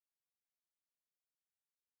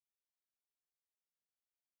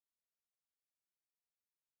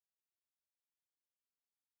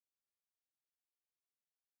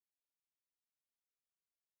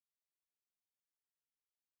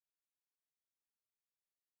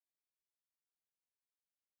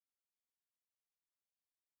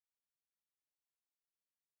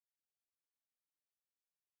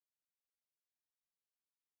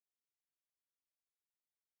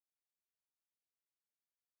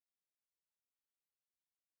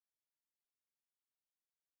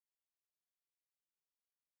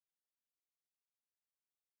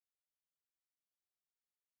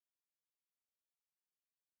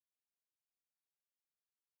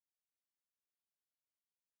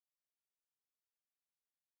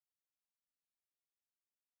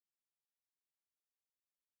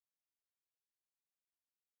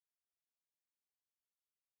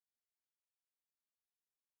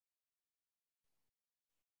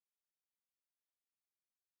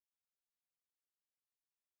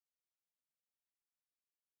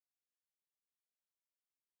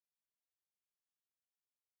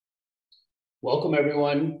Welcome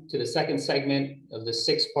everyone to the second segment of the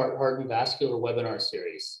 6-part Heart and Vascular webinar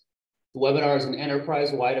series. The webinar is an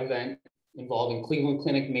enterprise-wide event involving Cleveland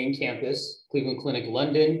Clinic main campus, Cleveland Clinic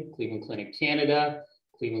London, Cleveland Clinic Canada,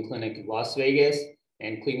 Cleveland Clinic Las Vegas,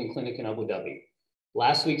 and Cleveland Clinic in Abu Dhabi.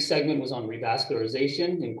 Last week's segment was on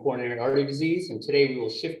revascularization and coronary artery disease, and today we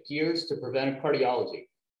will shift gears to preventive cardiology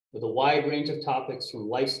with a wide range of topics from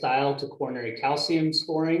lifestyle to coronary calcium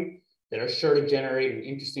scoring that are sure to generate an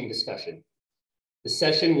interesting discussion. The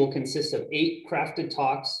session will consist of 8 crafted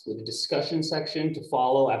talks with a discussion section to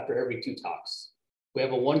follow after every 2 talks. We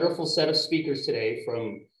have a wonderful set of speakers today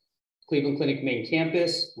from Cleveland Clinic main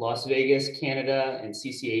campus, Las Vegas, Canada, and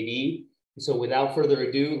CCAD. So without further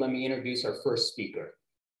ado, let me introduce our first speaker.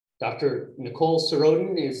 Dr. Nicole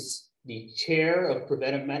Sorotin is the chair of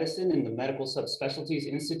preventive medicine in the Medical Subspecialties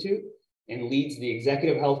Institute and leads the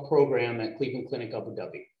executive health program at Cleveland Clinic Abu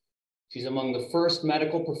Dhabi. She's among the first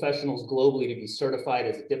medical professionals globally to be certified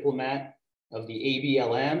as a diplomat of the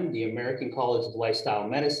ABLM, the American College of Lifestyle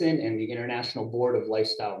Medicine, and the International Board of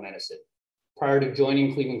Lifestyle Medicine. Prior to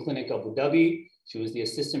joining Cleveland Clinic Abu Dhabi, she was the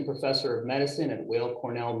assistant professor of medicine at Weill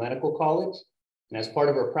Cornell Medical College. And as part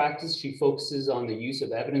of her practice, she focuses on the use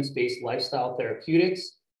of evidence-based lifestyle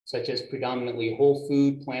therapeutics, such as predominantly whole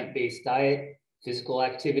food, plant-based diet, physical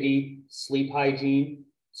activity, sleep hygiene,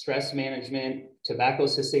 stress management, tobacco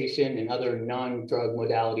cessation, and other non-drug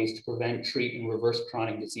modalities to prevent, treat, and reverse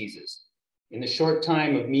chronic diseases. In the short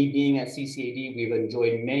time of me being at CCAD, we've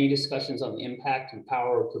enjoyed many discussions on the impact and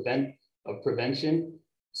power of prevention,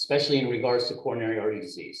 especially in regards to coronary artery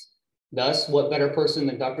disease. Thus, what better person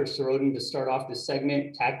than Dr. Sorotin to start off this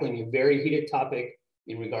segment tackling a very heated topic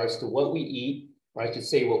in regards to what we eat, or I should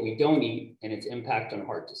say what we don't eat, and its impact on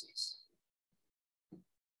heart disease.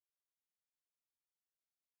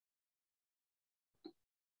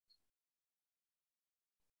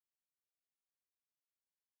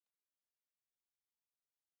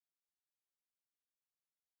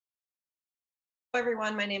 Hello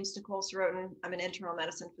everyone, my name is Nicole Sorotin. I'm an internal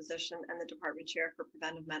medicine physician and the department chair for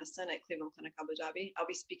preventive medicine at Cleveland Clinic Abu Dhabi. I'll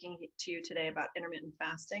be speaking to you today about intermittent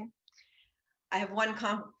fasting. I have one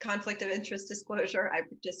conflict of interest disclosure. I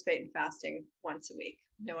participate in fasting once a week,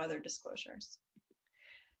 no other disclosures.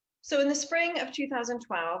 So in the spring of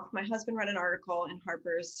 2012, my husband read an article in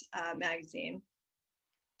Harper's magazine,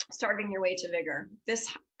 Starving Your Way to Vigor.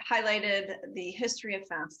 This highlighted the history of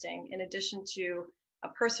fasting in addition to a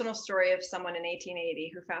personal story of someone in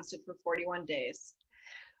 1880 who fasted for 41 days.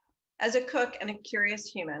 As a cook and a curious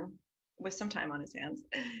human with some time on his hands,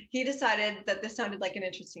 he decided that this sounded like an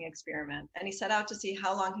interesting experiment, and he set out to see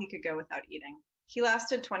how long he could go without eating. He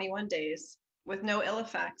lasted 21 days with no ill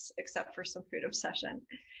effects except for some food obsession.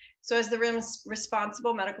 So as the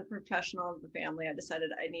responsible medical professional of the family, I decided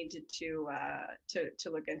I needed to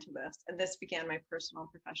look into this, and this began my personal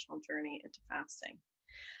and professional journey into fasting.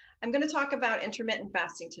 I'm going to talk about intermittent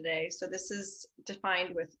fasting today. So this is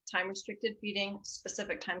defined with time-restricted feeding,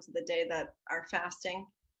 specific times of the day that are fasting,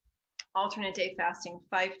 alternate day fasting,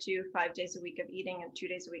 5 days a week of eating and 2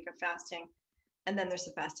 days a week of fasting. And then there's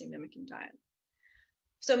the fasting mimicking diet.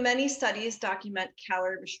 So many studies document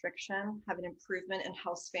calorie restriction have an improvement in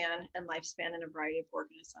health span and lifespan in a variety of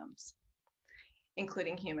organisms,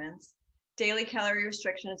 including humans. Daily calorie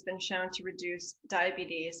restriction has been shown to reduce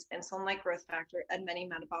diabetes, insulin-like growth factor, and many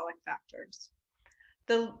metabolic factors.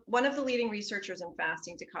 One of the leading researchers in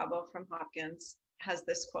fasting, DeCabo from Hopkins, has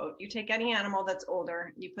this quote: "You take any animal that's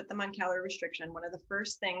older, you put them on calorie restriction, one of the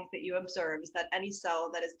first things that you observe is that any cell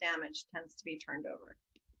that is damaged tends to be turned over."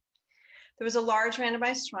 There was a large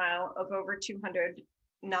randomized trial of over 200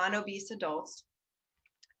 non-obese adults,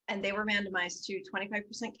 and they were randomized to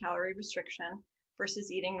 25% calorie restriction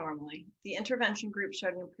versus eating normally. The intervention group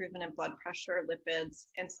showed an improvement in blood pressure, lipids,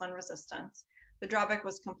 insulin resistance. The drawback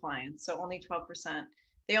was compliance, so only 12%.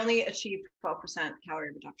 They only achieved 12%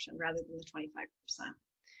 calorie reduction rather than the 25%.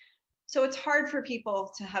 So it's hard for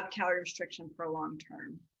people to have calorie restriction for long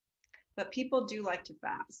term, but people do like to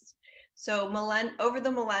fast. So over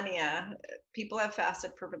the millennia, people have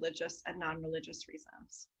fasted for religious and non-religious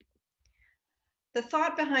reasons. The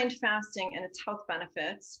thought behind fasting and its health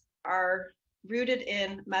benefits are rooted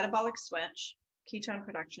in metabolic switch, ketone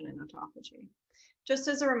production, and autophagy. Just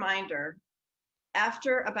as a reminder,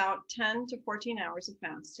 after about 10 to 14 hours of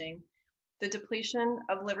fasting, the depletion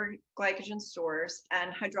of liver glycogen stores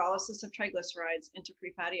and hydrolysis of triglycerides into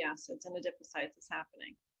free fatty acids and adipocytes is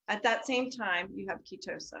happening. At that same time, you have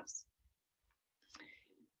ketosis.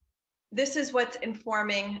 This is what's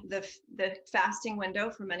informing the fasting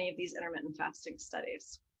window for many of these intermittent fasting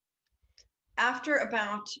studies. After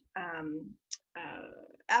about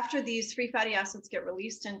after these free fatty acids get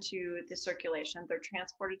released into the circulation, they're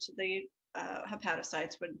transported to the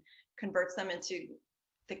hepatocytes, which converts them into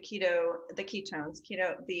the ketones,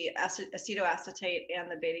 the acetoacetate and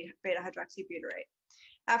the beta hydroxybutyrate.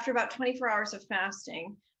 After about 24 hours of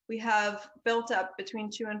fasting, we have built up between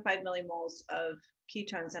 2 and 5 millimoles of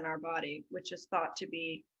ketones in our body, which is thought to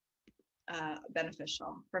be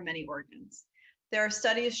beneficial for many organs. There are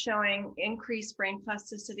studies showing increased brain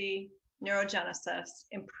plasticity, neurogenesis,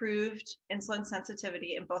 improved insulin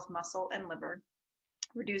sensitivity in both muscle and liver,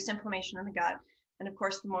 reduced inflammation in the gut, and of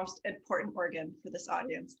course, the most important organ for this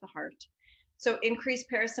audience, the heart. So increased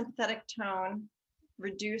parasympathetic tone,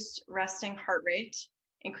 reduced resting heart rate,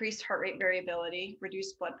 increased heart rate variability,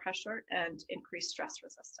 reduced blood pressure, and increased stress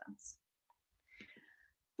resistance.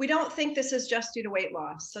 We don't think this is just due to weight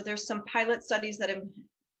loss. So there's some pilot studies that have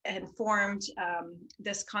informed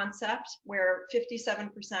this concept where 57%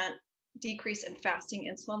 decrease in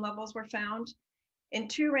fasting insulin levels were found. In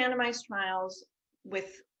 2 randomized trials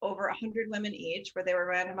with over 100 women each, where they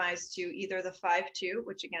were randomized to either the 5-2,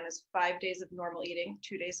 which again is 5 days of normal eating,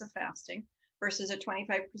 2 days of fasting, versus a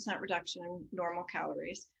 25% reduction in normal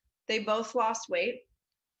calories. They both lost weight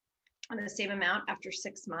on the same amount after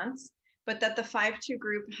 6 months, but that the 5-2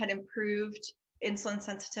 group had improved insulin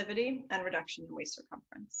sensitivity and reduction in waist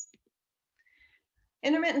circumference.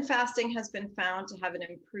 Intermittent fasting has been found to have an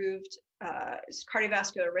improved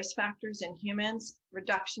cardiovascular risk factors in humans,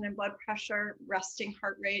 reduction in blood pressure, resting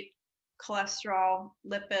heart rate, cholesterol,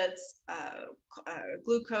 lipids,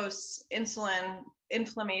 glucose, insulin,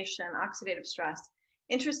 inflammation, oxidative stress.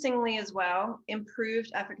 Interestingly as well,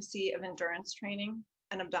 improved efficacy of endurance training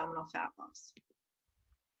and abdominal fat loss.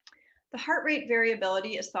 The heart rate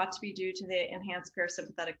variability is thought to be due to the enhanced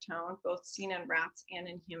parasympathetic tone, both seen in rats and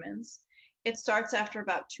in humans. It starts after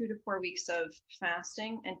about 2 to 4 weeks of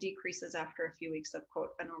fasting and decreases after a few weeks of, quote,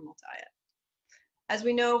 a normal diet. As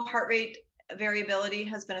we know, heart rate variability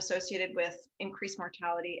has been associated with increased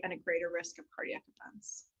mortality and a greater risk of cardiac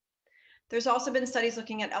events. There's also been studies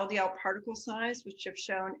looking at LDL particle size, which have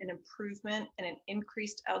shown an improvement and an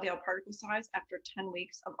increased LDL particle size after 10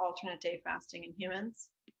 weeks of alternate day fasting in humans.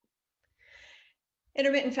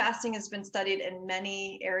 Intermittent fasting has been studied in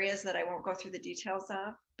many areas that I won't go through the details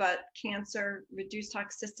of, but cancer, reduced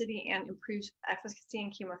toxicity, and improved efficacy in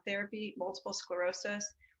chemotherapy, multiple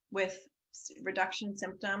sclerosis, with reduction in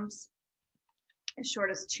symptoms as short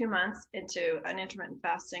as 2 months into an intermittent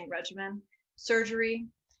fasting regimen, surgery.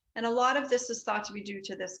 And a lot of this is thought to be due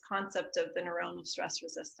to this concept of the neuronal stress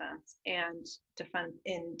resistance and defense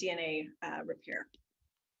in DNA repair.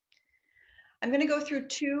 I'm going to go through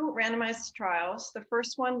 2 randomized trials. The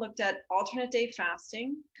first one looked at alternate day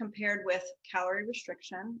fasting compared with calorie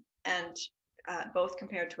restriction, and both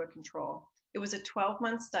compared to a control. It was a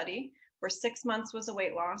 12-month study where 6 months was a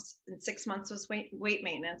weight loss and 6 months was weight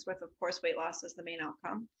maintenance, with, of course, weight loss as the main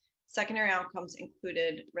outcome. Secondary outcomes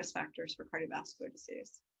included risk factors for cardiovascular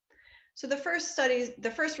disease. So the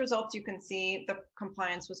first results you can see, the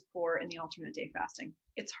compliance was poor in the alternate day fasting.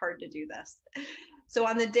 It's hard to do this. So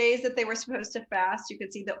on the days that they were supposed to fast, you can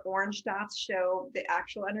see the orange dots show the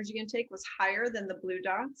actual energy intake was higher than the blue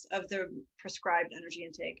dots of the prescribed energy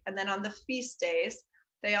intake. And then on the feast days,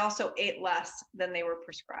 they also ate less than they were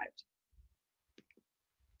prescribed.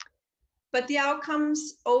 But the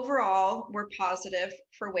outcomes overall were positive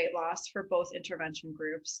for weight loss for both intervention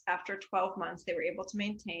groups. After 12 months, they were able to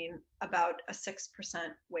maintain about a 6%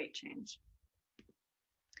 weight change.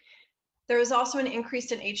 There was also an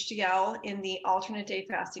increase in HDL in the alternate day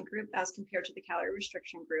fasting group as compared to the calorie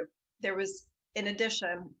restriction group. There was, in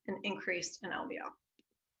addition, an increase in LDL.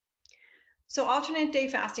 So alternate day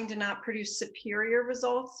fasting did not produce superior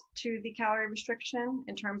results to the calorie restriction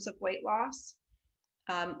in terms of weight loss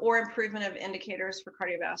or improvement of indicators for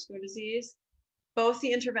cardiovascular disease. Both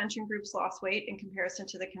the intervention groups lost weight in comparison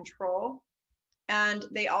to the control, and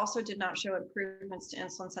they also did not show improvements to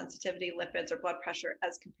insulin sensitivity, lipids, or blood pressure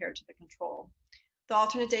as compared to the control. The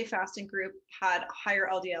alternate day fasting group had higher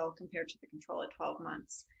LDL compared to the control at 12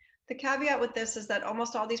 months. The caveat with this is that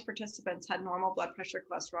almost all these participants had normal blood pressure,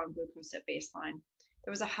 cholesterol, and glucose at baseline.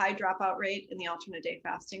 There was a high dropout rate in the alternate day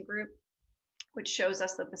fasting group, which shows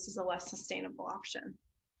us that this is a less sustainable option.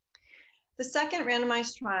 The second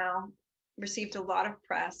randomized trial received a lot of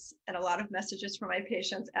press and a lot of messages from my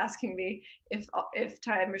patients asking me if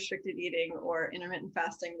time restricted eating or intermittent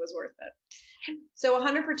fasting was worth it. So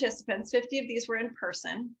 100 participants, 50 of these were in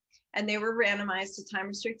person, and they were randomized to time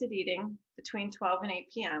restricted eating between 12 and 8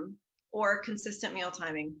 p.m. or consistent meal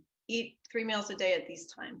timing. Eat 3 meals a day at these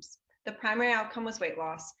times. The primary outcome was weight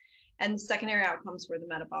loss, and the secondary outcomes were the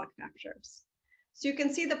metabolic factors. So you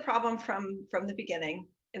can see the problem from the beginning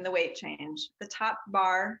in the weight change. The top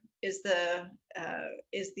bar is the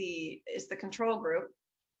control group,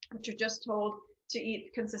 which are just told to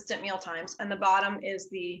eat consistent meal times, and the bottom is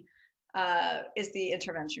the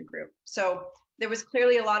intervention group. So there was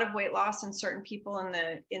clearly a lot of weight loss in certain people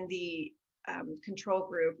in the control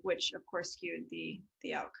group, which of course skewed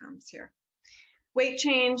the outcomes here. Weight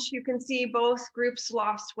change, you can see both groups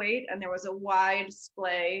lost weight, and there was a wide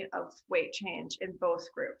display of weight change in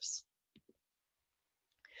both groups.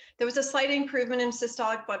 There was a slight improvement in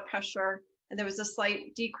systolic blood pressure, and there was a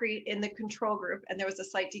slight decrease in the control group, and there was a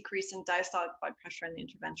slight decrease in diastolic blood pressure in the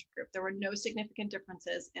intervention group. There were no significant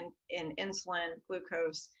differences in insulin,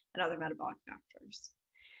 glucose, and other metabolic factors.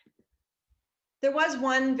 There was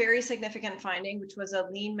one very significant finding, which was a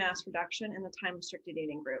lean mass reduction in the time-restricted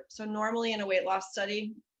eating group. So normally in a weight loss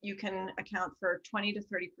study, you can account for 20 to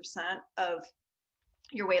 30% of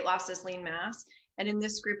your weight loss as lean mass. And in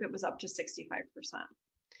this group, it was up to 65%.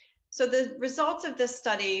 So the results of this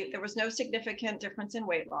study, there was no significant difference in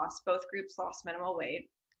weight loss. Both groups lost minimal weight.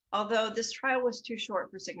 Although this trial was too short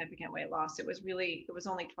for significant weight loss, it was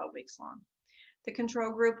only 12 weeks long. The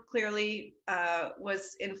control group clearly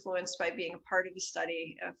was influenced by being a part of the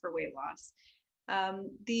study for weight loss.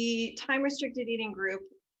 The time-restricted eating group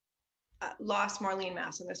lost more lean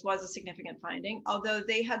mass, and this was a significant finding, although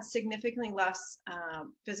they had significantly less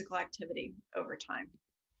physical activity over time.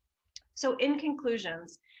 So in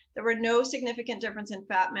conclusions, there were no significant difference in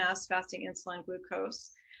fat mass, fasting insulin,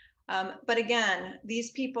 glucose. But again, these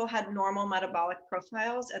people had normal metabolic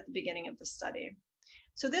profiles at the beginning of the study.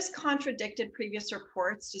 So this contradicted previous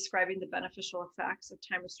reports describing the beneficial effects of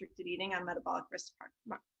time-restricted eating on metabolic risk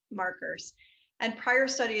markers. And prior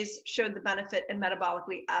studies showed the benefit in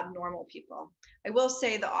metabolically abnormal people. I will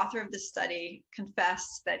say the author of this study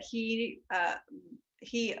confessed that he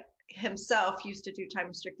himself used to do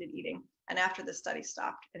time-restricted eating, and after the study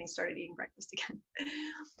stopped and he started eating breakfast again.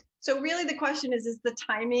 So really the question is the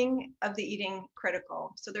timing of the eating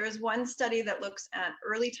critical? So there is one study that looks at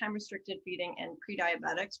early time-restricted feeding in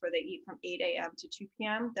pre-diabetics where they eat from 8 a.m. to 2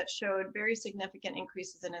 p.m. that showed very significant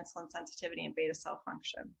increases in insulin sensitivity and beta cell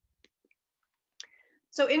function.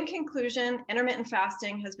 So in conclusion, intermittent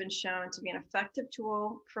fasting has been shown to be an effective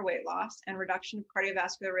tool for weight loss and reduction of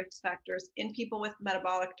cardiovascular risk factors in people with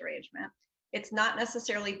metabolic derangement. It's not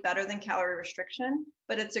necessarily better than calorie restriction,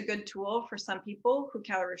 but it's a good tool for some people who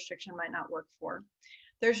calorie restriction might not work for.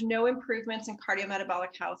 There's no improvements in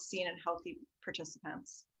cardiometabolic health seen in healthy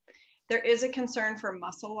participants. There is a concern for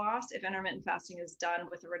muscle loss if intermittent fasting is done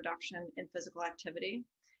with a reduction in physical activity.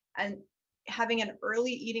 And having an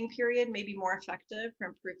early eating period may be more effective for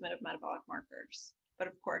improvement of metabolic markers. But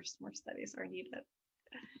of course, more studies are needed.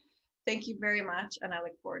 Thank you very much, and I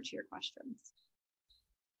look forward to your questions.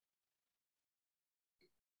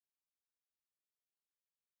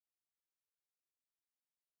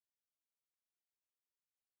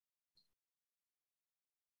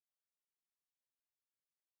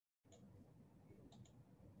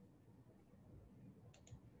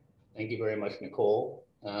 Thank you very much, Nicole.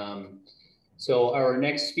 So our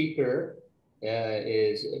next speaker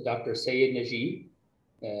is Dr. Sayed Najib,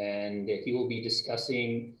 and he will be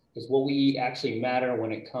discussing does what we eat actually matter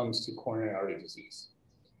when it comes to coronary artery disease.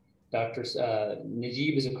 Dr.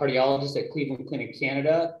 Najib is a cardiologist at Cleveland Clinic,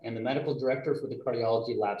 Canada, and the medical director for the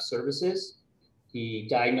cardiology lab services. He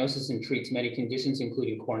diagnoses and treats many conditions,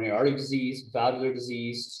 including coronary artery disease, valvular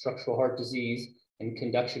disease, structural heart disease, and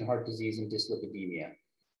conduction heart disease and dyslipidemia.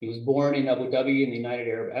 He was born in Abu Dhabi in the United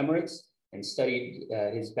Arab Emirates and studied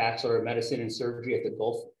his Bachelor of Medicine and Surgery at the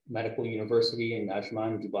Gulf Medical University in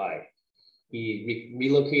Ajman, Dubai. He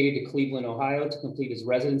relocated to Cleveland, Ohio to complete his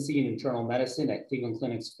residency in internal medicine at Cleveland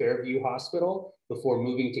Clinic's Fairview Hospital before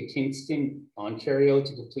moving to Kingston, Ontario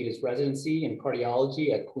to complete his residency in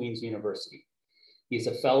cardiology at Queen's University. He is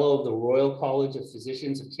a fellow of the Royal College of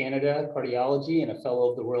Physicians of Canada Cardiology and a fellow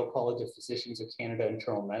of the Royal College of Physicians of Canada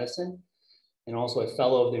Internal Medicine, and also a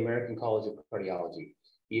fellow of the American College of Cardiology.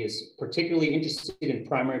 He is particularly interested in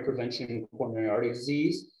primary prevention of coronary artery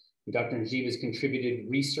disease. And Dr. Najib has contributed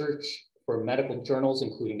research for medical journals,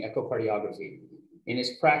 including echocardiography. In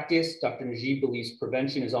his practice, Dr. Najib believes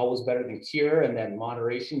prevention is always better than cure, and that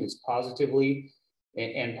moderation is positivity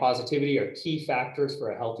are key factors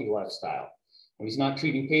for a healthy lifestyle. When he's not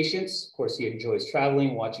treating patients, of course, he enjoys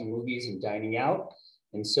traveling, watching movies, and dining out.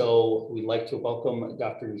 And so we'd like to welcome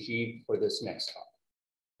Dr. Najib for this next talk.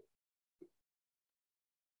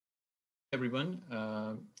 Everyone,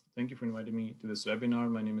 thank you for inviting me to this webinar.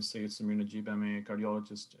 My name is Sayed Samir Najib. I'm a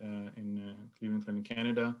cardiologist in Cleveland Clinic,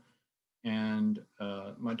 Canada. And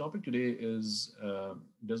my topic today is,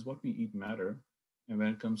 does what we eat matter? when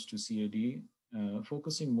it comes to CAD,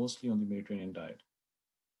 focusing mostly on the Mediterranean diet.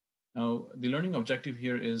 Now, the learning objective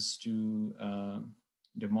here is to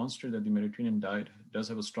demonstrate that the Mediterranean diet does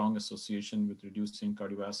have a strong association with reducing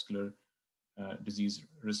cardiovascular disease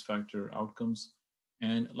risk factor outcomes,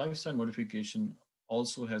 and lifestyle modification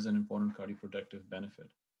also has an important cardioprotective benefit.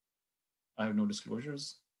 I have no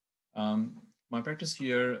disclosures. My practice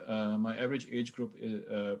here, my average age group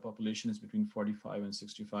population is between 45 and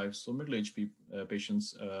 65. So middle-aged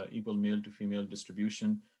patients, equal male to female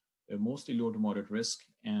distribution, mostly low to moderate risk,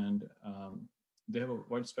 and they have a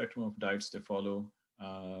wide spectrum of diets they follow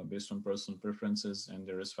based on personal preferences and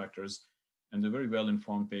their risk factors. And they're very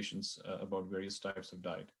well-informed patients about various types of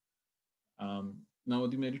diet. Now,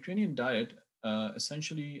 the Mediterranean diet,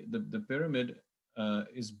 essentially the pyramid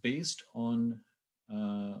is based on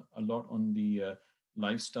a lot on the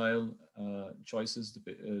lifestyle choices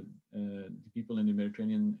the people in the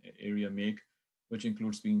Mediterranean area make, which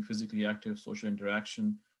includes being physically active, social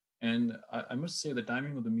interaction. And I must say the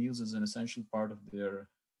timing of the meals is an essential part of their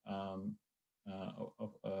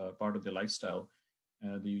part of their lifestyle.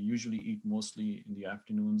 They usually eat mostly in the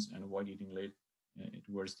afternoons and avoid eating late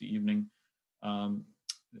towards the evening.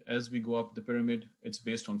 As we go up the pyramid, it's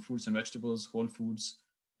based on fruits and vegetables, whole foods.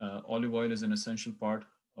 Olive oil is an essential part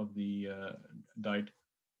of the diet.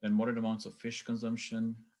 Then moderate amounts of fish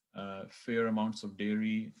consumption, fair amounts of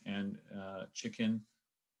dairy and chicken.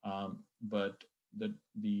 But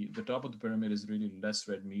the top of the pyramid is really less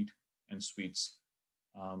red meat and sweets.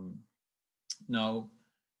 Now,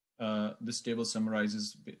 this table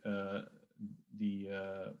summarizes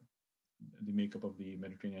the makeup of the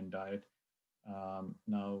Mediterranean diet.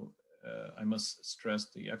 Now, I must stress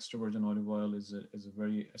the extra virgin olive oil is a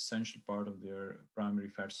very essential part of their primary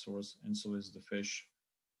fat source, and so is the fish.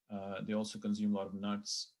 They also consume a lot of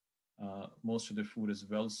nuts. Most of their food is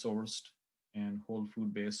well sourced and whole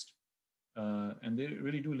food based, and they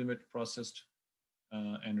really do limit processed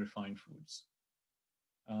and refined foods.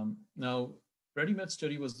 Now, Preventive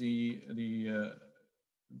study was the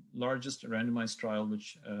largest randomized trial,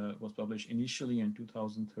 which was published initially in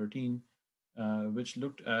 2013, which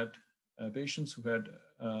looked at patients who had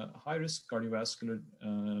high-risk cardiovascular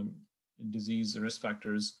disease risk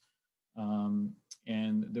factors,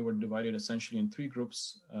 and they were divided essentially in three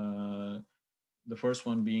groups. The first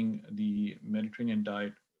one being the Mediterranean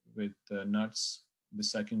diet with nuts, the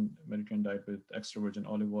second Mediterranean diet with extra virgin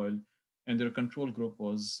olive oil, and their control group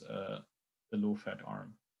was the low-fat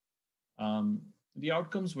arm. The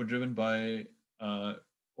outcomes were driven by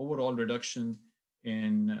overall reduction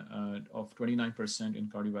of 29% in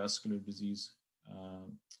cardiovascular disease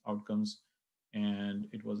outcomes, and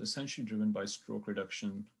it was essentially driven by stroke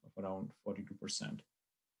reduction of around 42%.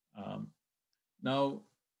 Now,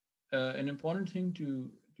 an important thing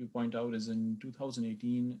to point out is in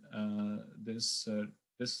 2018,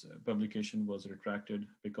 this publication was retracted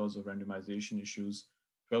because of randomization issues.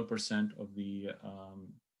 12% of the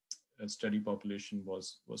study population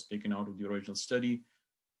was taken out of the original study.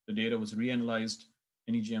 The data was reanalyzed.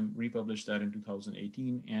 NEJM republished that in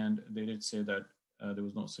 2018, and they did say that there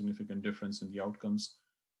was no significant difference in the outcomes.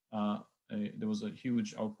 There was a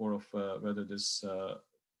huge outpour of whether this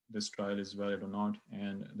trial is valid or not,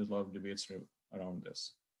 and there's a lot of debates around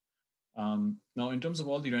this. Now, in terms of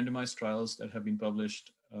all the randomized trials that have been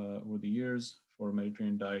published over the years for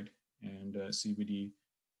Mediterranean diet and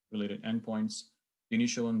CVD-related endpoints, the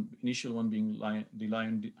initial one being the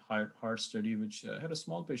Lion Heart study, which had a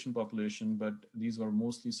small patient population, but these were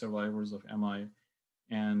mostly survivors of MI,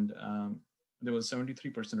 and there was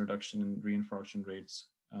 73% reduction in reinfarction rates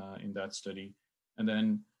in that study. And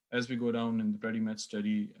then as we go down in the Preventive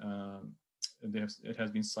study, it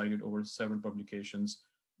has been cited over several publications,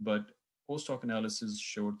 but post-hoc analysis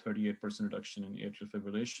showed 38% reduction in atrial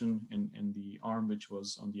fibrillation in the arm, which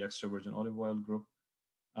was on the extra virgin olive oil group.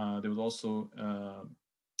 There was also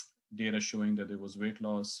data showing that there was weight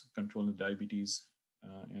loss, control of diabetes,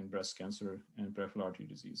 and breast cancer and peripheral artery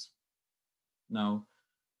disease. Now,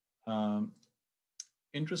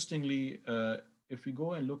 interestingly, if we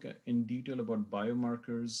go and look at in detail about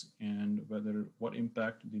biomarkers and what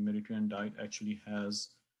impact the Mediterranean diet actually has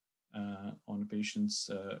on a patient's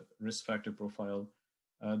risk factor profile,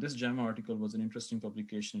 this JAMA article was an interesting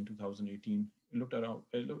publication in 2018. It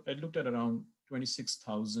looked at around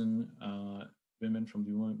 26,000 women from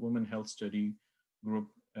the Women Health Study group.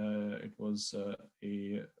 It was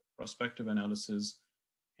a prospective analysis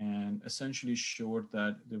and essentially showed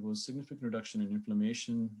that there was significant reduction in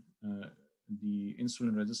inflammation, the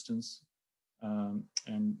insulin resistance,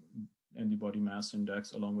 and the body mass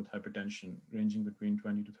index, along with hypertension, ranging between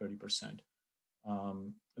 20 to 30%.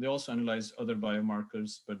 They also analyzed other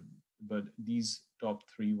biomarkers, but these top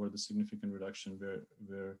three were the significant reduction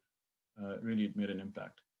where really it made an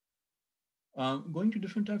impact. Going to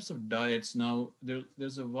different types of diets now,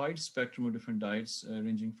 there's a wide spectrum of different diets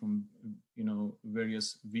ranging from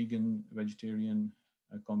various vegan, vegetarian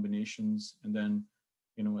combinations, and then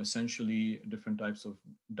essentially different types of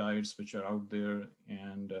diets which are out there.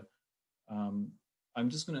 And I'm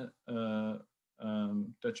just going to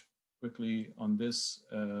touch quickly on this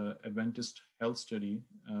Adventist health study,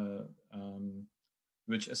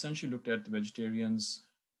 which essentially looked at the vegetarians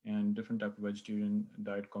and different type of vegetarian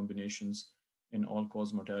diet combinations in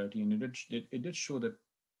all-cause mortality, and it did show that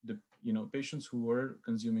the patients who were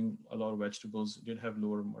consuming a lot of vegetables did have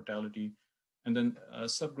lower mortality, and then a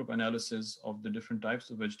subgroup analysis of the different types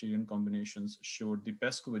of vegetarian combinations showed the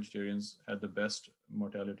pesco vegetarians had the best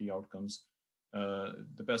mortality outcomes.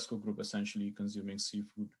 The pesco group essentially consuming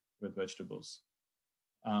seafood with vegetables.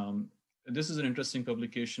 This is an interesting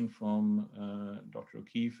publication from Dr.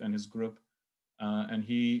 O'Keefe and his group. And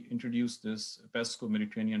he introduced this pesco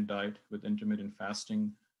Mediterranean diet with intermittent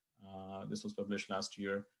fasting. This was published last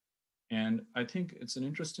year. And I think it's an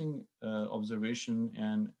interesting observation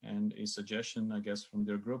and a suggestion, I guess, from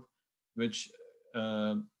their group, which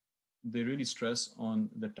they really stress on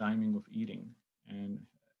the timing of eating and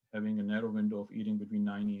having a narrow window of eating between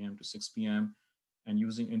 9 a.m. to 6 p.m. and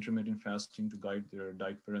using intermittent fasting to guide their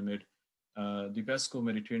diet pyramid. The pesco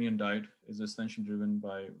Mediterranean diet is essentially driven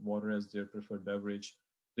by water as their preferred beverage.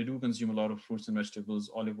 They do consume a lot of fruits and vegetables,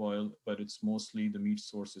 olive oil, but it's mostly the meat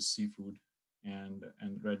source is seafood, and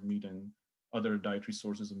red meat and other dietary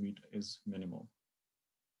sources of meat is minimal.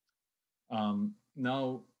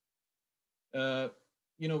 Now,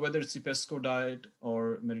 whether it's the pesco diet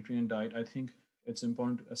or Mediterranean diet, I think it's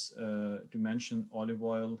important to mention olive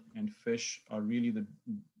oil and fish are really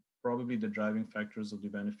probably the driving factors of the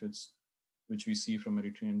benefits which we see from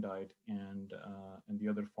Mediterranean diet and the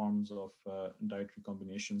other forms of dietary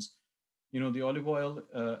combinations. The olive oil,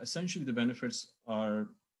 essentially the benefits are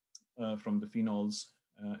from the phenols.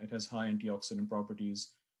 It has high antioxidant properties.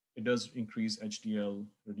 It does increase HDL,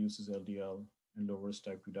 reduces LDL, and lowers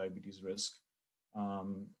type 2 diabetes risk.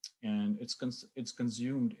 And it's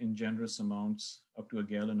consumed in generous amounts, up to a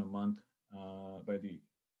gallon a month by the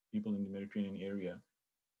people in the Mediterranean area.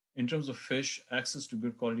 In terms of fish, access to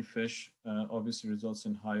good quality fish obviously results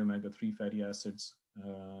in high omega-3 fatty acids.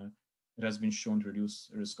 It has been shown to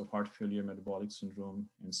reduce risk of heart failure, metabolic syndrome,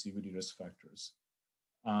 and CVD risk factors.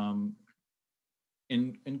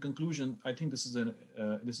 In conclusion, I think this is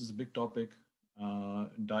a big topic.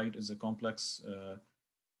 Diet is a complex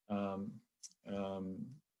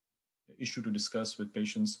issue to discuss with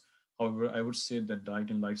patients. However, I would say that diet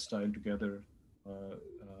and lifestyle together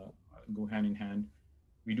go hand in hand.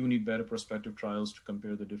 We do need better prospective trials to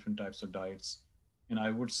compare the different types of diets. And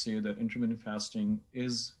I would say that intermittent fasting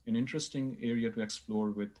is an interesting area to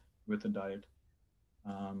explore with a diet.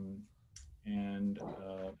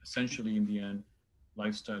 Essentially, in the end,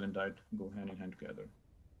 lifestyle and diet go hand in hand together.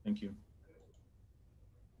 Thank you.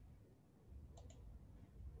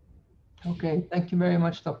 Okay, thank you very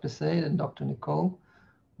much, Dr. Said and Dr. Nicole.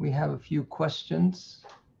 We have a few questions.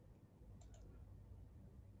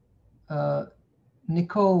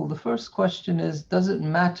 Nicole, the first question is, does it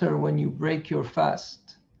matter when you break your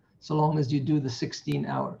fast, so long as you do the 16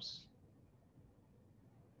 hours?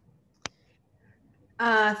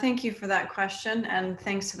 Thank you for that question, and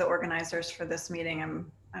thanks to the organizers for this meeting.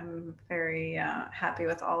 I'm very happy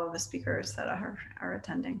with all of the speakers that are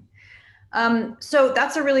attending. So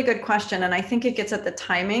that's a really good question, and I think it gets at the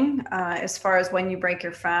timing as far as when you break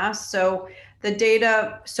your fast. So the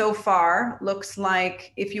data so far looks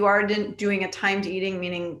like if you are doing a timed eating,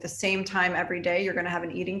 meaning the same time every day, you're going to have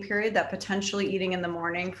an eating period, that potentially eating in the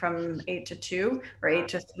morning from 8 to 2 or 8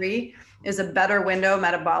 to 3 is a better window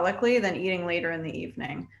metabolically than eating later in the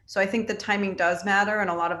evening. So I think the timing does matter,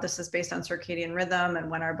 and a lot of this is based on circadian rhythm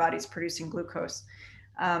and when our body's producing glucose.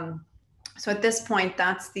 So at this point,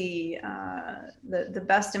 that's the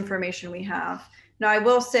best information we have. Now, I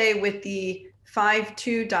will say with the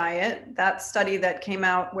 5-2 diet, that study that came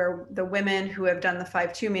out where the women who have done the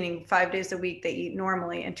 5-2, meaning 5 days a week they eat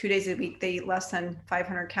normally and 2 days a week they eat less than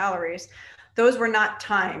 500 calories, those were not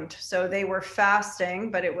timed. So they were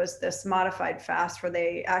fasting, but it was this modified fast where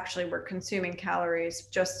they actually were consuming calories,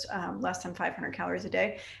 just less than 500 calories a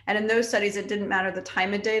day. And in those studies, it didn't matter the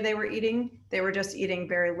time of day they were eating. They were just eating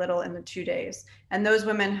very little in the 2 days. And those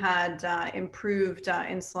women had improved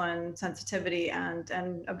insulin sensitivity and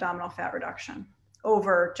abdominal fat reduction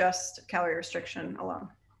over just calorie restriction alone.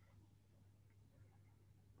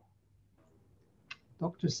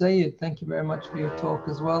 Dr. Sayed, thank you very much for your talk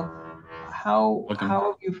as well. How Welcome.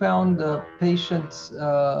 have you found patients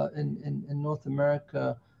in North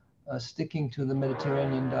America sticking to the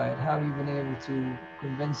Mediterranean diet? How have you been able to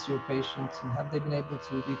convince your patients, and have they been able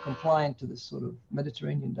to be compliant to this sort of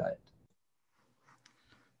Mediterranean diet?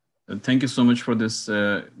 Thank you so much for this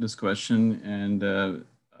this question. And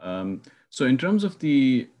so in terms of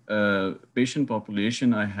the patient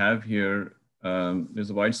population I have here,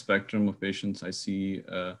 there's a wide spectrum of patients I see.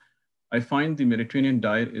 I find the Mediterranean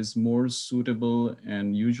diet is more suitable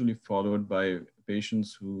and usually followed by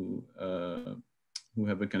patients who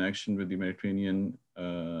have a connection with the Mediterranean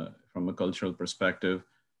from a cultural perspective.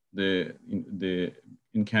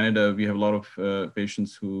 In Canada, we have a lot of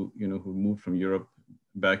patients who moved from Europe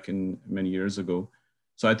back in many years ago.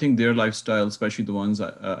 So I think their lifestyle, especially the ones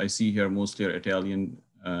I see here, mostly are Italian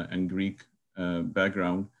and Greek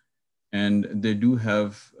background. And they do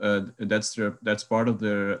have, that's part of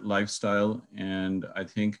their lifestyle. And I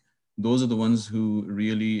think those are the ones who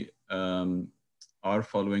really are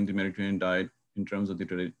following the Mediterranean diet in terms of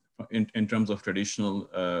in terms of traditional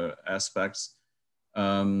aspects.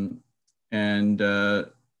 So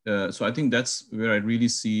I think that's where I really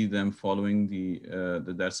see them following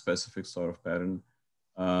that specific sort of pattern.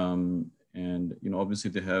 And obviously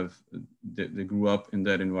they grew up in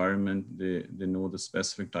that environment. They know the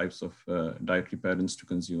specific types of dietary patterns to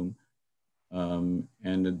consume, and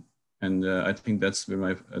I think that's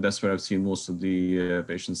where I've seen most of the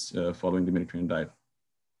patients following the Mediterranean diet.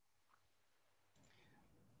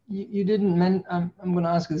 You didn't I'm going to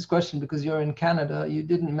ask you this question because you're in Canada. You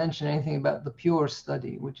didn't mention anything about the PURE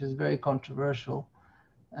study, which is very controversial.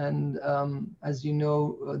 And as you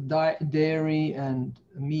know, dairy and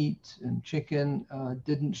meat and chicken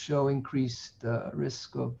didn't show increased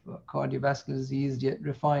risk of cardiovascular disease, yet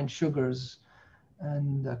refined sugars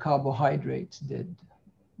and carbohydrates did.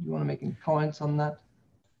 Do you want to make any comments on that?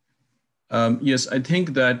 Yes, I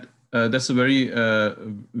think that that's a very,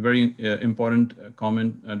 very important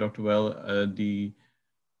comment, Dr. Well.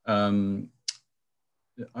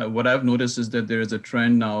 What I've noticed is that there is a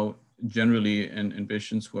trend now generally in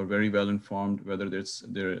patients who are very well informed, whether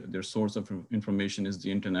their source of information is the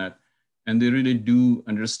internet, and they really do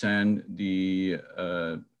understand the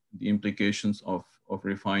implications of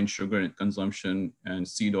refined sugar consumption and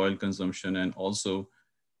seed oil consumption, and also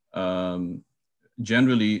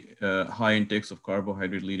generally high intakes of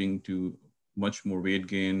carbohydrate leading to much more weight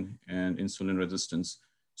gain and insulin resistance.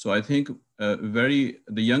 So I think the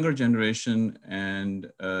younger generation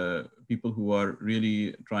and people who are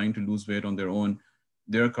really trying to lose weight on their own,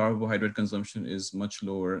 their carbohydrate consumption is much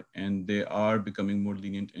lower, and they are becoming more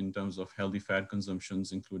lenient in terms of healthy fat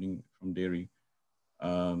consumptions, including from dairy.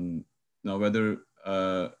 Now, whether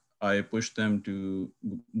I push them to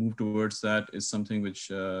move towards that is something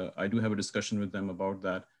which I do have a discussion with them about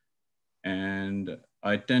that. And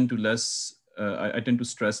I tend to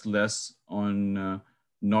stress less on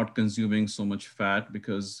not consuming so much fat,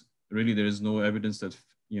 because really there is no evidence that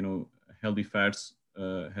healthy fats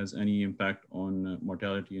has any impact on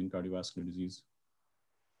mortality and cardiovascular disease.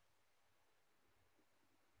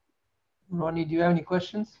 Ronnie, do you have any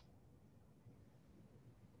questions?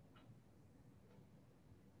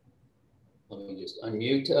 Let me just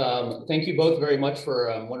unmute. Thank you both very much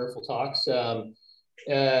for wonderful talks.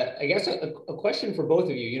 I guess a question for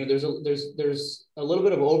both of you. There's a little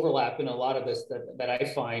bit of overlap in a lot of this that I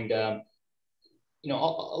find. A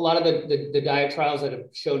lot of the diet trials that have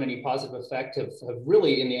shown any positive effect have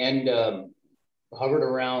really, in the end, hovered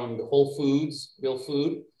around whole foods, real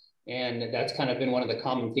food, and that's kind of been one of the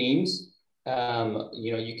common themes.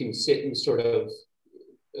 You can sit and sort of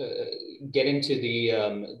get into the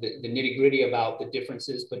nitty gritty about the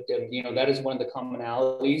differences, but that is one of the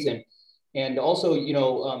commonalities. And also,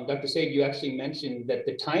 Dr. Sayed, you actually mentioned that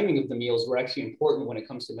the timing of the meals were actually important when it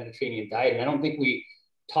comes to Mediterranean diet. And I don't think we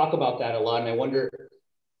talk about that a lot. And I wonder,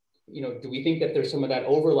 do we think that there's some of that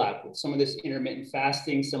overlap with some of this intermittent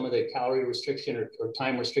fasting, some of the calorie restriction or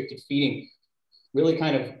time restricted feeding really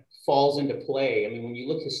kind of falls into play? I mean, when you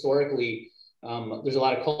look historically, there's a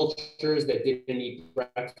lot of cultures that didn't eat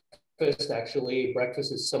breakfast. Actually,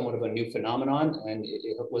 breakfast is somewhat of a new phenomenon, and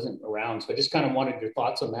it wasn't around. So I just kind of wanted your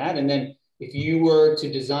thoughts on that. And then if you were to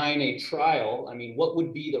design a trial, I mean, what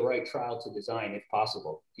would be the right trial to design if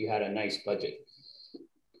possible, if you had a nice budget?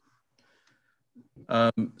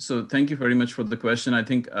 So thank you very much for the question. I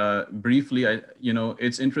think briefly,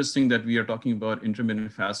 it's interesting that we are talking about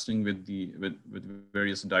intermittent fasting with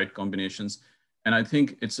various diet combinations. And I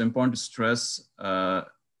think it's important to stress,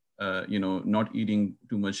 not eating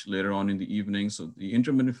too much later on in the evening. So the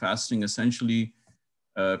intermittent fasting essentially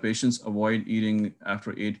patients avoid eating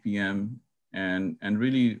after 8 p.m. and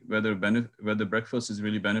really whether breakfast is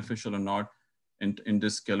really beneficial or not in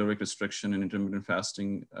this caloric restriction and intermittent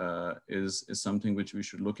fasting is something which we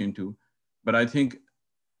should look into. But I think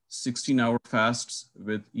 16-hour fasts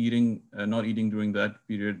with eating, not eating during that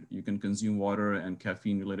period, you can consume water and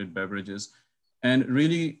caffeine-related beverages. And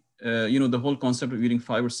really, the whole concept of eating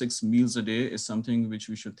 5 or 6 meals a day is something which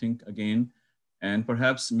we should think again. And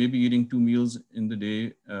perhaps maybe eating 2 meals in the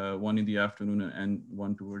day, one in the afternoon and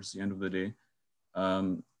one towards the end of the day.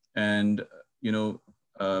 And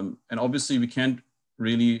obviously we can't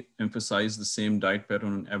really emphasize the same diet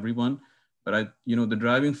pattern on everyone, but the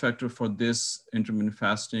driving factor for this intermittent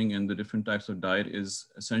fasting and the different types of diet is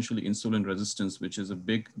essentially insulin resistance, which is a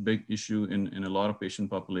big issue in a lot of patient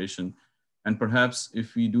population. And perhaps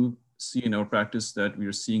if we do see in our practice that we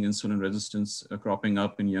are seeing insulin resistance cropping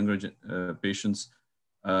up in younger patients,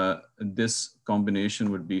 this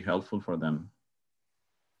combination would be helpful for them.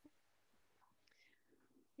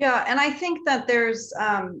 Yeah, and I think that there's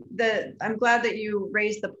I'm glad that you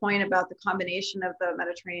raised the point about the combination of the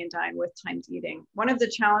Mediterranean diet with timed eating. One of the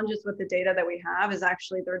challenges with the data that we have is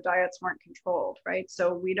actually their diets weren't controlled, right?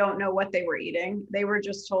 So we don't know what they were eating. They were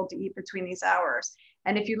just told to eat between these hours.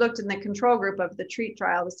 And if you looked in the control group of the TREAT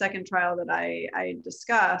trial, the second trial that I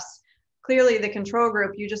discussed, clearly the control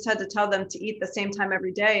group, you just had to tell them to eat the same time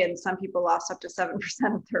every day, and some people lost up to 7%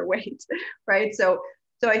 of their weight, right? So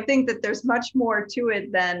I think that there's much more to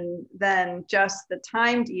it than just the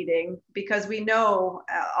timed eating, because we know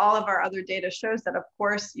all of our other data shows that, of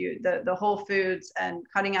course, the whole foods and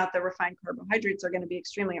cutting out the refined carbohydrates are going to be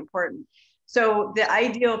extremely important. So the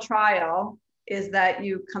ideal trial is that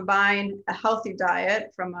you combine a healthy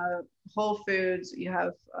diet from a whole foods, you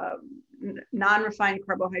have non-refined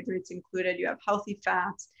carbohydrates included, you have healthy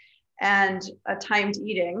fats, and a timed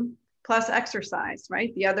eating, plus exercise,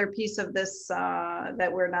 right? The other piece of this that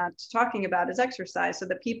we're not talking about is exercise. So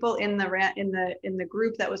the people in the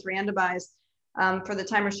group that was randomized for the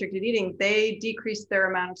time restricted eating, they decreased their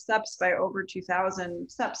amount of steps by over 2,000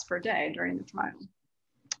 steps per day during the trial.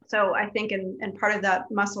 So I think, and part of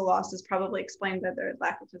that muscle loss is probably explained by the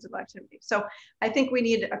lack of physical activity. So I think we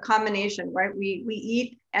need a combination, right? We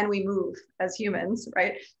eat and we move as humans,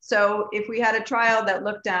 right? So if we had a trial that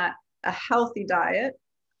looked at a healthy diet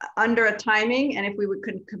under a timing, and if we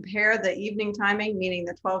could compare the evening timing, meaning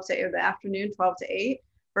the 12 to or the afternoon 12 to 8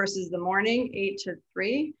 versus the morning 8 to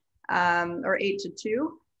 3 or 8 to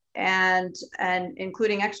 2, and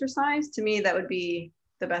including exercise, to me that would be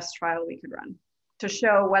the best trial we could run to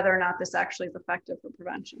show whether or not this actually is effective for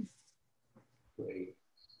prevention. Great.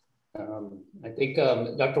 I think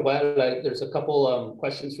Dr. Wyatt, there's a couple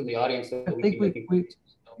questions from the audience that I think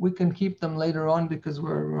we can keep them later on because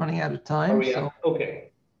we're running out of time. Oh, yeah. So. Okay.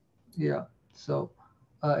 Yeah, so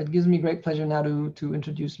it gives me great pleasure now to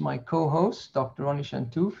introduce my co-host, Dr. Ronnie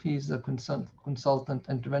Shantouf. He's a consultant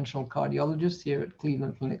interventional cardiologist here at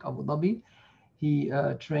Cleveland Clinic, Abu Dhabi. He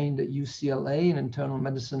trained at UCLA in internal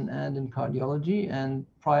medicine and in cardiology. And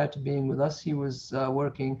prior to being with us, he was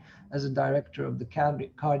working as a director of the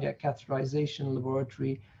cardiac catheterization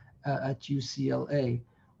laboratory at UCLA.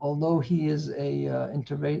 Although he is a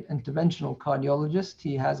interventional cardiologist,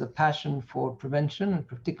 he has a passion for prevention, and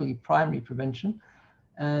particularly primary prevention.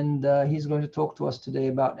 And he's going to talk to us today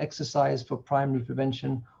about exercise for primary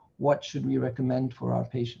prevention. What should we recommend for our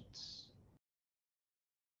patients?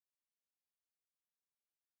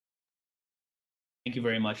 Thank you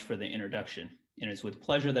very much for the introduction. And it's with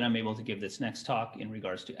pleasure that I'm able to give this next talk in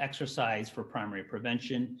regards to exercise for primary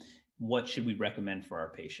prevention. What should we recommend for our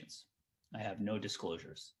patients? I have no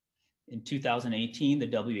disclosures. In 2018, the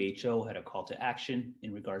WHO had a call to action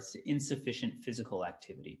in regards to insufficient physical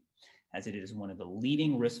activity, as it is one of the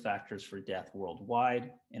leading risk factors for death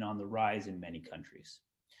worldwide and on the rise in many countries.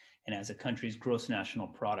 And as a country's gross national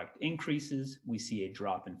product increases, we see a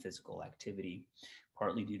drop in physical activity,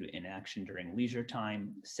 partly due to inaction during leisure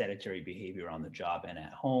time, sedentary behavior on the job and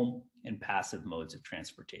at home, and passive modes of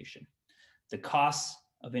transportation. The costs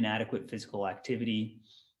of inadequate physical activity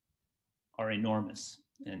are enormous,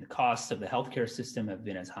 and the costs of the healthcare system have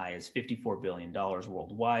been as high as $54 billion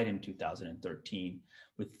worldwide in 2013,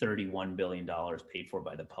 with $31 billion paid for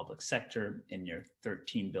by the public sector and near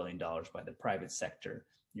 $13 billion by the private sector,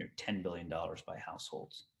 near $10 billion by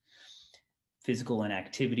households. Physical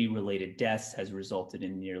inactivity related deaths has resulted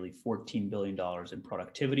in nearly $14 billion in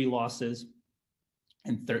productivity losses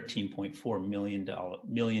and 13.4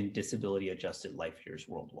 million disability adjusted life years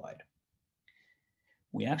worldwide.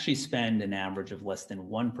 We actually spend an average of less than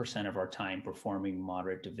 1% of our time performing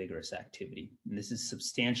moderate to vigorous activity. And this is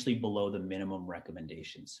substantially below the minimum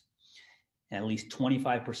recommendations. And at least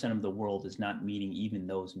 25% of the world is not meeting even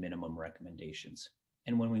those minimum recommendations.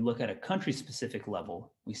 And when we look at a country-specific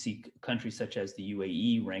level, we see countries such as the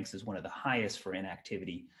UAE ranks as one of the highest for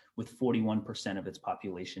inactivity, with 41% of its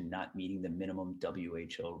population not meeting the minimum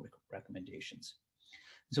WHO recommendations.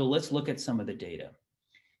 So let's look at some of the data.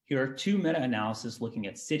 Here are two meta-analyses looking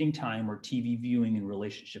at sitting time or TV viewing in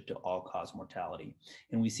relationship to all-cause mortality.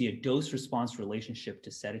 And we see a dose-response relationship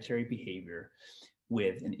to sedentary behavior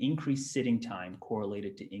with an increased sitting time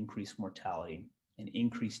correlated to increased mortality, and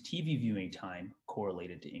increased TV viewing time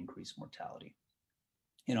correlated to increased mortality.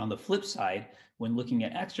 And on the flip side, when looking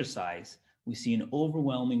at exercise, we see an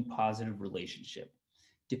overwhelming positive relationship.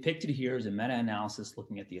 Depicted here is a meta-analysis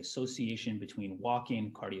looking at the association between walking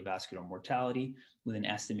and cardiovascular mortality with an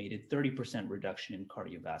estimated 30% reduction in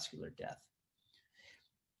cardiovascular death.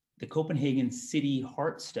 The Copenhagen City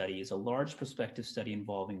Heart Study is a large prospective study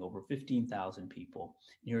involving over 15,000 people.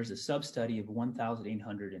 Here's a sub-study of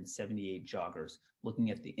 1,878 joggers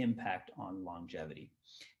looking at the impact on longevity.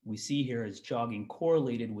 We see here is jogging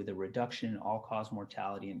correlated with a reduction in all-cause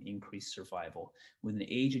mortality and increased survival, with an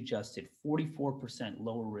age-adjusted 44%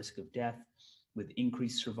 lower risk of death, with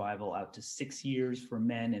increased survival out to 6 years for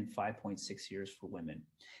men and 5.6 years for women.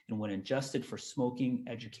 And when adjusted for smoking,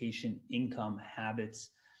 education, income,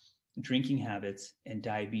 habits, drinking habits, and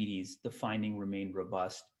diabetes, the finding remained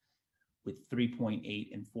robust, with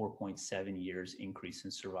 3.8 and 4.7 years increase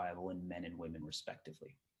in survival in men and women,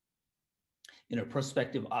 respectively. In a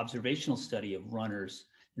prospective observational study of runners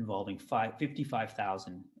involving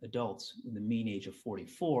 55,000 adults with a mean age of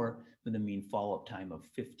 44, with a mean follow-up time of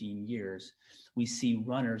 15 years, we see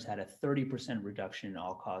runners had a 30% reduction in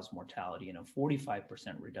all-cause mortality and a 45%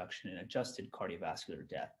 reduction in adjusted cardiovascular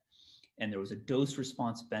death. And there was a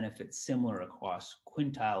dose-response benefit similar across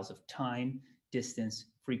quintiles of time, distance,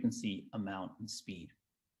 frequency, amount, and speed.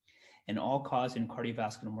 And all-cause and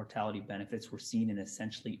cardiovascular mortality benefits were seen in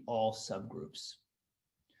essentially all subgroups.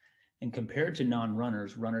 And compared to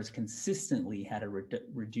non-runners, runners consistently had a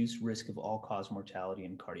reduced risk of all-cause mortality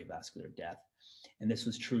and cardiovascular death. And this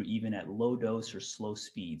was true even at low dose or slow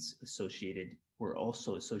speeds were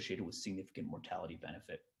also associated with significant mortality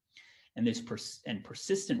benefit. And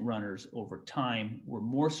persistent runners over time were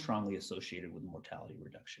more strongly associated with mortality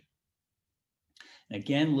reduction. And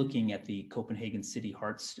again, looking at the Copenhagen City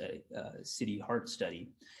Heart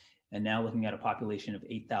Study, and now looking at a population of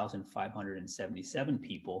 8,577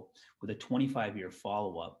 people with a 25-year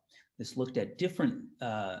follow-up. This looked at different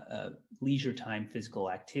leisure time physical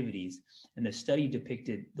activities, and the study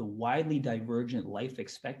depicted the widely divergent life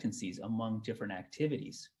expectancies among different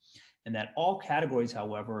activities. And that all categories,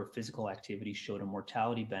 however, of physical activity showed a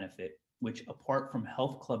mortality benefit, which apart from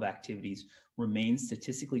health club activities, remains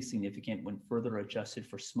statistically significant when further adjusted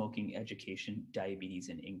for smoking, education, diabetes,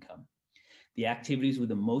 and income. The activities with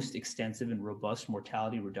the most extensive and robust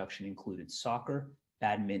mortality reduction included soccer,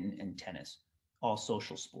 badminton, and tennis, all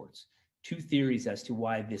social sports. Two theories as to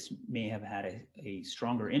why this may have had a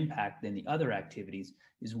stronger impact than the other activities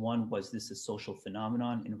is, one, was this a social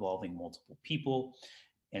phenomenon involving multiple people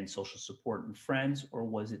and social support and friends, or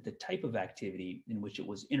was it the type of activity in which it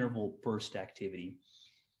was interval burst activity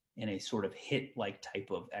and a sort of HIIT-like type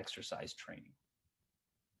of exercise training?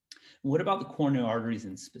 What about the coronary arteries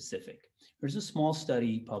in specific? Here's a small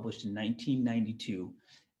study published in 1992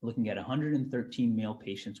 looking at 113 male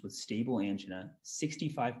patients with stable angina,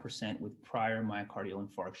 65% with prior myocardial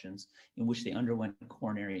infarctions, in which they underwent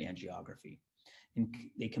coronary angiography. And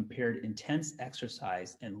they compared intense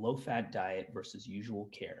exercise and low-fat diet versus usual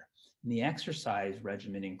care. And the exercise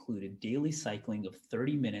regimen included daily cycling of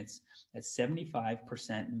 30 minutes at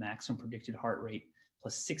 75% maximum predicted heart rate,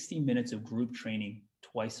 plus 60 minutes of group training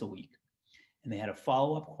twice a week. And they had a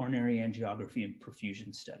follow-up coronary angiography and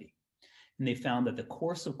perfusion study. And they found that the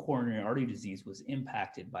course of coronary artery disease was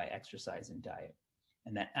impacted by exercise and diet,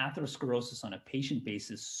 and that atherosclerosis on a patient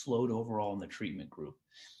basis slowed overall in the treatment group,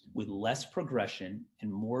 with less progression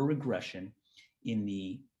and more regression in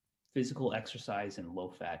the physical exercise and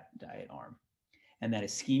low-fat diet arm. And that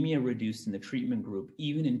ischemia reduced in the treatment group,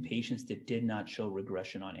 even in patients that did not show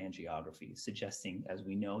regression on angiography, suggesting, as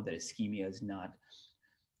we know, that ischemia is not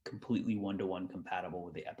completely one-to-one compatible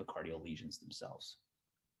with the epicardial lesions themselves.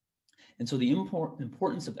 And so the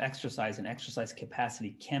importance of exercise and exercise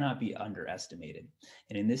capacity cannot be underestimated.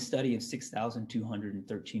 And in this study of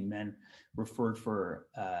 6,213 men referred for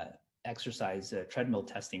exercise treadmill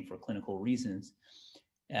testing for clinical reasons,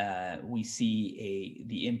 we see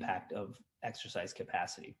the impact of exercise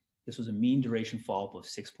capacity. This was a mean duration follow-up of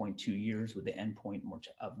 6.2 years with the endpoint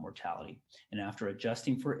of mortality. And after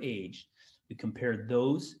adjusting for age, we compared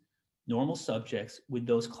those normal subjects with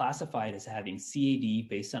those classified as having CAD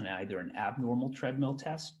based on either an abnormal treadmill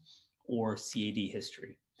test or CAD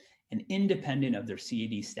history. And independent of their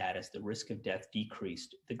CAD status, the risk of death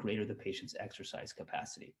decreased the greater the patient's exercise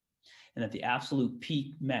capacity. And that the absolute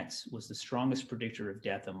peak METs was the strongest predictor of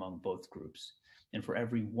death among both groups. And for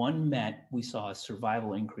every 1 MET, we saw a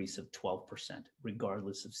survival increase of 12%,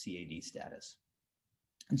 regardless of CAD status.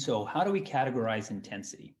 And so how do we categorize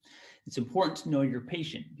intensity? It's important to know your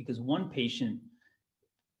patient, because one patient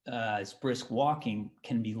is brisk walking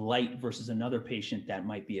can be light versus another patient that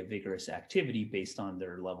might be a vigorous activity based on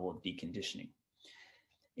their level of deconditioning.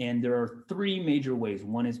 And there are 3 major ways.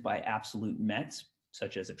 One is by absolute METs,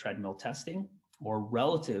 such as a treadmill testing, or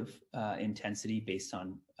relative intensity based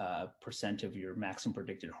on percent of your maximum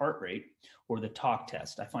predicted heart rate, or the talk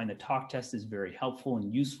test. I find the talk test is very helpful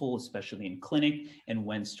and useful, especially in clinic and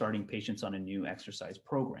when starting patients on a new exercise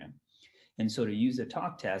program. And so to use a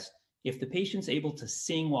talk test, if the patient's able to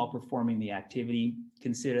sing while performing the activity,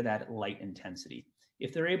 consider that light intensity.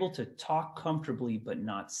 If they're able to talk comfortably but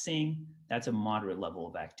not sing, that's a moderate level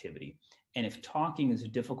of activity. And if talking is a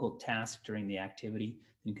difficult task during the activity,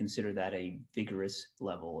 then consider that a vigorous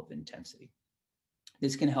level of intensity.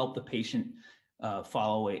 This can help the patient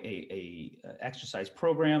follow a exercise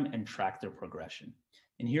program and track their progression.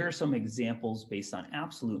 And here are some examples based on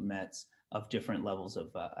absolute METs of different levels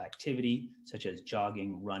of activity, such as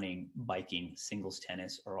jogging, running, biking, singles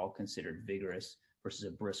tennis are all considered vigorous, versus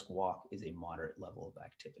a brisk walk is a moderate level of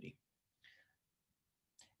activity.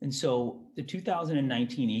 And so the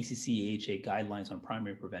 2019 ACC/AHA guidelines on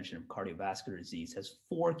primary prevention of cardiovascular disease has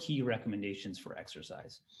 4 key recommendations for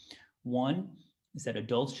exercise. 1 is that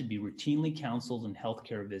adults should be routinely counseled in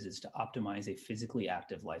healthcare visits to optimize a physically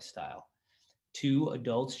active lifestyle. 2,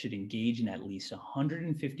 adults should engage in at least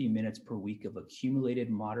 150 minutes per week of accumulated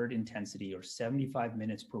moderate intensity or 75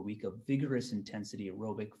 minutes per week of vigorous intensity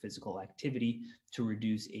aerobic physical activity to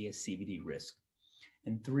reduce ASCVD risk.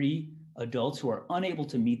 And 3, adults who are unable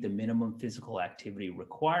to meet the minimum physical activity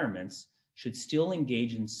requirements should still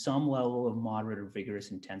engage in some level of moderate or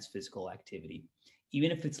vigorous intense physical activity, even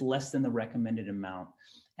if it's less than the recommended amount,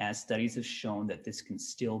 as studies have shown that this can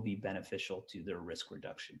still be beneficial to their risk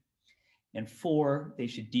reduction. And 4, they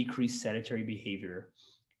should decrease sedentary behavior,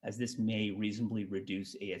 as this may reasonably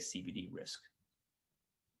reduce ASCVD risk.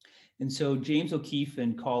 And so James O'Keefe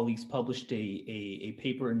and colleagues published a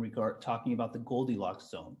paper in regard talking about the Goldilocks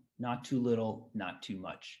zone, not too little, not too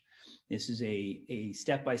much. This is a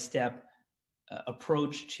step-by-step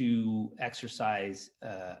approach to exercise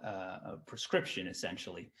prescription,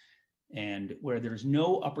 essentially, and where there's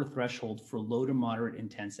no upper threshold for low to moderate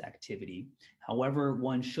intense activity. However,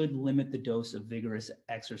 one should limit the dose of vigorous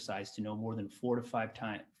exercise to no more than 4 to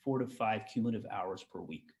 5 cumulative hours per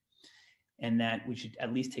week. And that we should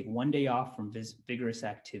at least take 1 day off from vigorous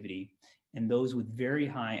activity. And those with very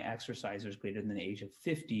high exercisers greater than the age of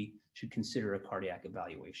 50 should consider a cardiac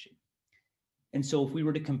evaluation. And so if we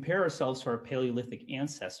were to compare ourselves to our Paleolithic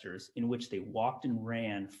ancestors, in which they walked and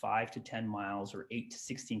ran 5 to 10 miles or 8 to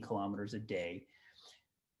 16 kilometers a day,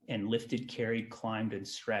 and lifted, carried, climbed, and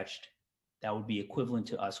stretched, that would be equivalent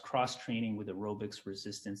to us cross-training with aerobics,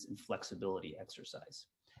 resistance, and flexibility exercise.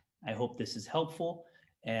 I hope this is helpful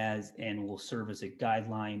and will serve as a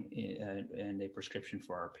guideline and a prescription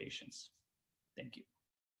for our patients. Thank you.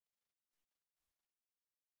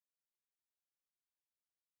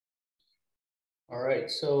 All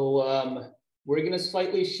right, so we're going to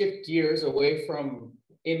slightly shift gears away from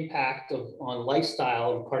impact on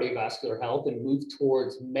lifestyle and cardiovascular health and move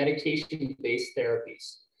towards medication-based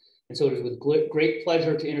therapies. And so it is with great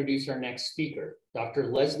pleasure to introduce our next speaker.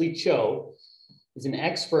 Dr. Leslie Cho is an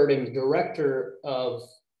expert and director of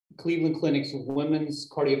Cleveland Clinic's Women's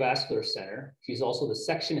Cardiovascular Center. She's also the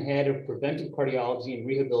section head of Preventive Cardiology and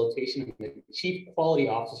Rehabilitation and the Chief Quality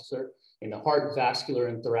Officer in the Heart, Vascular,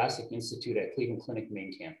 and Thoracic Institute at Cleveland Clinic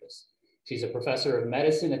main campus. She's a professor of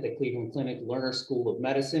medicine at the Cleveland Clinic Lerner School of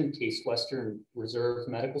Medicine, Case Western Reserve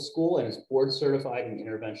Medical School, and is board certified in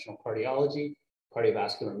interventional cardiology,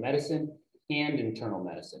 cardiovascular medicine, and internal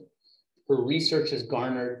medicine. Her research has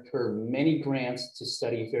garnered her many grants to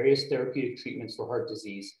study various therapeutic treatments for heart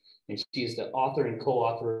disease, and she is the author and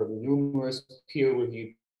co-author of numerous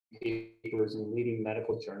peer-reviewed papers in leading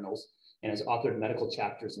medical journals and has authored medical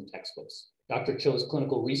chapters and textbooks. Dr. Cho's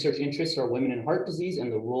clinical research interests are women in heart disease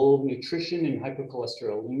and the role of nutrition in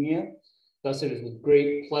hypercholesterolemia. Thus, it is with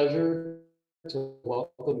great pleasure to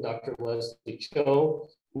welcome Dr. Leslie Cho,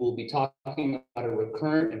 who will be talking about a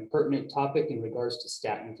recurrent and pertinent topic in regards to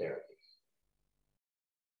statin therapy.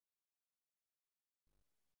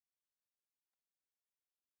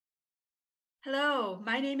 Hello,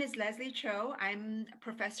 my name is Leslie Cho. I'm a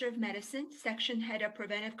professor of medicine, section head of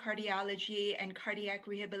preventive cardiology and cardiac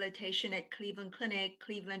rehabilitation at Cleveland Clinic,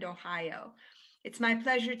 Cleveland, Ohio. It's my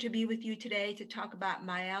pleasure to be with you today to talk about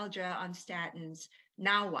myalgia on statins.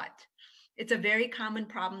 Now what? It's a very common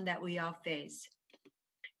problem that we all face.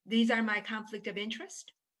 These are my conflict of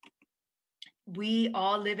interest. We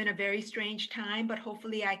all live in a very strange time, but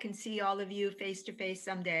hopefully I can see all of you face to face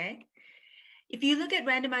someday. If you look at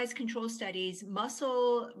randomized control studies,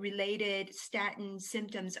 muscle-related statin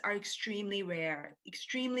symptoms are extremely rare,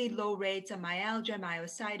 extremely low rates of myalgia,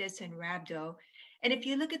 myositis, and rhabdo. And if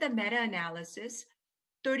you look at the meta-analysis,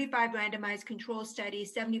 35 randomized control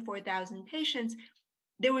studies, 74,000 patients,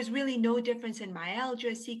 there was really no difference in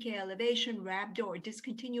myalgia, CK elevation, rhabdo, or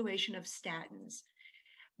discontinuation of statins.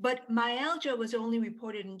 But myalgia was only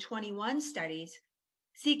reported in 21 studies.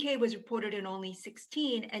 CK was reported in only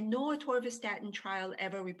 16, and no atorvastatin trial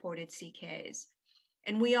ever reported CKs.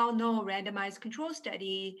 And we all know a randomized control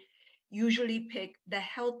study usually pick the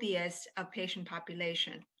healthiest of patient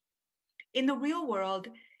population. In the real world,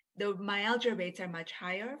 the myalgia rates are much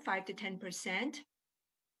higher, 5 to 10%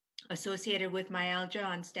 associated with myalgia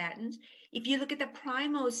on statins. If you look at the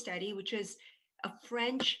PRIMO study, which is a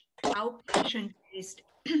French outpatient-based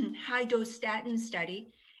high-dose statin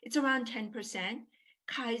study, it's around 10%.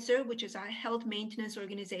 Kaiser, which is our health maintenance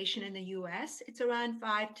organization in the US, it's around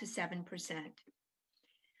 5 to 7%.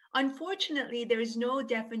 Unfortunately, there is no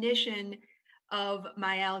definition of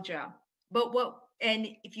myalgia. And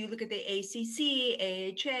if you look at the ACC,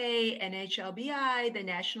 AHA, NHLBI, the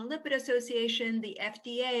National Lipid Association, the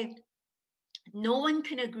FDA, no one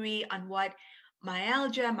can agree on what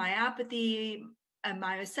myalgia, myopathy, and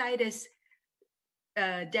myositis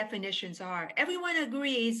definitions are. Everyone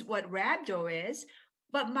agrees what rhabdo is,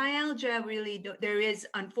 but myalgia really, there is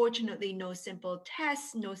unfortunately no simple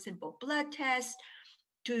test, no simple blood test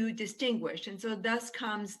to distinguish. And so thus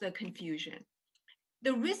comes the confusion.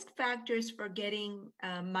 The risk factors for getting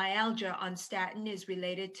myalgia on statin is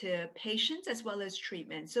related to patients as well as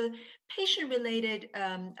treatment. So patient-related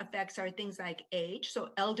effects are things like age. So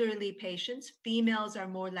elderly patients, females are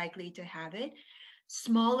more likely to have it.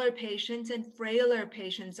 Smaller patients and frailer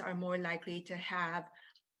patients are more likely to have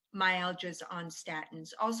myalgias on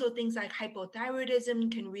statins. Also, things like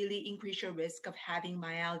hypothyroidism can really increase your risk of having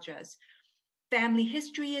myalgias. Family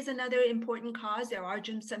history is another important cause. There are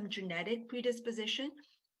some genetic predisposition.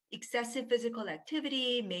 Excessive physical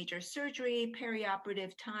activity, major surgery,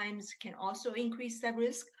 perioperative times can also increase that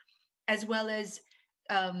risk, as well as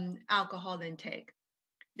alcohol intake.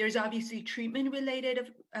 There's obviously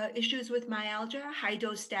treatment-related issues with myalgia.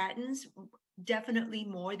 High-dose statins, definitely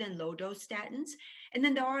more than low-dose statins. And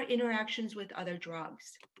then there are interactions with other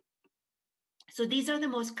drugs. So these are the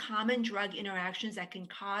most common drug interactions that can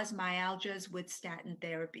cause myalgias with statin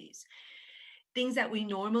therapies. Things that we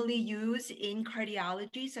normally use in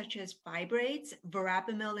cardiology, such as fibrates,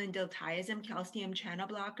 verapamil and diltiazem, calcium channel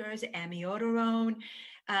blockers, amiodarone,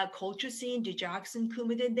 colchicine, digoxin,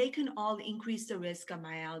 Coumadin, they can all increase the risk of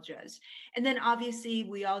myalgias. And then obviously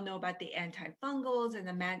we all know about the antifungals and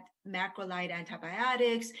the macrolide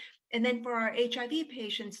antibiotics. And then for our HIV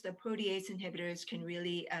patients, the protease inhibitors can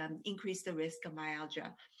really increase the risk of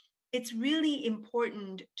myalgia. It's really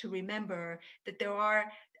important to remember that there are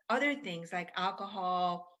other things like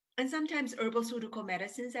alcohol and sometimes herbal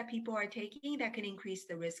medicines that people are taking that can increase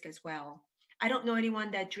the risk as well. I don't know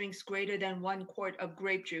anyone that drinks greater than 1 quart of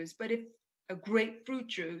grape juice, but if a grapefruit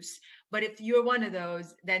juice, but if you're one of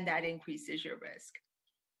those, then that increases your risk.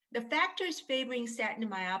 The factors favoring statin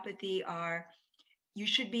myopathy are, you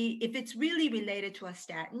should be, if it's really related to a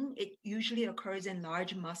statin, it usually occurs in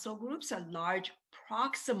large muscle groups, a large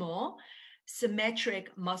proximal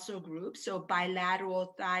symmetric muscle groups. So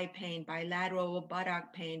bilateral thigh pain, bilateral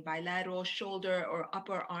buttock pain, bilateral shoulder or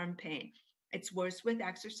upper arm pain. It's worse with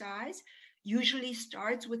exercise, usually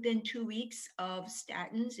starts within 2 weeks of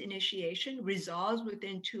statins initiation, resolves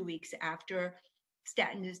within 2 weeks after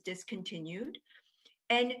statin is discontinued.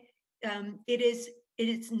 And it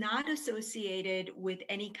is not associated with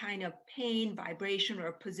any kind of pain, vibration,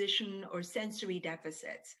 or position or sensory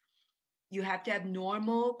deficits. You have to have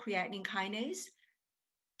normal creatinine kinase,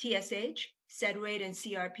 TSH, sed rate, and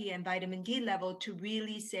CRP and vitamin D level to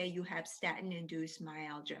really say you have statin-induced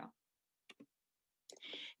myalgia.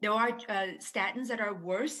 There are statins that are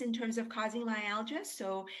worse in terms of causing myalgia.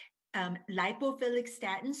 So lipophilic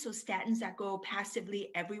statins, so statins that go passively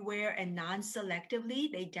everywhere and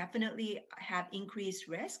non-selectively, they definitely have increased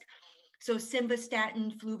risk. So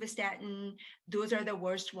simvastatin, fluvastatin, those are the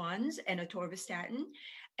worst ones, and atorvastatin.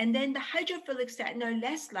 And then the hydrophilic statin are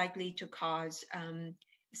less likely to cause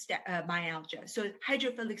myalgia. So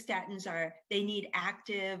hydrophilic statins they need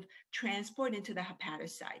active transport into the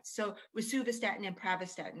hepatocytes. So rosuvastatin and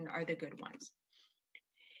pravastatin are the good ones.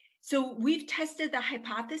 So we've tested the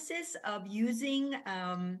hypothesis of using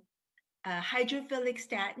a hydrophilic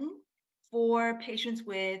statin for patients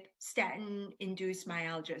with statin-induced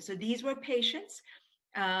myalgia. So these were patients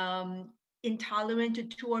intolerant to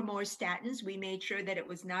 2 or more statins. We made sure that it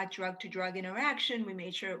was not drug-to-drug interaction. We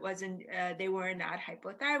made sure it wasn't, they were not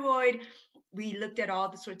hypothyroid. We looked at all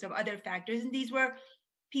the sorts of other factors, and these were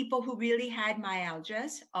people who really had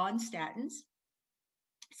myalgias on statins.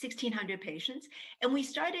 1,600 patients, and we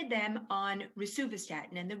started them on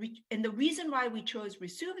rosuvastatin. And the reason why we chose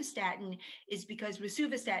rosuvastatin is because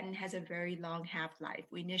rosuvastatin has a very long half-life.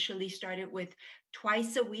 We initially started with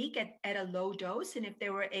twice a week at a low dose, and if they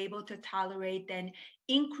were able to tolerate, then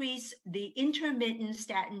increase the intermittent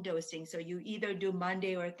statin dosing. So you either do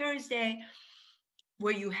Monday or Thursday,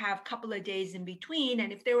 where you have a couple of days in between,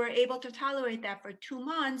 and if they were able to tolerate that for 2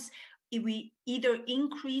 months, we either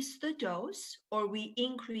increase the dose or we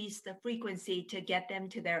increase the frequency to get them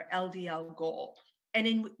to their LDL goal. And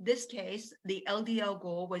in this case, the LDL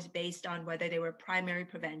goal was based on whether they were primary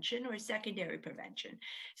prevention or secondary prevention.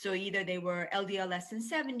 So either they were LDL less than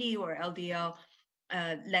 70 or LDL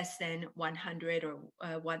less than 100 or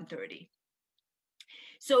 130.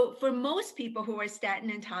 So for most people who are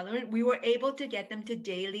statin intolerant, we were able to get them to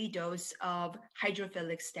daily dose of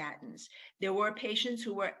hydrophilic statins. There were patients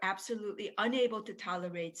who were absolutely unable to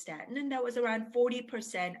tolerate statin, and that was around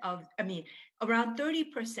 40% around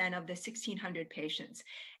 30% of the 1,600 patients.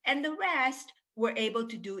 And the rest were able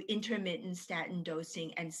to do intermittent statin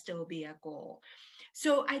dosing and still be at goal.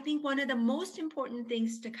 So I think one of the most important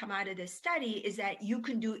things to come out of this study is that you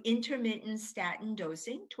can do intermittent statin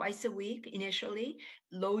dosing twice a week initially,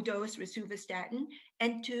 low dose rosuvastatin,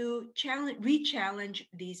 and to re-challenge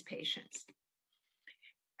these patients.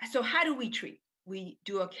 So how do we treat? We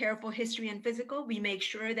do a careful history and physical. We make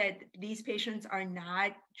sure that these patients are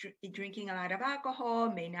not drinking a lot of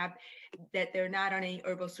alcohol, that they're not on any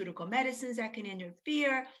herbal medicines that can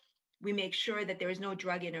interfere. We make sure that there is no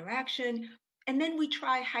drug interaction. And then we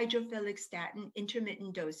try hydrophilic statin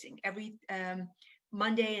intermittent dosing every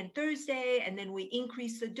Monday and Thursday, and then we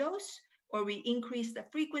increase the dose or we increase the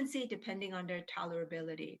frequency depending on their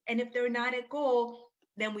tolerability. And if they're not at goal,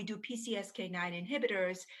 then we do PCSK9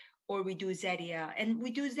 inhibitors or we do Zetia. And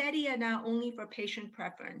we do Zetia not only for patient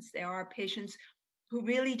preference. There are patients who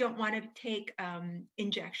really don't want to take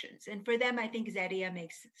injections. And for them, I think Zetia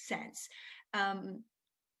makes sense.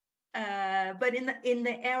 But in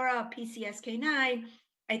the era of PCSK9,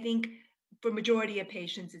 I think for majority of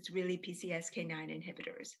patients, it's really PCSK9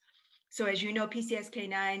 inhibitors. So as you know,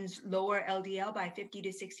 PCSK9s lower LDL by 50 to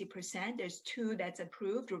 60%. There's 2 that's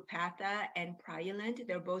approved, Repatha and Praluent.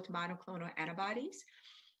 They're both monoclonal antibodies.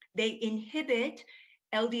 They inhibit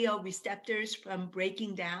LDL receptors from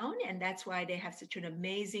breaking down, and that's why they have such an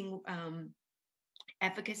amazing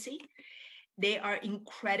efficacy. They are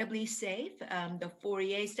incredibly safe. The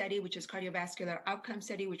Fourier study, which is cardiovascular outcome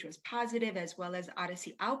study, which was positive, as well as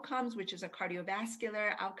Odyssey Outcomes, which is a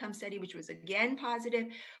cardiovascular outcome study, which was again positive,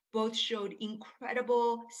 both showed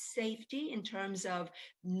incredible safety in terms of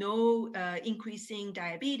no increasing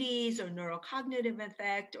diabetes or neurocognitive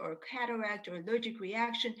effect or cataract or allergic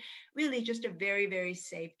reaction, really just a very, very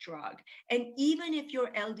safe drug. And even if your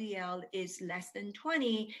LDL is less than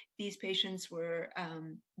 20, these patients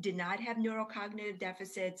did not have neurocognitive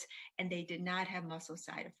deficits and they did not have muscle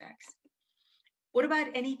side effects. What about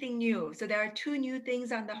anything new? So there are 2 new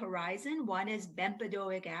things on the horizon. One is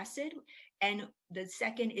bempedoic acid, and the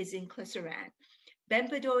second is inclisiran.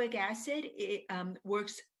 Bempedoic acid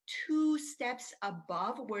works 2 steps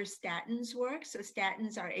above where statins work. So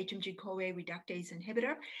statins are HMG-CoA reductase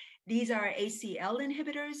inhibitor. These are ACL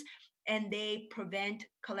inhibitors, and they prevent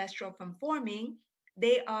cholesterol from forming.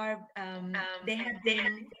 They have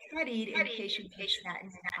been studied in patients with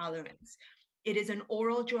statin intolerance. It is an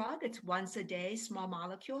oral drug. It's once a day, small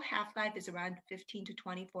molecule. Half-life is around 15 to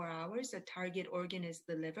 24 hours. The target organ is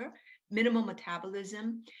the liver. Minimal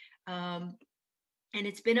metabolism, and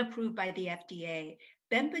it's been approved by the FDA.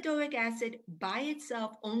 Bempedoic acid by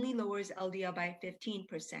itself only lowers LDL by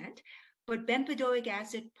 15%, but bempedoic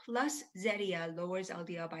acid plus Zetia lowers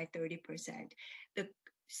LDL by 30%. The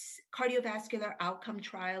cardiovascular outcome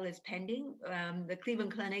trial is pending. The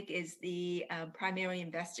Cleveland Clinic is the primary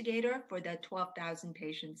investigator for the 12,000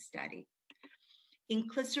 patient study.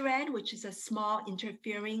 Inclisiran, which is a small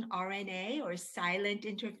interfering RNA or silent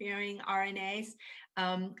interfering RNAs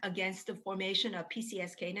against the formation of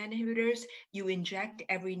PCSK9 inhibitors, you inject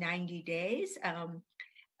every 90 days.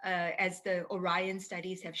 as the Orion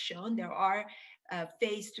studies have shown. There are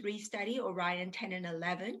phase 3 study, Orion 10 and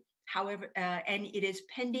 11. However, and it is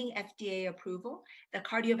pending FDA approval. The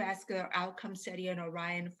cardiovascular outcome study on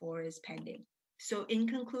Orion 4 is pending. So in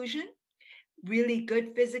conclusion, really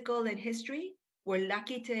good physical and history. We're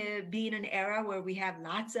lucky to be in an era where we have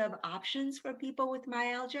lots of options for people with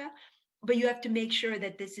myalgia, but you have to make sure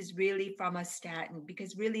that this is really from a statin,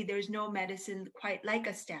 because really there's no medicine quite like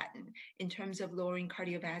a statin in terms of lowering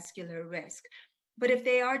cardiovascular risk. But if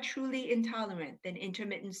they are truly intolerant, then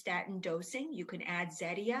intermittent statin dosing, you can add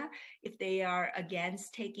Zetia if they are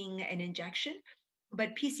against taking an injection.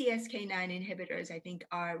 But PCSK9 inhibitors, I think,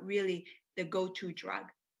 are really the go-to drug.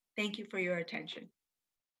 Thank you for your attention.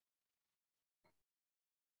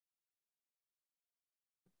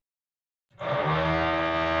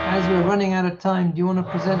 As we're running out of time, do you want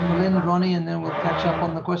to present Milind, Ronnie, and then we'll catch up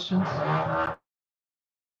on the questions?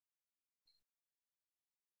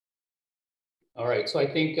 All right, so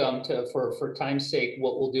I think for time's sake,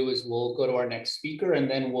 what we'll do is we'll go to our next speaker, and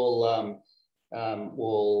then we'll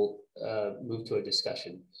move to a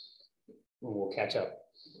discussion. We'll catch up.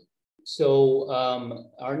 So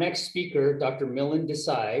our next speaker, Dr. Milind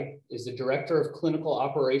Desai, is the Director of Clinical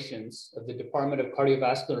Operations of the Department of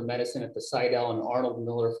Cardiovascular Medicine at the Seidel and Arnold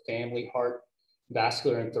Miller Family Heart,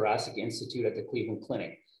 Vascular, and Thoracic Institute at the Cleveland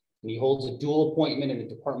Clinic. And he holds a dual appointment in the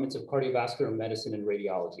Departments of Cardiovascular Medicine and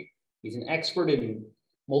Radiology. He's an expert in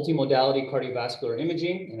multimodality cardiovascular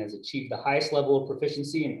imaging and has achieved the highest level of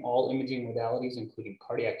proficiency in all imaging modalities, including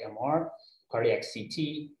cardiac MR, cardiac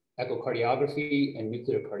CT, echocardiography, and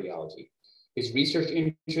nuclear cardiology. His research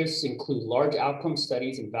interests include large outcome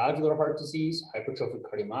studies in valvular heart disease, hypertrophic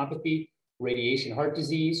cardiomyopathy, radiation heart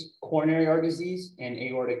disease, coronary heart disease, and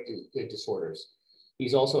aortic disorders.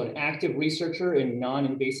 He's also an active researcher in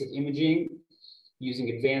non-invasive imaging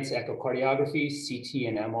using advanced echocardiography, CT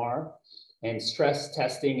and MR, and stress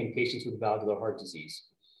testing in patients with valvular heart disease.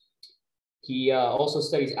 He also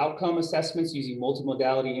studies outcome assessments using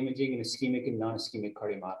multimodality imaging in ischemic and non-ischemic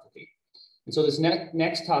cardiomyopathy. And so this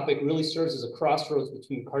next topic really serves as a crossroads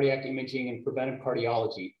between cardiac imaging and preventive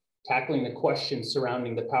cardiology, tackling the questions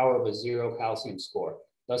surrounding the power of a zero calcium score.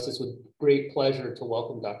 Thus, it's with great pleasure to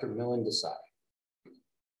welcome Dr. Milind Desai.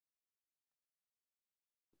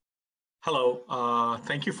 Hello,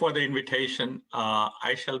 thank you for the invitation.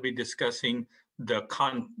 I shall be discussing the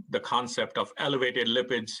concept of elevated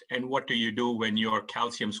lipids and what do you do when your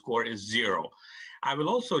calcium score is 0. I will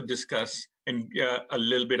also discuss a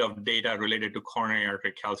little bit of data related to coronary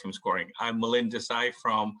artery calcium scoring. I'm Milind Desai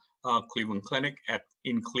from Cleveland Clinic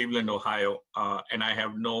in Cleveland, Ohio, and I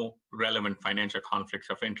have no relevant financial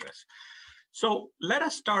conflicts of interest. So let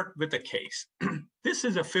us start with a case. This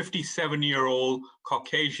is a 57-year-old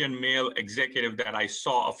Caucasian male executive that I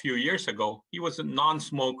saw a few years ago. He was a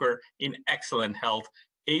non-smoker in excellent health,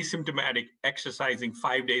 asymptomatic, exercising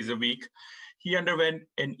 5 days a week. He underwent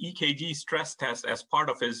an EKG stress test as part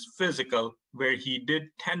of his physical, where he did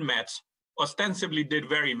 10 METs, ostensibly did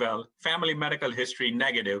very well, family medical history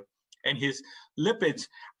negative, and his lipids,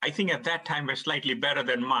 I think at that time, were slightly better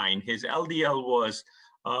than mine. His LDL was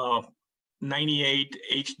 98,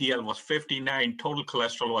 HDL was 59, total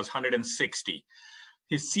cholesterol was 160.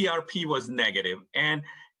 His CRP was negative. And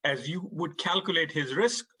as you would calculate his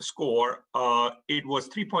risk score, it was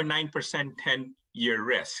 3.9% 10-year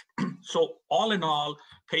risk. So all in all,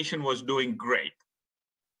 patient was doing great.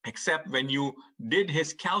 Except when you did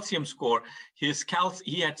his calcium score, he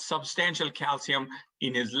had substantial calcium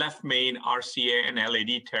in his left main, RCA, and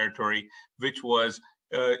LAD territory, which was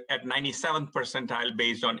at 97th percentile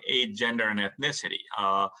based on age, gender, and ethnicity.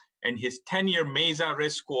 And his 10-year MESA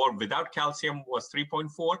risk score without calcium was 3.4,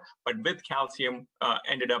 but with calcium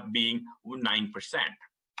ended up being 9%.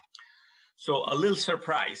 So a little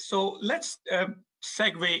surprise. So let's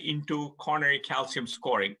segue into coronary calcium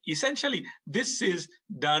scoring. Essentially, this is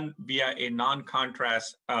done via a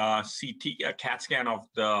non-contrast CT, CAT scan of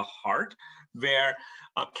the heart, where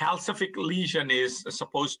a calcific lesion is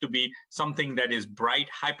supposed to be something that is bright,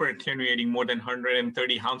 hyperattenuating more than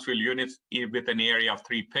 130 Hounsfield units with an area of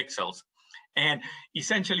 3 pixels. And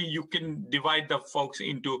essentially, you can divide the folks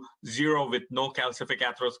into 0 with no calcific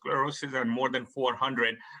atherosclerosis and more than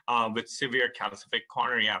 400 with severe calcific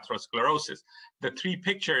coronary atherosclerosis. The 3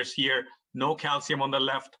 pictures here, no calcium on the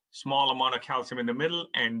left, small amount of calcium in the middle,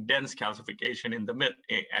 and dense calcification in the mid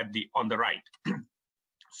on the right.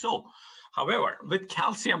 So, however, with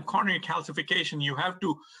calcium, coronary calcification, you have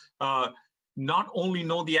to not only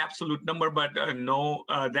know the absolute number, but know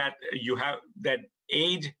that you have that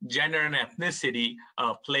age, gender, and ethnicity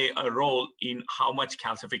play a role in how much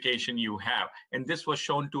calcification you have. And this was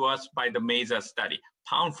shown to us by the MESA study.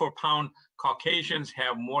 pound for pound, Caucasians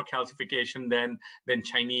have more calcification than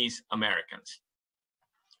Chinese Americans.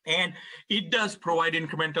 And it does provide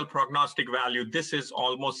incremental prognostic value. This is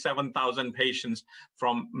almost 7,000 patients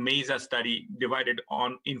from MESA study divided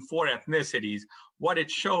in 4 ethnicities. What it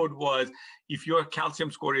showed was if your calcium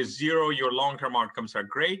score is 0, your long-term outcomes are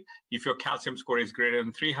great. If your calcium score is greater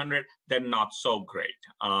than 300, then not so great.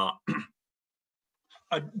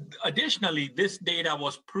 Additionally, this data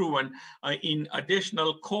was proven in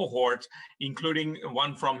additional cohorts, including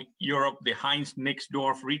one from Europe, the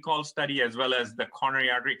Heinz-Nixdorf recall study, as well as the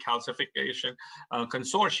coronary artery calcification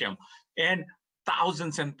consortium, and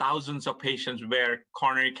thousands and thousands of patients where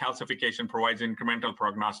coronary calcification provides incremental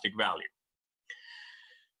prognostic value.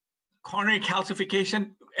 Coronary calcification,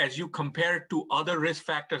 as you compare it to other risk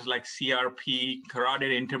factors like CRP,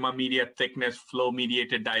 carotid intermediate thickness,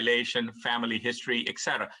 flow-mediated dilation, family history,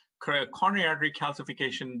 etc., coronary artery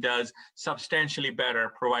calcification does substantially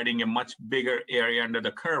better, providing a much bigger area under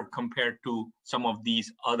the curve compared to some of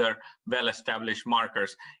these other well-established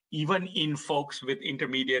markers, even in folks with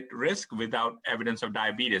intermediate risk without evidence of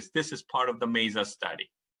diabetes. This is part of the MESA study.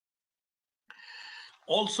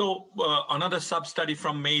 Also, another sub-study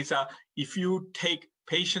from MESA, if you take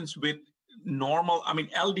patients with normal,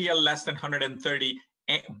 LDL less than 130,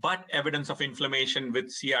 but evidence of inflammation with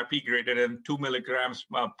CRP greater than 2 milligrams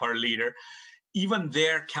per liter, even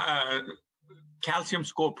their calcium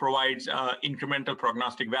score provides incremental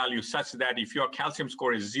prognostic value such that if your calcium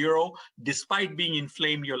score is 0, despite being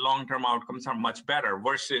inflamed, your long-term outcomes are much better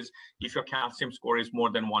versus if your calcium score is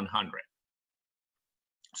more than 100.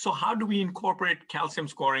 So how do we incorporate calcium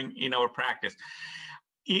scoring in our practice?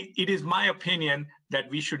 It is my opinion that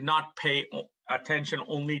we should not pay attention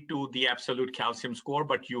only to the absolute calcium score,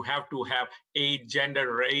 but you have to have age,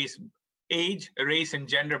 race, and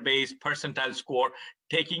gender-based percentile score,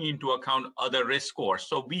 taking into account other risk scores.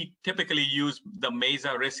 So we typically use the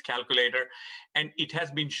MESA risk calculator, and it has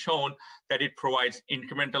been shown that it provides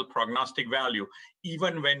incremental prognostic value,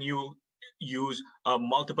 even when you use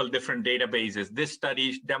multiple different databases. This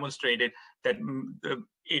study demonstrated that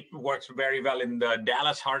it works very well in the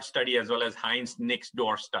Dallas Heart study as well as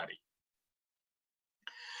Heinz-Nixdorf study.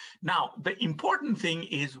 Now, the important thing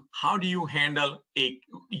is how do you handle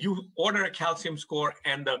you order a calcium score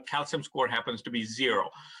and the calcium score happens to be 0.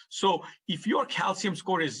 So if your calcium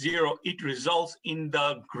score is 0, it results in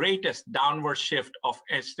the greatest downward shift of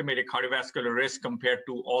estimated cardiovascular risk compared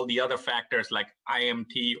to all the other factors like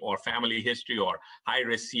IMT or family history or high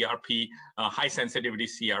risk CRP, high sensitivity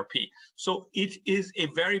CRP. So it is a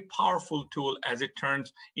very powerful tool as it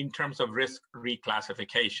turns in terms of risk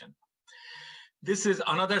reclassification. This is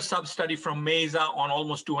another sub-study from MESA on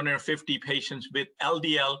almost 250 patients with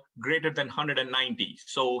LDL greater than 190,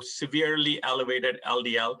 so severely elevated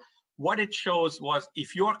LDL. What it shows was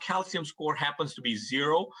if your calcium score happens to be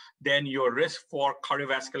 0, then your risk for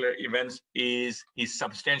cardiovascular events is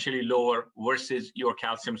substantially lower versus your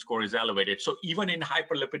calcium score is elevated. So even in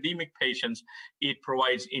hyperlipidemic patients, it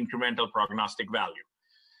provides incremental prognostic value.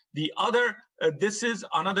 The other, this is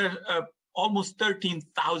another almost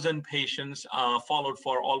 13,000 patients followed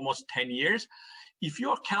for almost 10 years. If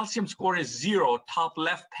your calcium score is 0, top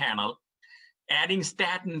left panel, adding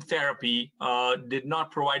statin therapy did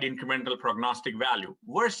not provide incremental prognostic value,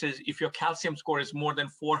 versus if your calcium score is more than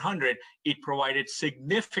 400, it provided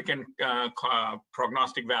significant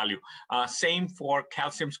prognostic value. Same for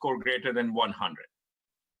calcium score greater than 100.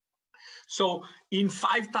 So in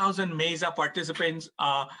 5,000 MESA participants,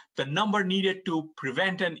 the number needed to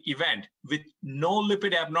prevent an event with no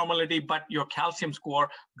lipid abnormality, but your calcium score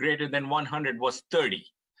greater than 100 was 30.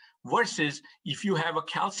 Versus if you have a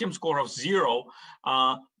calcium score of 0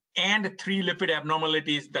 and 3 lipid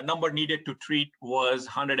abnormalities, the number needed to treat was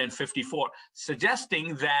 154,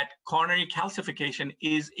 suggesting that coronary calcification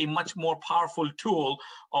is a much more powerful tool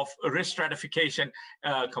of risk stratification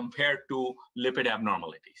compared to lipid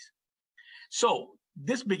abnormalities. So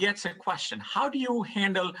this begets a question: how do you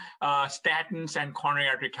handle statins and coronary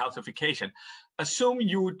artery calcification? Assume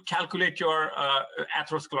you calculate your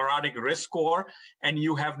atherosclerotic risk score and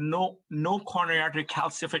you have no coronary artery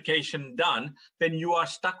calcification done, then you are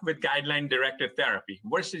stuck with guideline-directed therapy.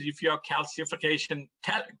 Versus if you have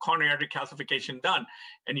coronary artery calcification done,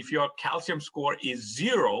 and if your calcium score is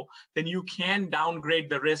 0, then you can downgrade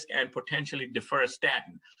the risk and potentially defer a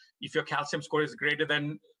statin. If your calcium score is greater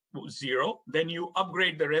than 0, then you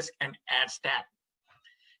upgrade the risk and add statin.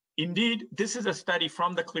 Indeed, this is a study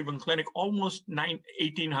from the Cleveland Clinic, almost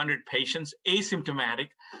 1,800 patients, asymptomatic.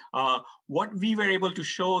 What we were able to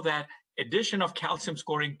show that addition of calcium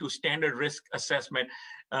scoring to standard risk assessment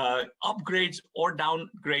upgrades or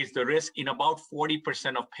downgrades the risk in about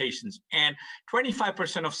 40% of patients, and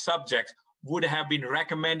 25% of subjects would have been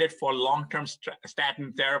recommended for long-term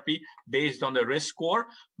statin therapy based on the risk score.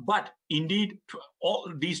 But indeed,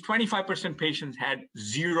 all these 25% patients had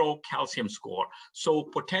 0 calcium score. So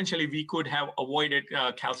potentially we could have avoided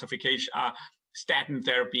calcification, statin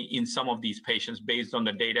therapy in some of these patients based on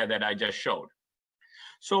the data that I just showed.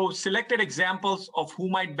 So selected examples of who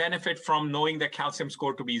might benefit from knowing the calcium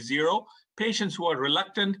score to be 0: patients who are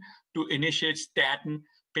reluctant to initiate statin,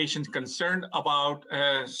 patients concerned about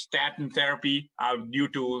statin therapy due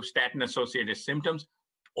to statin-associated symptoms,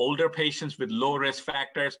 older patients with low risk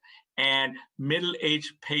factors, and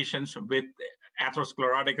middle-aged patients with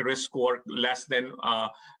atherosclerotic risk score less than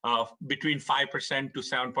between 5% to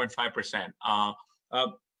 7.5%,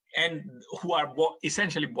 and who are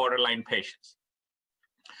essentially borderline patients.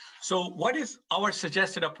 So what is our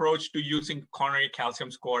suggested approach to using coronary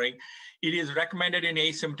calcium scoring? It is recommended in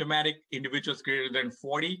asymptomatic individuals greater than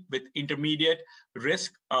 40 with intermediate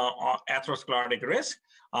risk or atherosclerotic risk.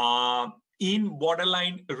 In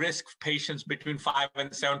borderline risk patients between 5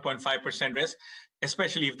 and 7.5% risk,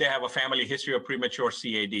 especially if they have a family history of premature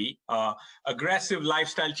CAD. Aggressive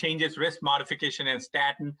lifestyle changes, risk modification, and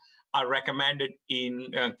statin are recommended in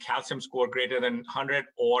calcium score greater than 100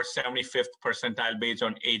 or 75th percentile based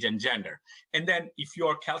on age and gender. And then if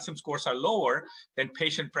your calcium scores are lower, then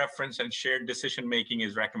patient preference and shared decision-making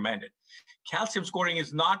is recommended. Calcium scoring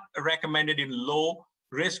is not recommended in low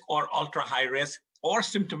risk or ultra high risk or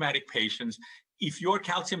symptomatic patients. If your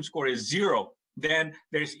calcium score is 0, then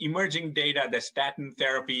there's emerging data that statin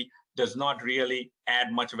therapy does not really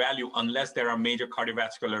add much value unless there are major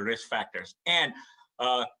cardiovascular risk factors. And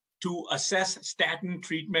to assess statin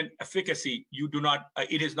treatment efficacy,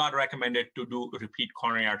 it is not recommended to do repeat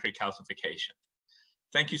coronary artery calcification.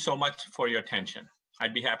 Thank you so much for your attention.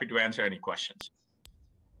 I'd be happy to answer any questions.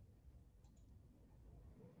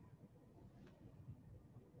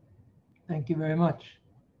 Thank you very much.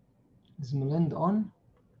 Is Melinda on?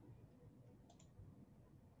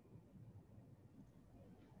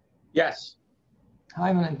 Yes.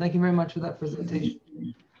 Hi, Melinda. Thank you very much for that presentation.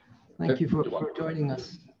 Thank you for joining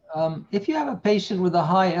us. If you have a patient with a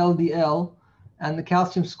high LDL and the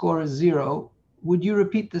calcium score is 0, would you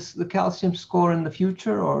repeat the calcium score in the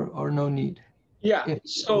future or no need? Yeah,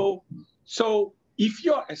 so if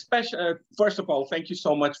you're, especially, first of all, thank you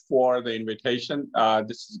so much for the invitation.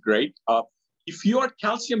 This is great. If your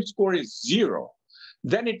calcium score is 0,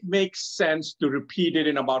 then it makes sense to repeat it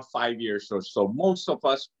in about 5 years or so. Most of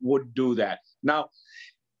us would do that. Now,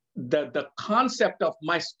 the concept of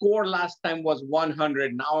my score last time was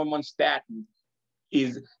 100, now I'm on statin,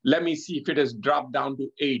 is let me see if it has dropped down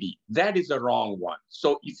to 80. That is a wrong one.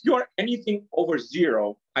 So if you're anything over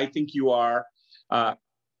 0, I think you are,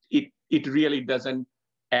 it really doesn't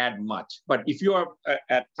add much. But if you are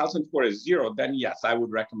at calcium score is 0, then yes, I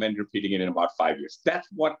would recommend repeating it in about 5 years. That's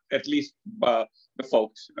what at least the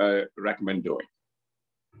folks recommend doing.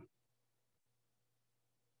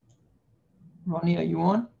 Ronnie, are you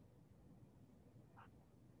on?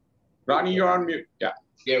 Ronnie, you're on mute. Yeah.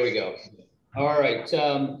 There we go. All right.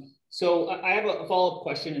 So I have a follow-up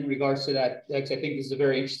question in regards to that, because I think this is a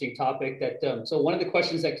very interesting topic. That so one of the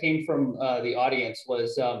questions that came from the audience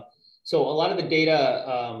was, so a lot of the data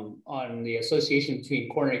on the association between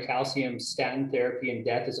coronary calcium, statin therapy, and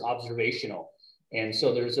death is observational. And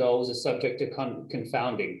so there's always a subject to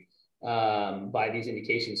confounding by these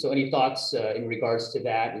indications. So any thoughts in regards to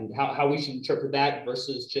that and how we should interpret that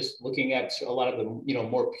versus just looking at a lot of the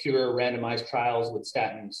more pure randomized trials with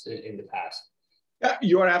statins in the past? Yeah,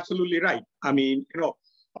 you are absolutely right. I mean,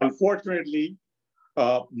 unfortunately,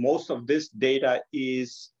 most of this data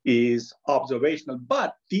is observational,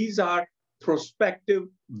 but these are prospective,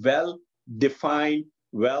 well-defined,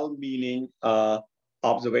 well-meaning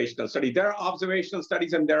observational studies. There are observational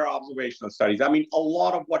studies and there are observational studies. I mean, a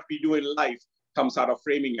lot of what we do in life comes out of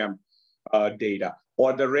Framingham data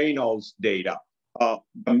or the Reynolds data. The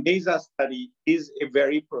MESA study is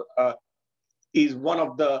is one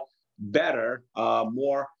of the better,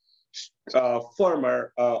 more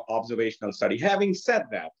firmer observational study. Having said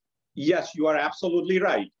that, yes, you are absolutely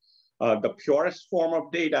right. The purest form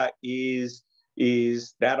of data is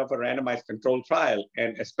that of a randomized controlled trial,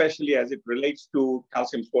 and especially as it relates to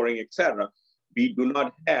calcium scoring, etc. We do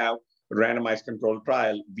not have a randomized controlled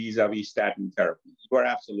trial vis-a-vis statin therapy. You are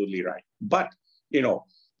absolutely right. But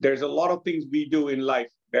there's a lot of things we do in life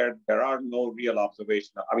where there are no real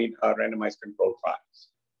randomized controlled trials.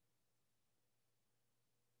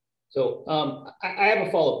 So I have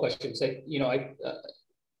a follow-up question. So,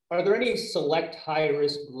 are there any select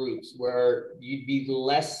high-risk groups where you'd be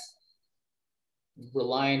less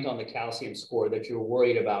reliant on the calcium score that you're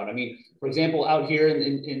worried about? I mean, for example, out here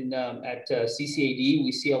at CCAD,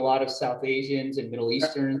 we see a lot of South Asians and Middle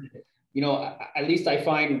Eastern. You know, at least I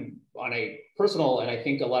find on a personal, and I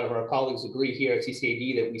think a lot of our colleagues agree here at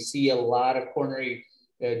CCAD, that we see a lot of coronary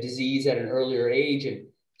disease at an earlier age. And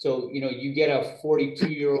so, you know, you get a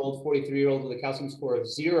 42-year-old, 43-year-old with a calcium score of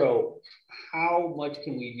 0. How much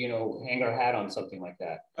can we, you know, hang our hat on something like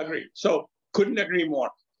that? Agree. So couldn't agree more.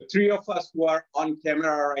 The three of us who are on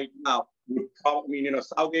camera right now would probably, you know,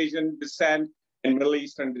 South Asian descent and Middle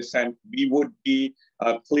Eastern descent, we would be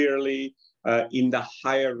clearly in the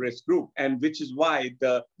higher risk group. And which is why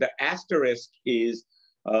the asterisk is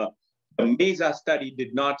the MESA study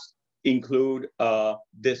did not include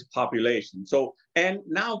this population. So, and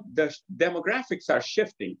now the demographics are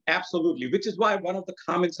shifting, absolutely, which is why one of the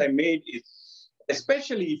comments I made is,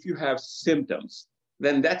 especially if you have symptoms,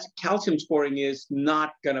 then that's calcium scoring is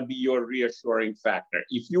not gonna be your reassuring factor.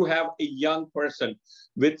 If you have a young person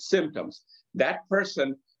with symptoms, that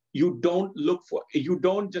person, you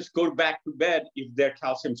don't just go back to bed if their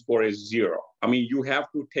calcium score is 0. I mean, you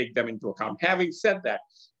have to take them into account. Having said that,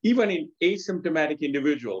 even in asymptomatic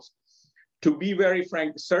individuals, to be very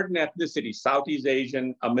frank, certain ethnicities, Southeast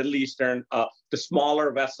Asian, Middle Eastern, the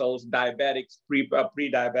smaller vessels, diabetics,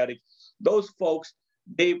 pre-diabetics, those folks,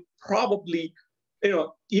 they probably, you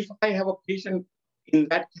know, if I have a patient in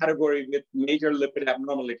that category with major lipid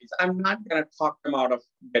abnormalities, I'm not going to talk them out of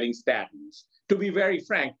getting statins. To be very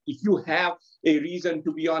frank, if you have a reason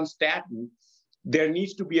to be on statin, there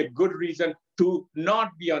needs to be a good reason to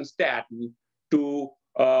not be on statin to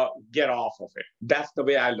get off of it. That's the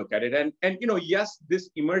way I look at it. And you know, yes, this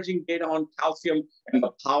emerging data on calcium and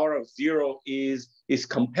the power of 0 is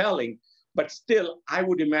compelling, but still, I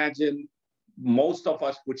would imagine most of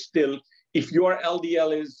us would still, if your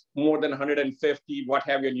LDL is more than 150, what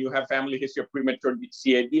have you, and you have family history of premature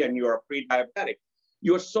CAD and you're a pre-diabetic,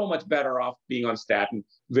 you're so much better off being on statin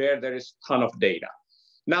where there is a ton of data.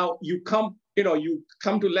 Now you come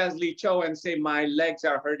to Leslie Cho and say, my legs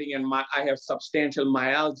are hurting and I have substantial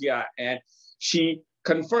myalgia. And she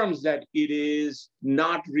confirms that it is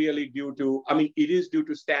not really due to, I mean, it is due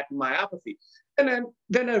to statin myopathy. And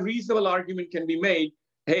then a reasonable argument can be made,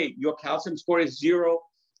 hey, your calcium score is 0.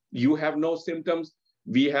 You have no symptoms.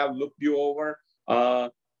 We have looked you over.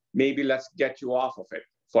 Maybe let's get you off of it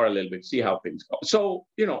for a little bit, see how things go. So,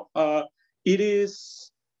 you know, it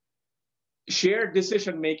is shared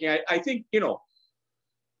decision-making. I think, you know,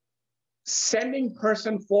 sending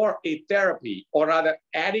person for a therapy or rather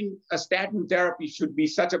adding a statin therapy should be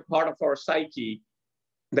such a part of our psyche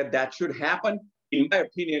that should happen. In my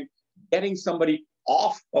opinion, getting somebody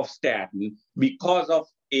off of statin because of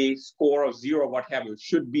a score of 0, what have you,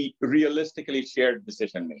 should be realistically shared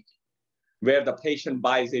decision-making, where the patient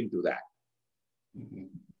buys into that. Mm-hmm.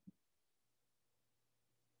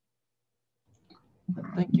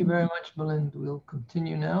 Thank you very much, Milind. We'll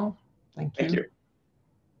continue now. Thank you. Thank you.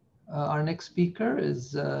 Our next speaker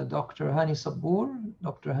is Dr. Hani Sabur.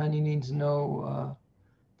 Dr. Hani needs no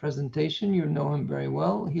presentation. You know him very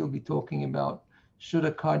well. He'll be talking about, should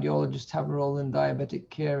a cardiologist have a role in diabetic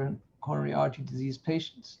care in coronary artery disease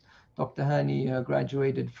patients? Dr. Hani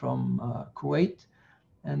graduated from Kuwait,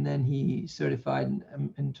 and then he certified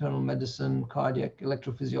in internal medicine, cardiac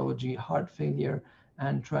electrophysiology, heart failure,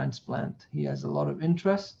 and transplant. He has a lot of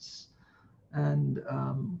interests, and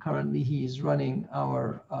currently he is running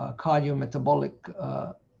our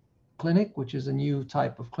cardiometabolic clinic, which is a new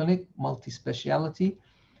type of clinic, multi-speciality.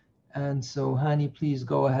 And so, Hani, please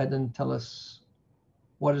go ahead and tell us,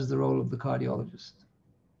 what is the role of the cardiologist?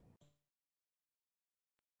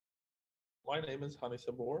 My name is Hani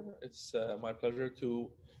Sabur. It's my pleasure to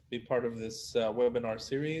be part of this webinar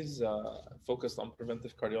series focused on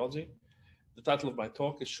preventive cardiology. The title of my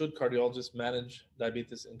talk is, Should Cardiologists Manage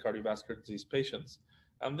Diabetes in Cardiovascular Disease Patients?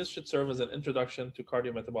 And this should serve as an introduction to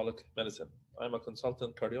cardiometabolic medicine. I'm a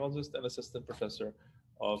consultant cardiologist and assistant professor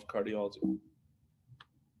of cardiology.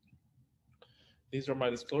 These are my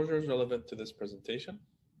disclosures relevant to this presentation.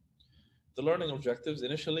 The learning objectives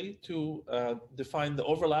initially to define the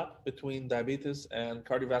overlap between diabetes and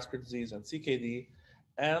cardiovascular disease and CKD,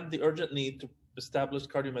 and the urgent need to establish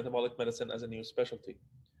cardiometabolic medicine as a new specialty.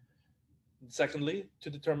 Secondly, to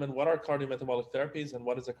determine what are cardiometabolic therapies and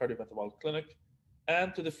what is a cardiometabolic clinic,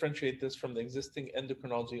 and to differentiate this from the existing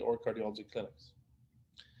endocrinology or cardiology clinics.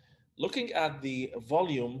 Looking at the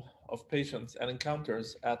volume of patients and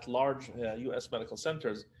encounters at large US medical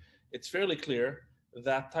centers, it's fairly clear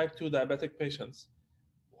that type 2 diabetic patients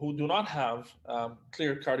who do not have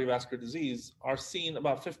clear cardiovascular disease are seen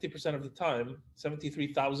about 50% of the time,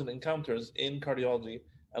 73,000 encounters in cardiology,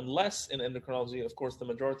 and less in endocrinology. Of course, the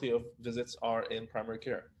majority of visits are in primary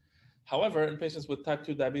care. However, in patients with type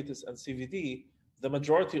 2 diabetes and CVD, the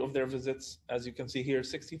majority of their visits, as you can see here,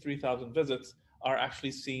 63,000 visits, are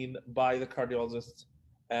actually seen by the cardiologists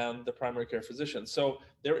and the primary care physician. So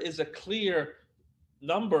there is a clear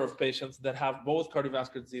number of patients that have both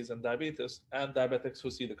cardiovascular disease and diabetes, and diabetics who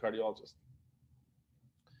see the cardiologist.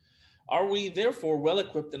 Are we therefore well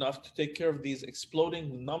equipped enough to take care of these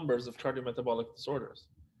exploding numbers of cardiometabolic disorders?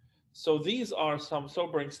 So these are some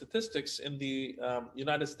sobering statistics. In the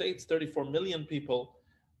United States, 34 million people,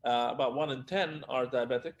 about 1 in 10 are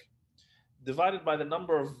diabetic. Divided by the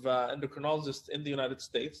number of endocrinologists in the United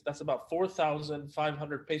States, that's about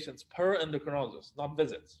 4,500 patients per endocrinologist, not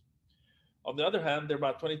visits. On the other hand, there are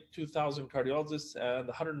about 22,000 cardiologists and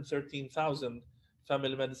 113,000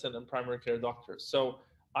 family medicine and primary care doctors. So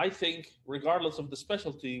I think regardless of the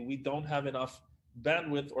specialty, we don't have enough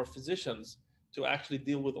bandwidth or physicians to actually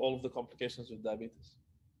deal with all of the complications with diabetes.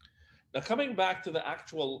 Now, coming back to the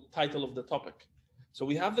actual title of the topic. So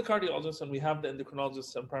we have the cardiologist and we have the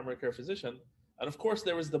endocrinologist and primary care physician. And of course,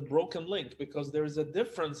 there is the broken link because there is a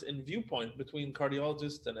difference in viewpoint between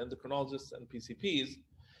cardiologists and endocrinologists and PCPs.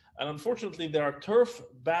 And unfortunately, there are turf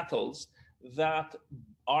battles that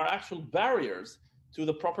are actual barriers to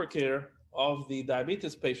the proper care of the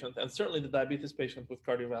diabetes patient, and certainly the diabetes patient with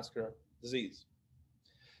cardiovascular disease.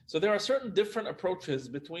 So there are certain different approaches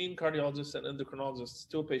between cardiologists and endocrinologists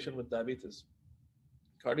to a patient with diabetes.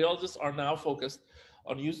 Cardiologists are now focused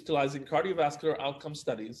on utilizing cardiovascular outcome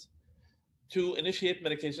studies to initiate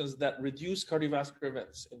medications that reduce cardiovascular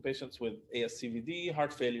events in patients with ASCVD,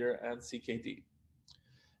 heart failure, and CKD.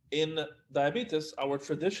 In diabetes, our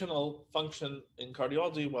traditional function in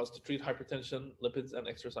cardiology was to treat hypertension, lipids, and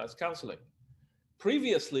exercise counseling.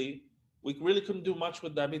 Previously, we really couldn't do much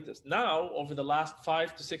with diabetes. Now, over the last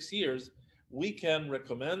 5 to 6 years, we can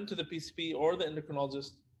recommend to the PCP or the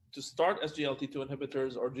endocrinologist to start SGLT2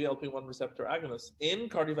 inhibitors or GLP-1 receptor agonists in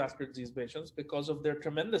cardiovascular disease patients because of their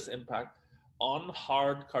tremendous impact on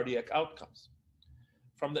hard cardiac outcomes.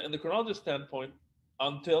 From the endocrinologist standpoint,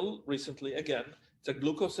 until recently, again, it's a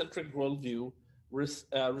glucocentric worldview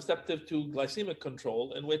receptive to glycemic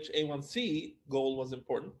control, in which A1C goal was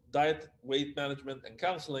important, diet, weight management, and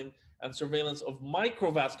counseling, and surveillance of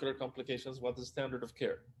microvascular complications was the standard of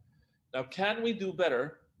care. Now, can we do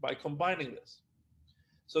better by combining this?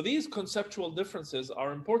 So these conceptual differences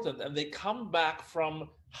are important, and they come back from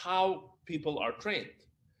how people are trained.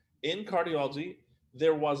 In cardiology,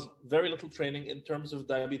 there was very little training in terms of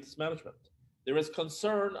diabetes management. There is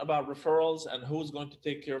concern about referrals and who's going to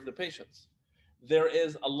take care of the patients. There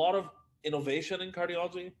is a lot of innovation in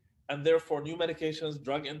cardiology, and therefore new medications,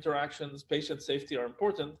 drug interactions, patient safety are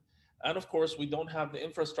important. And of course, we don't have the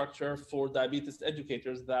infrastructure for diabetes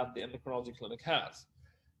educators that the endocrinology clinic has.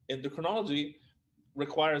 Endocrinology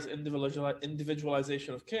requires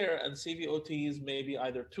individualization of care, and CVOTs may be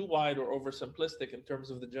either too wide or oversimplistic in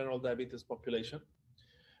terms of the general diabetes population.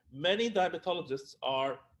 Many diabetologists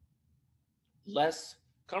are less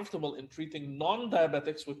comfortable in treating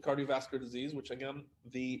non-diabetics with cardiovascular disease, which again,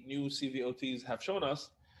 the new CVOTs have shown us.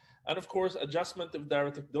 And of course, adjustment of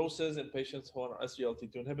diuretic doses in patients who are on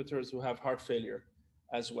SGLT2 inhibitors who have heart failure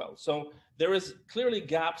as well. So there is clearly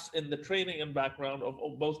gaps in the training and background of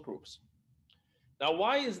both groups. Now,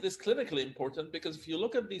 why is this clinically important? Because if you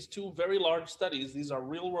look at these two very large studies, these are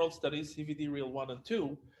real world studies, CVD Real 1 and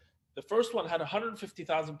 2. The first one had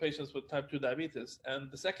 150,000 patients with type 2 diabetes, and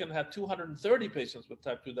the second had 230 patients with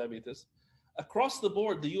type 2 diabetes. Across the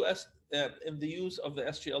board, the US, in the use of the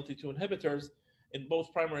SGLT2 inhibitors in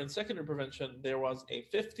both primary and secondary prevention, there was a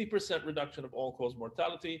 50% reduction of all-cause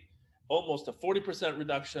mortality, almost a 40%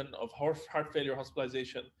 reduction of heart failure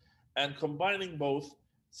hospitalization, and combining both,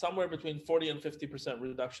 somewhere between 40 and 50%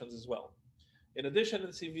 reductions as well. In addition,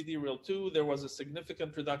 in CVD Real 2, there was a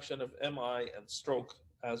significant reduction of MI and stroke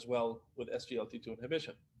as well with SGLT2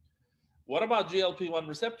 inhibition. What about GLP-1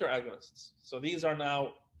 receptor agonists? So these are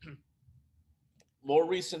now more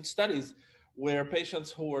recent studies where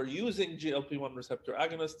patients who are using GLP-1 receptor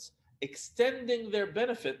agonists extending their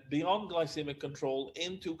benefit beyond glycemic control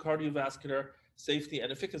into cardiovascular safety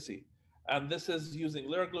and efficacy. And this is using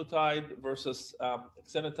liraglutide versus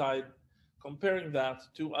exenatide, comparing that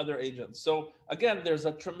to other agents. So again, there's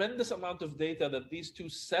a tremendous amount of data that these two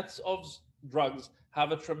sets of drugs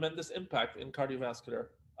have a tremendous impact in cardiovascular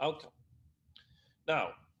outcome.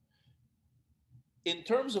 Now, in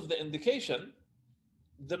terms of the indication,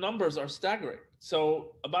 the numbers are staggering.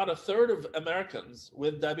 So about a third of Americans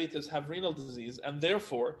with diabetes have renal disease and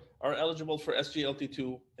therefore are eligible for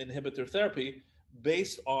SGLT2 inhibitor therapy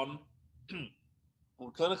based on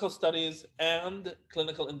clinical studies and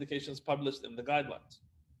clinical indications published in the guidelines.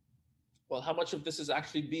 Well, how much of this is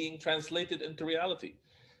actually being translated into reality?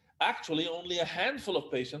 Actually, only a handful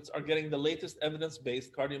of patients are getting the latest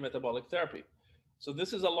evidence-based cardiometabolic therapy. So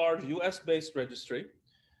this is a large US-based registry.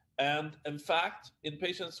 And in fact, in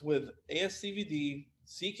patients with ASCVD,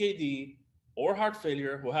 CKD, or heart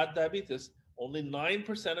failure who had diabetes, only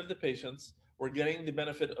 9% of the patients were getting the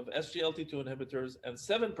benefit of SGLT2 inhibitors and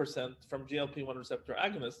 7% from GLP-1 receptor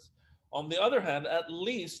agonists. On the other hand, at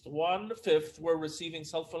least 1/5 were receiving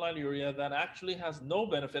sulfonylurea that actually has no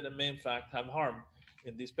benefit and may in fact have harm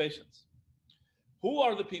in these patients. Who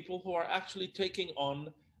are the people who are actually taking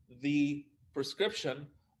on the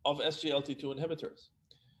prescription of SGLT2 inhibitors?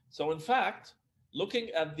 So in fact, looking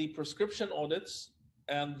at the prescription audits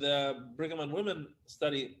and the Brigham and Women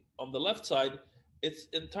study on the left side, it's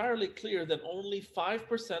entirely clear that only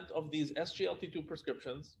 5% of these SGLT2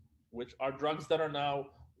 prescriptions, which are drugs that are now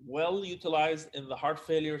well utilized in the heart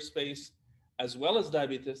failure space, as well as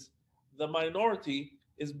diabetes, the minority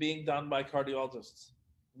is being done by cardiologists,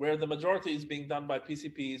 where the majority is being done by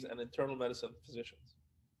PCPs and internal medicine physicians.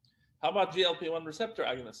 How about GLP-1 receptor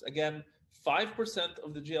agonists? Again, 5%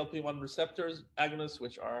 of the GLP-1 receptors agonists,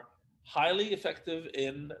 which are highly effective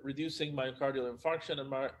in reducing myocardial infarction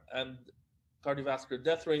and cardiovascular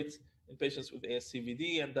death rates in patients with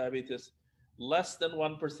ASCVD and diabetes, less than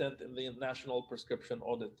 1% in the national prescription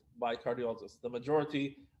audit by cardiologists, the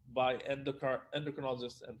majority by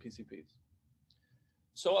endocrinologists and PCPs.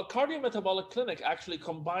 So a cardiometabolic clinic actually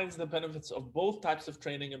combines the benefits of both types of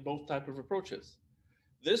training and both types of approaches.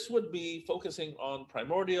 This would be focusing on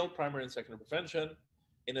primordial, primary and secondary prevention.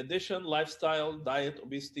 In addition, lifestyle, diet,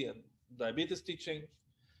 obesity, and diabetes teaching,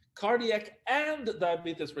 cardiac and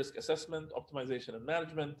diabetes risk assessment, optimization and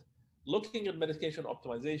management, looking at medication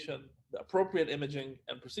optimization, the appropriate imaging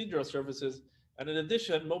and procedural services, and in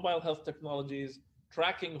addition, mobile health technologies,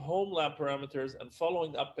 tracking home lab parameters and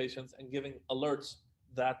following up patients and giving alerts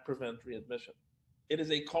that prevent readmission. It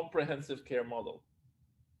is a comprehensive care model.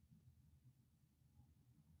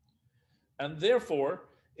 And therefore,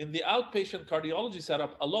 in the outpatient cardiology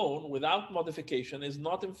setup alone, without modification, is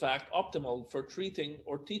not in fact optimal for treating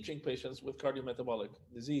or teaching patients with cardiometabolic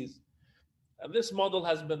disease. And this model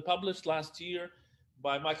has been published last year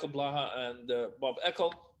by Michael Blaha and Bob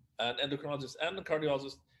Eckel, an endocrinologist and a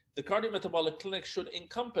cardiologist. The cardiometabolic clinic should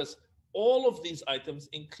encompass all of these items,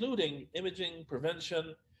 including imaging,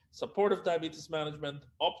 prevention, supportive diabetes management,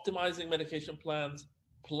 optimizing medication plans,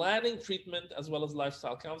 planning treatment, as well as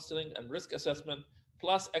lifestyle counseling and risk assessment,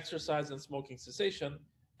 plus exercise and smoking cessation,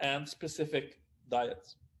 and specific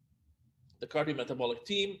diets. The cardiometabolic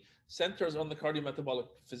team centers on the cardiometabolic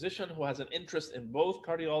physician who has an interest in both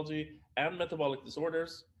cardiology and metabolic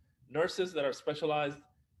disorders, nurses that are specialized,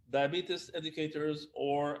 diabetes educators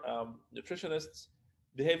or nutritionists,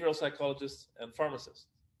 behavioral psychologists, and pharmacists.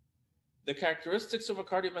 The characteristics of a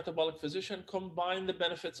cardiometabolic physician combine the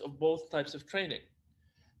benefits of both types of training: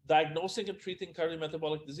 diagnosing and treating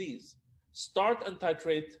cardiometabolic disease, start and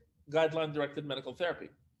titrate guideline-directed medical therapy.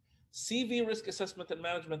 CV risk assessment and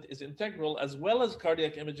management is integral, as well as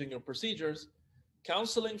cardiac imaging and procedures,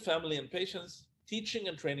 counseling family and patients, teaching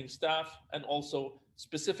and training staff, and also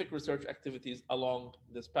specific research activities along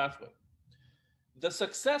this pathway. The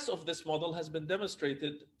success of this model has been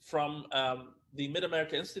demonstrated from the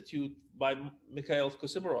Mid-America Institute by Mikhail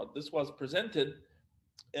Kusiborod. This was presented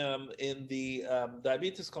in the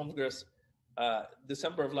Diabetes Congress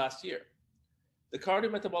December of last year. The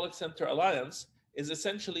Cardiometabolic Center Alliance is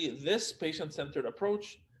essentially this patient-centered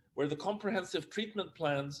approach where the comprehensive treatment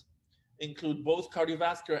plans include both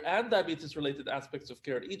cardiovascular and diabetes-related aspects of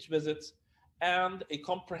care at each visit, and a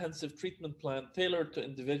comprehensive treatment plan tailored to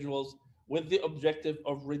individuals with the objective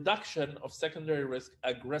of reduction of secondary risk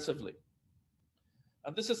aggressively.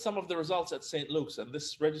 And this is some of the results at St. Luke's, and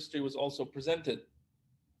this registry was also presented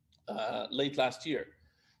late last year.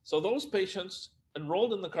 So those patients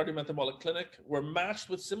enrolled in the cardiometabolic clinic were matched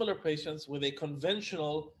with similar patients with a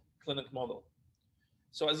conventional clinic model.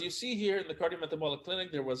 So as you see here in the cardiometabolic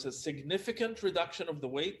clinic, there was a significant reduction of the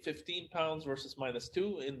weight, 15 pounds versus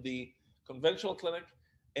 -2 in the conventional clinic,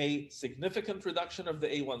 a significant reduction of the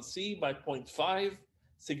A1C by 0.5,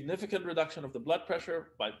 significant reduction of the blood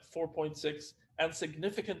pressure by 4.6, and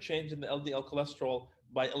significant change in the LDL cholesterol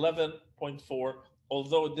by 11.4,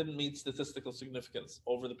 although it didn't meet statistical significance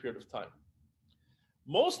over the period of time.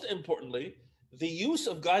 Most importantly, the use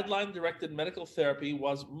of guideline-directed medical therapy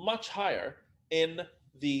was much higher in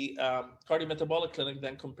the cardiometabolic clinic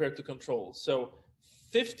than compared to control. So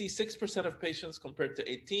 56% of patients compared to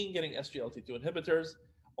 18 getting SGLT2 inhibitors,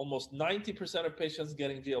 almost 90% of patients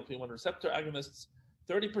getting GLP-1 receptor agonists,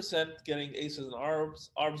 30% getting ACEs and ARBs.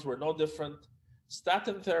 ARBs were no different.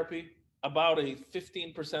 Statin therapy, about a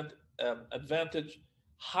 15% advantage.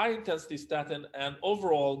 High intensity statin and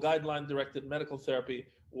overall guideline directed medical therapy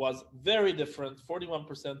was very different,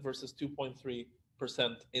 41% versus 2.3%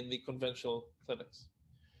 in the conventional clinics.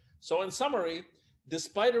 So in summary,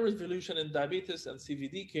 despite a revolution in diabetes and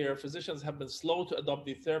CVD care, physicians have been slow to adopt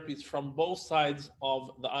these therapies from both sides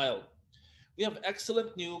of the aisle. We have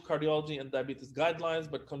excellent new cardiology and diabetes guidelines,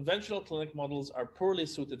 but conventional clinic models are poorly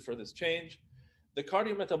suited for this change. The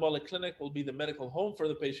cardiometabolic clinic will be the medical home for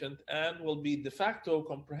the patient and will be de facto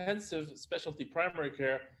comprehensive specialty primary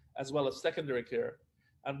care as well as secondary care.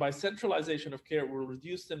 And by centralization of care, will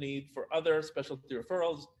reduce the need for other specialty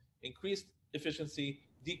referrals, increase efficiency,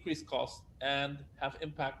 decrease costs, and have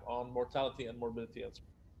impact on mortality and morbidity.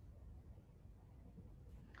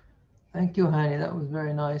 Thank you, Hani. That was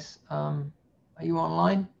very nice. Are you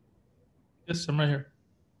online? Yes, I'm right here.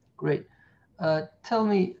 Great. Tell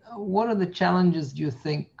me, what are the challenges do you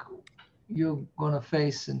think you're going to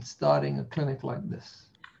face in starting a clinic like this?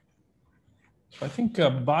 I think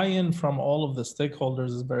buy-in from all of the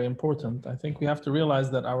stakeholders is very important. I think we have to realize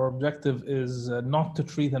that our objective is not to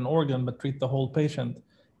treat an organ, but treat the whole patient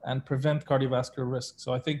and prevent cardiovascular risk.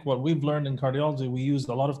 So I think what we've learned in cardiology, we used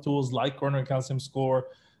a lot of tools like coronary calcium score,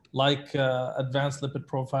 like advanced lipid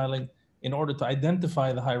profiling, in order to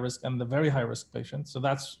identify the high risk and the very high risk patients. So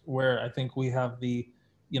that's where I think we have the,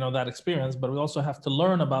 that experience, but we also have to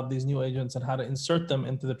learn about these new agents and how to insert them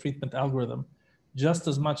into the treatment algorithm. Just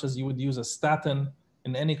as much as you would use a statin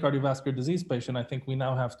in any cardiovascular disease patient, I think we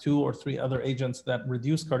now have 2 or 3 other agents that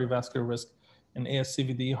reduce cardiovascular risk in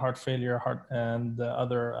ASCVD, heart failure, and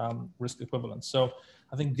other risk equivalents. So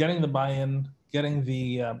I think getting the buy-in, getting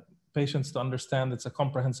the patients to understand it's a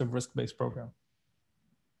comprehensive risk-based program.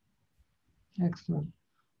 Excellent.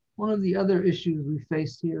 One of the other issues we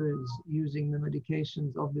face here is using the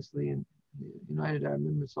medications, obviously, in the United Arab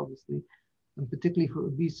Emirates, obviously, and particularly for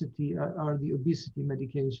obesity, are the obesity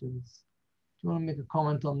medications. Do you want to make a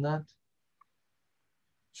comment on that?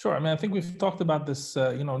 Sure. I mean, I think we've talked about this,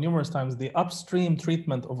 numerous times. The upstream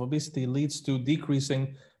treatment of obesity leads to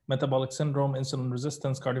decreasing metabolic syndrome, insulin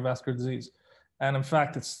resistance, cardiovascular disease. And in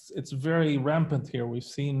fact, it's very rampant here. We've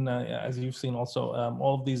seen, as you've seen also,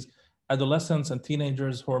 all of these adolescents and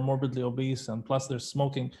teenagers who are morbidly obese, and plus they're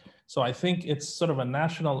smoking. So I think it's sort of a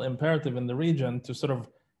national imperative in the region to sort of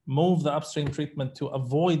move the upstream treatment to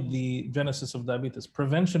avoid the genesis of diabetes.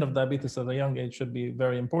 Prevention of diabetes at a young age should be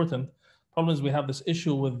very important. Problem is we have this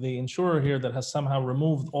issue with the insurer here that has somehow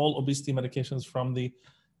removed all obesity medications from the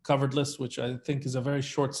covered list, which I think is a very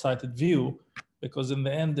short-sighted view, because in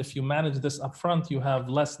the end, if you manage this upfront, you have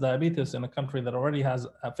less diabetes in a country that already has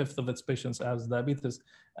 1/5 of its patients as diabetes,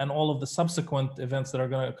 and all of the subsequent events that are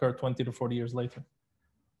going to occur 20 to 40 years later.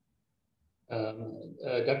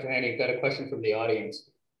 Dr. Hani, I've got a question from the audience.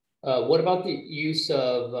 What about the use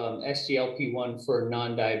of SGLT1 for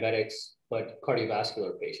non-diabetics, but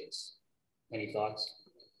cardiovascular patients? Any thoughts?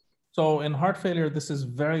 So in heart failure, this is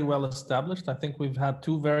very well established. I think we've had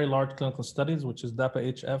 2 very large clinical studies, which is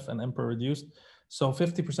DAPA-HF and EMPEROR-Reduced. So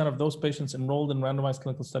 50% of those patients enrolled in randomized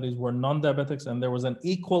clinical studies were non-diabetics, and there was an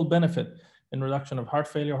equal benefit in reduction of heart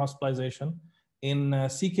failure hospitalization. In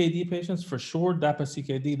CKD patients, for sure,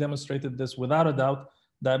 DAPA-CKD demonstrated this without a doubt.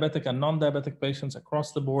 Diabetic and non-diabetic patients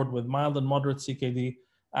across the board with mild and moderate CKD,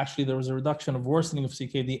 actually there was a reduction of worsening of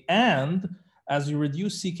CKD, and as you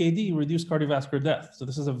reduce CKD, you reduce cardiovascular death. So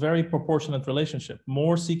this is a very proportionate relationship.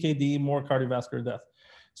 More CKD, more cardiovascular death.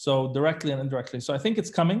 So directly and indirectly. So I think it's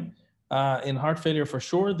coming in heart failure for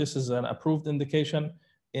sure. This is an approved indication.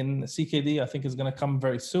 In CKD, I think it's going to come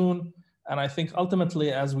very soon. And I think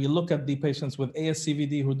ultimately, as we look at the patients with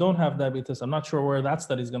ASCVD who don't have diabetes, I'm not sure where that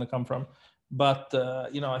study is going to come from. But,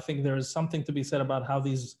 I think there is something to be said about how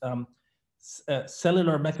these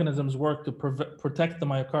cellular mechanisms work to protect the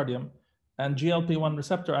myocardium. And GLP-1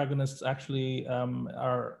 receptor agonists actually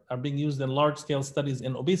are being used in large-scale studies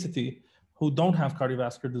in obesity who don't have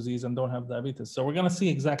cardiovascular disease and don't have diabetes. So we're going to see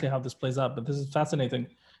exactly how this plays out. But this is fascinating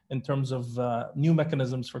in terms of new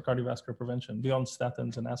mechanisms for cardiovascular prevention beyond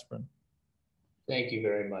statins and aspirin. Thank you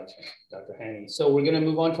very much, Dr. Hani. So we're going to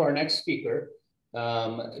move on to our next speaker,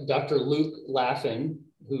 Dr. Luke Laffin,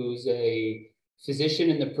 who's a physician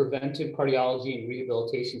in the Preventive Cardiology and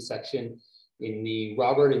Rehabilitation section in the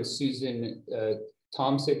Robert and Susan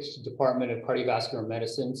Tomsich Department of Cardiovascular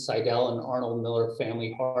Medicine, Seidel and Arnold Miller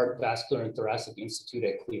Family Heart, Vascular and Thoracic Institute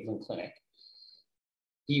at Cleveland Clinic.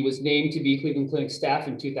 He was named to be Cleveland Clinic staff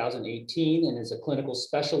in 2018 and is a clinical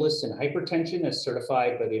specialist in hypertension as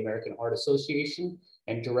certified by the American Heart Association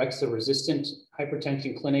and directs the Resistant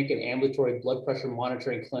Hypertension Clinic and Ambulatory Blood Pressure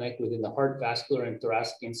Monitoring Clinic within the Heart, Vascular, and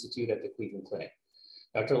Thoracic Institute at the Cleveland Clinic.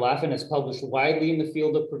 Dr. Laffin has published widely in the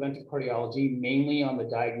field of preventive cardiology, mainly on the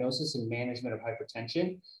diagnosis and management of hypertension,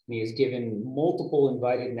 and he has given multiple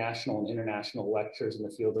invited national and international lectures in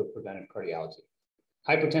the field of preventive cardiology.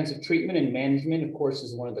 Hypertensive treatment and management, of course,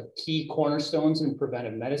 is one of the key cornerstones in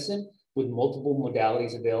preventive medicine, with multiple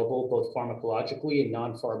modalities available, both pharmacologically and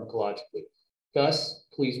non-pharmacologically. Thus,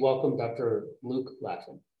 please welcome Dr. Luke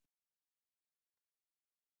Laffin.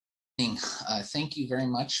 Thank you very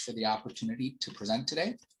much for the opportunity to present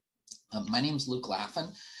today. My name is Luke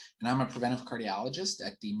Laffin, and I'm a preventive cardiologist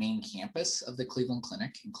at the main campus of the Cleveland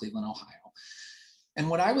Clinic in Cleveland, Ohio. And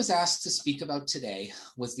what I was asked to speak about today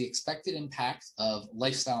was the expected impact of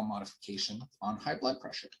lifestyle modification on high blood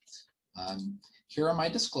pressure. Here are my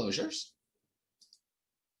disclosures.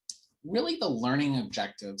 Really, the learning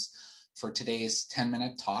objectives for today's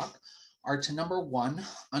 10-minute talk are to, number one,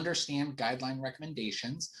 understand guideline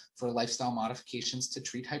recommendations for lifestyle modifications to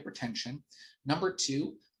treat hypertension. Number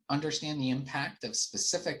two, understand the impact of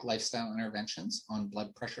specific lifestyle interventions on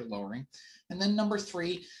blood pressure lowering. And then number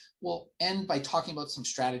three, we'll end by talking about some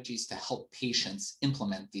strategies to help patients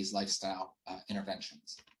implement these lifestyle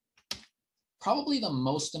interventions. Probably the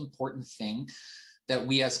most important thing that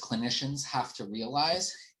we as clinicians have to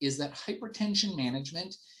realize is that hypertension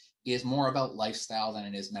management is more about lifestyle than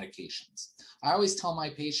it is medications. I always tell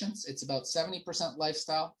my patients it's about 70%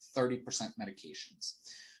 lifestyle, 30% medications.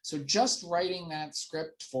 So just writing that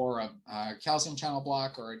script for a calcium channel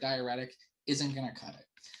block or a diuretic isn't going to cut it.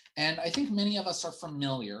 And I think many of us are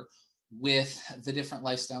familiar with the different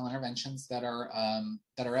lifestyle interventions that are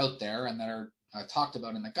out there and that are talked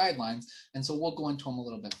about in the guidelines. And so we'll go into them a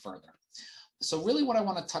little bit further. So really what I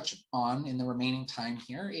want to touch on in the remaining time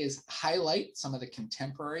here is highlight some of the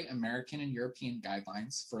contemporary American and European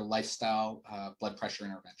guidelines for lifestyle blood pressure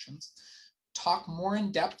interventions, talk more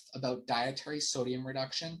in depth about dietary sodium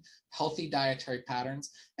reduction, healthy dietary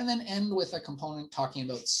patterns, and then end with a component talking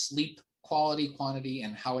about sleep quality, quantity,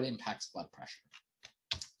 and how it impacts blood pressure.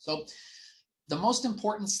 So the most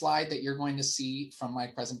important slide that you're going to see from my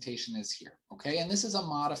presentation is here, okay? And this is a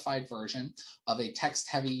modified version of a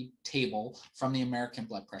text-heavy table from the American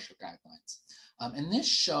Blood Pressure Guidelines. And this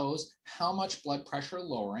shows how much blood pressure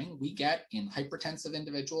lowering we get in hypertensive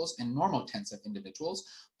individuals and normotensive individuals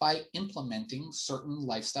by implementing certain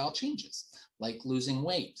lifestyle changes, like losing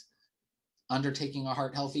weight, undertaking a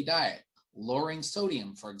heart-healthy diet, lowering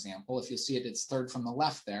sodium, for example. If you see it, it's third from the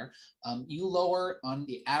left there. You lower on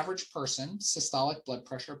the average person systolic blood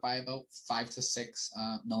pressure by about 5 to 6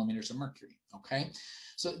 millimeters of mercury, okay?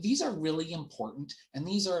 So these are really important, and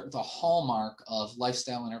these are the hallmark of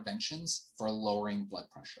lifestyle interventions for lowering blood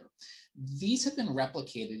pressure. These have been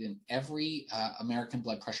replicated in every American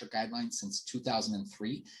blood pressure guideline since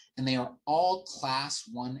 2003, and they are all class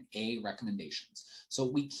 1A recommendations. So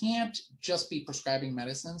we can't just be prescribing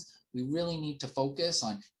medicines. We really need to focus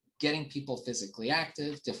on getting people physically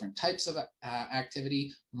active, different types of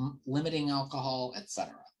activity, limiting alcohol,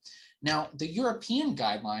 etc. Now, the European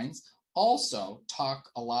guidelines also talk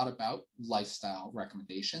a lot about lifestyle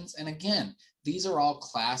recommendations. And again, these are all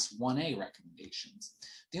class 1A recommendations.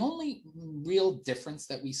 The only real difference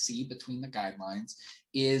that we see between the guidelines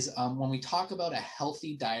is when we talk about a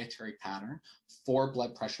healthy dietary pattern for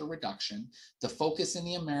blood pressure reduction, the focus in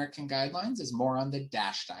the American guidelines is more on the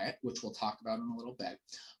DASH diet, which we'll talk about in a little bit.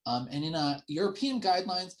 And in European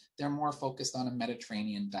guidelines, they're more focused on a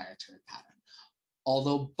Mediterranean dietary pattern.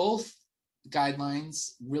 Although both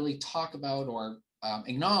guidelines really talk about or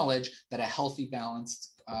acknowledge that a healthy, balanced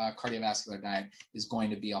cardiovascular diet is going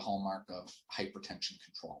to be a hallmark of hypertension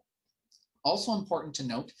control. Also important to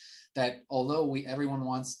note that although everyone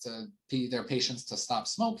wants their patients to stop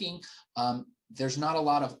smoking, there's not a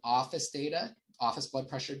lot of office blood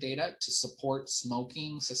pressure data to support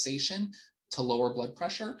smoking cessation to lower blood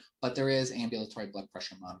pressure, but there is ambulatory blood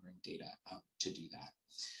pressure monitoring data to do that.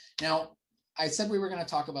 Now, I said we were going to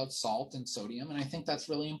talk about salt and sodium, and I think that's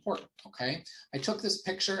really important, okay? I took this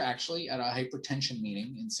picture actually at a hypertension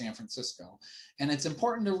meeting in San Francisco, and it's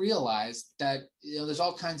important to realize that there's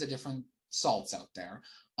all kinds of different salts out there.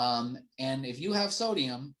 And if you have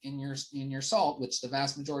sodium in your salt, which the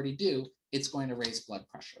vast majority do, it's going to raise blood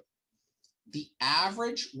pressure. The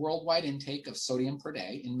average worldwide intake of sodium per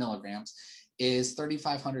day in milligrams is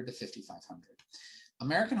 3,500 to 5,500.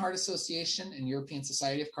 American Heart Association and European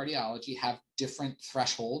Society of Cardiology have different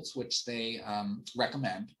thresholds, which they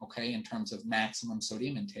recommend, okay, in terms of maximum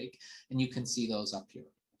sodium intake, and you can see those up here.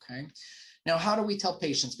 okay? Now, how do we tell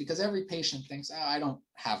patients? Because every patient thinks, oh, I don't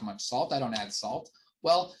have much salt, I don't add salt.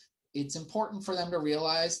 Well, it's important for them to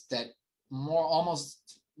realize that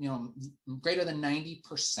almost, greater than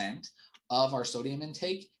 90% of our sodium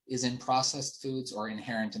intake is in processed foods or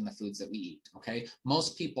inherent in the foods that we eat, okay?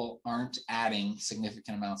 Most people aren't adding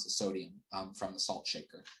significant amounts of sodium from the salt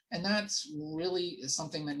shaker. And that's really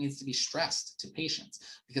something that needs to be stressed to patients,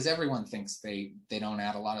 because everyone thinks they don't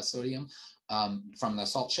add a lot of sodium from the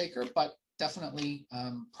salt shaker, but definitely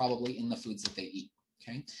probably in the foods that they eat,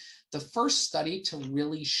 okay? The first study to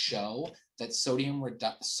really show that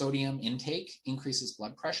sodium intake increases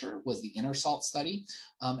blood pressure was the inner salt study.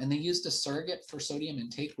 And they used a surrogate for sodium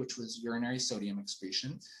intake, which was urinary sodium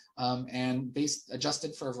excretion. And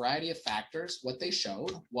adjusted for a variety of factors, what they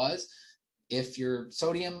showed was if your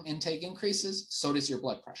sodium intake increases, so does your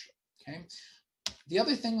blood pressure, okay? The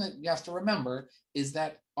other thing that you have to remember is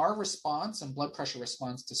that our response and blood pressure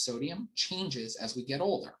response to sodium changes as we get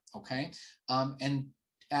older, okay? And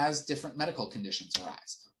as different medical conditions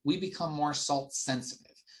arise, we become more salt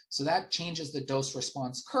sensitive. So that changes the dose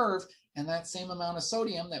response curve, and that same amount of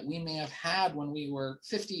sodium that we may have had when we were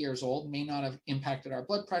 50 years old may not have impacted our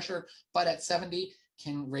blood pressure, but at 70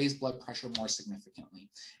 can raise blood pressure more significantly.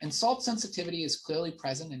 And salt sensitivity is clearly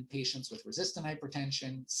present in patients with resistant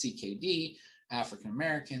hypertension, CKD, African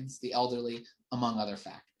Americans, the elderly, among other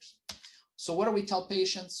factors. So what do we tell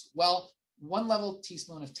patients? Well, 1 level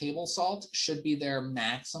teaspoon of table salt should be their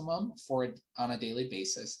maximum on a daily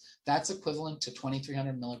basis. That's equivalent to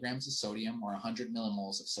 2,300 milligrams of sodium or 100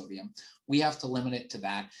 millimoles of sodium. We have to limit it to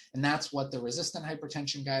that. And that's what the resistant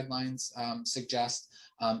hypertension guidelines suggest,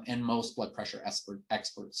 and most blood pressure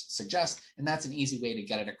experts suggest. And that's an easy way to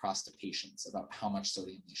get it across to patients about how much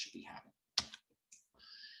sodium they should be having.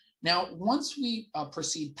 Now, once we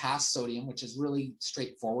proceed past sodium, which is really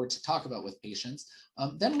straightforward to talk about with patients,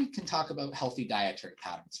 then we can talk about healthy dietary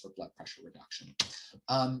patterns for blood pressure reduction.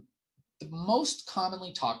 The most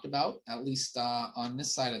commonly talked about, at least on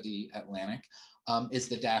this side of the Atlantic, is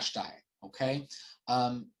the DASH diet, okay?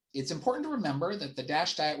 It's important to remember that the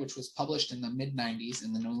DASH diet, which was published in the mid-90s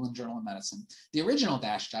in the New England Journal of Medicine, the original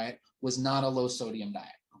DASH diet was not a low sodium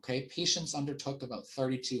diet, okay? Patients undertook about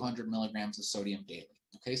 3,200 milligrams of sodium daily.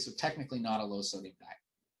 Okay, so technically not a low sodium diet.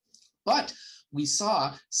 But we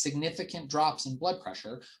saw significant drops in blood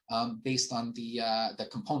pressure based on the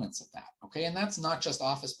components of that. Okay, and that's not just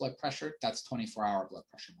office blood pressure, that's 24-hour blood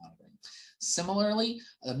pressure monitoring. Similarly,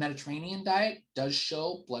 the Mediterranean diet does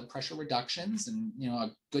show blood pressure reductions, and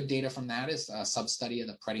good data from that is a sub-study of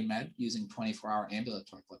the Preventive using 24-hour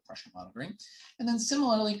ambulatory blood pressure monitoring. And then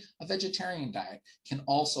similarly, a vegetarian diet can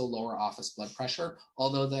also lower office blood pressure,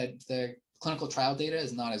 although the clinical trial data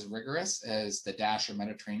is not as rigorous as the DASH or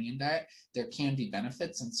Mediterranean diet. There can be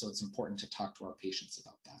benefits, and so it's important to talk to our patients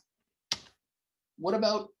about that. What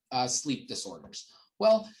about sleep disorders?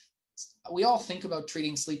 Well, we all think about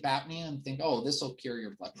treating sleep apnea and think, oh, this will cure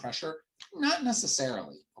your blood pressure. Not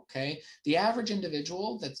necessarily, okay? The average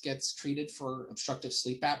individual that gets treated for obstructive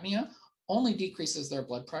sleep apnea only decreases their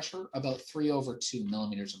blood pressure about 3/2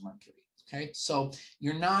 millimeters of mercury. Okay, so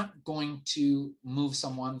you're not going to move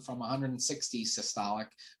someone from 160 systolic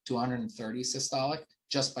to 130 systolic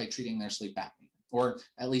just by treating their sleep apnea, or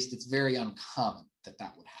at least it's very uncommon that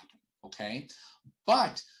that would happen, okay?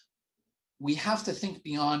 But we have to think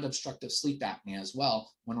beyond obstructive sleep apnea as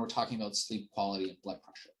well when we're talking about sleep quality and blood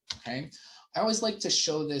pressure, okay? I always like to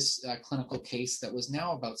show this clinical case that was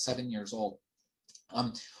now about 7 years old.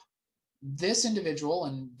 This individual,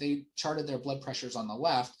 and they charted their blood pressures on the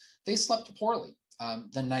left, they slept poorly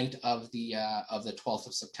the night of the 12th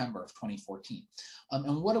of September of 2014.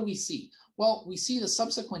 And what do we see? Well, we see the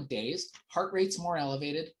subsequent days, heart rate's more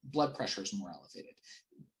elevated, blood pressure's more elevated.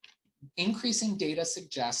 Increasing data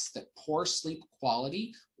suggests that poor sleep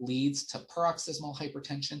quality leads to paroxysmal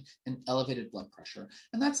hypertension and elevated blood pressure.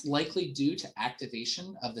 And that's likely due to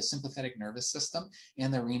activation of the sympathetic nervous system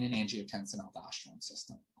and the renin-angiotensin-aldosterone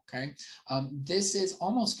system. Okay, this is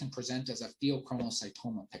almost can present as a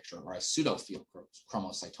pheochromocytoma picture or a pseudo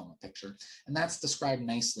pheochromocytoma picture, and that's described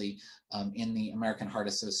nicely in the American Heart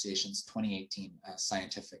Association's 2018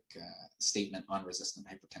 scientific statement on resistant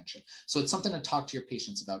hypertension. So it's something to talk to your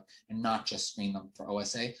patients about and not just screen them for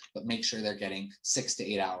OSA, but make sure they're getting 6 to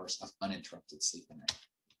 8 hours of uninterrupted sleep a night.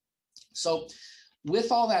 So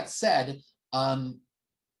with all that said,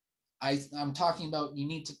 I'm talking about you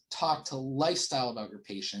need to talk to lifestyle about your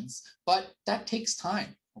patients, but that takes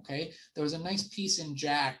time, okay? There was a nice piece in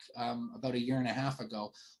JACC about 1.5 years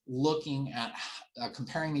ago looking at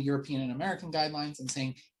comparing the European and American guidelines and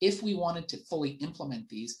saying, if we wanted to fully implement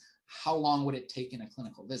these, how long would it take in a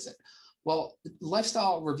clinical visit? Well,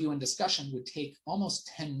 lifestyle review and discussion would take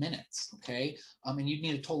almost 10 minutes, okay? And you'd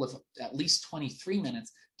need a total of at least 23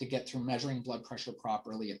 minutes to get through measuring blood pressure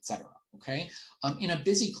properly, et cetera, okay? In a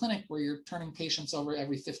busy clinic where you're turning patients over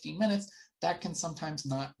every 15 minutes, that can sometimes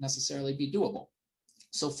not necessarily be doable.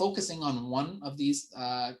 So focusing on one of these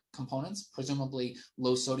components, presumably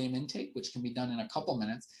low sodium intake, which can be done in a couple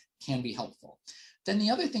minutes, can be helpful. Then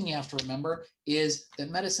the other thing you have to remember is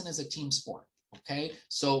that medicine is a team sport. Okay,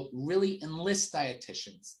 so really enlist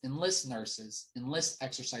dietitians, enlist nurses, enlist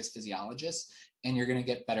exercise physiologists, and you're going to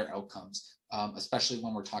get better outcomes, especially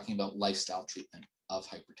when we're talking about lifestyle treatment of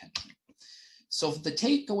hypertension. So the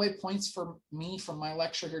takeaway points for me from my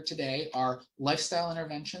lecture here today are lifestyle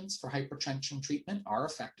interventions for hypertension treatment are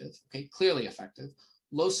effective, okay, clearly effective.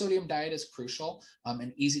 Low sodium diet is crucial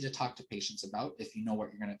and easy to talk to patients about if you know what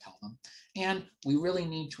you're going to tell them. And we really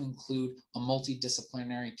need to include a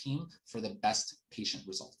multidisciplinary team for the best patient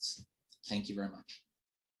results. Thank you very much.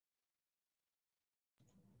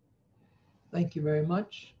 Thank you very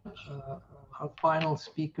much. Our final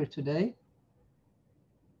speaker today.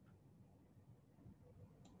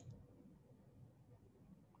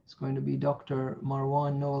 It's going to be Dr.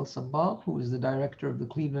 Marwan Noel Sabah, who is the director of the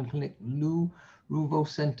Cleveland Clinic Lou Ruvo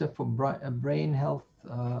Center for Brain Health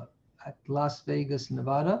at Las Vegas,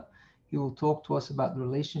 Nevada. He will talk to us about the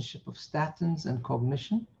relationship of statins and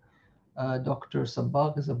cognition. Dr.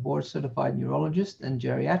 Sabah is a board-certified neurologist and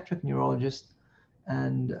geriatric neurologist,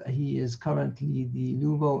 and he is currently the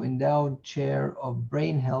Luvo Endowed Chair of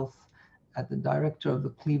Brain Health at the director of the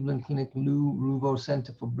Cleveland Clinic Lou Ruvo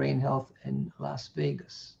Center for Brain Health in Las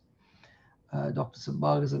Vegas. Dr.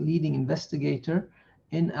 Sabah is a leading investigator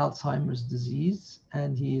in Alzheimer's disease,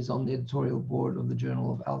 and he is on the editorial board of the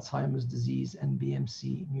Journal of Alzheimer's Disease and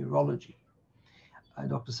BMC Neurology.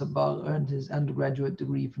 Dr. Sabah earned his undergraduate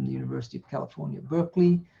degree from the University of California,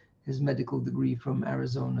 Berkeley, his medical degree from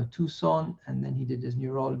Arizona, Tucson, and then he did his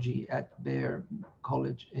neurology at Bayer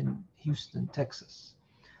College in Houston, Texas.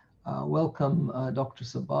 Welcome, Dr.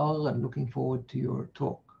 Sabah, and looking forward to your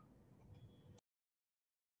talk.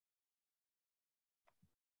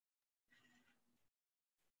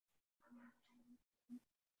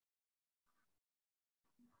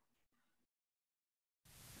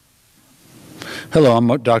 Hello, I'm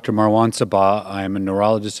Dr. Marwan Sabah. I am a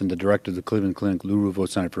neurologist and the director of the Cleveland Clinic Lou Ruvo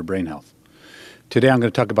Center for Brain Health. Today I'm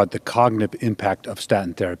going to talk about the cognitive impact of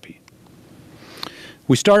statin therapy.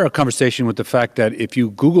 We start our conversation with the fact that if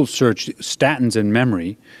you Google search statins and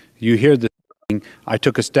memory, you hear the saying, I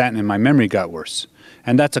took a statin and my memory got worse.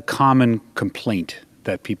 And that's a common complaint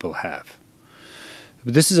that people have.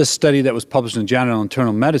 But this is a study that was published in Journal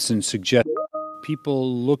Internal Medicine suggests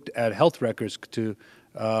people looked at health records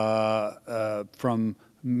from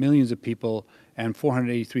millions of people, and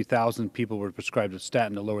 483,000 people were prescribed a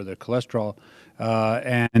statin to lower their cholesterol.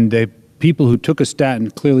 And the people who took a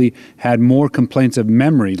statin clearly had more complaints of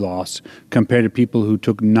memory loss compared to people who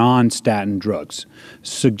took non-statin drugs,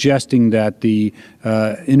 suggesting that the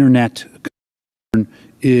internet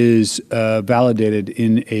is validated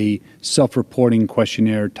in a self-reporting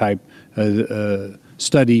questionnaire type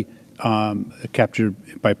study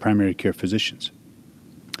captured by primary care physicians.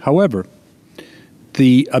 However,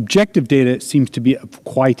 the objective data seems to be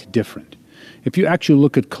quite different. If you actually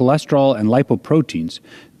look at cholesterol and lipoproteins,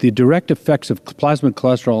 the direct effects of plasma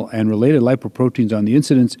cholesterol and related lipoproteins on the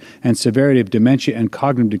incidence and severity of dementia and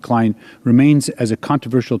cognitive decline remains as a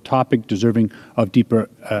controversial topic deserving of deeper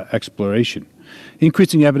exploration.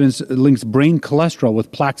 Increasing evidence links brain cholesterol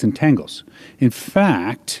with plaques and tangles. In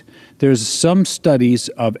fact, there's some studies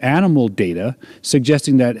of animal data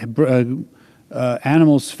suggesting that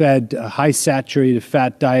animals fed high saturated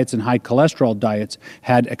fat diets and high cholesterol diets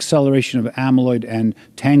had acceleration of amyloid and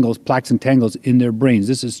tangles, plaques and tangles in their brains.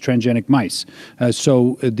 This is transgenic mice.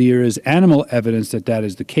 So there is animal evidence that that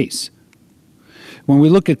is the case. When we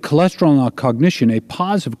look at cholesterol and cognition, a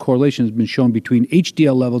positive correlation has been shown between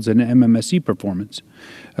HDL levels and MMSE performance.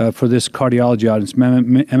 For this cardiology audience,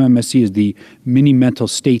 MMSE is the mini mental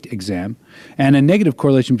state exam, and a negative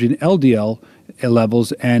correlation between LDL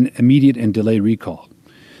levels and immediate and delayed recall.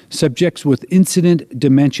 Subjects with incident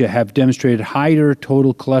dementia have demonstrated higher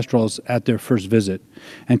total cholesterols at their first visit,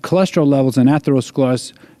 and cholesterol levels and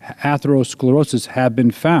atherosclerosis have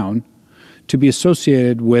been found to be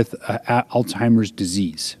associated with Alzheimer's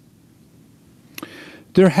disease.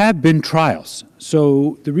 There have been trials.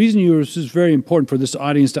 So the reason this is very important for this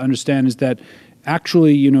audience to understand is that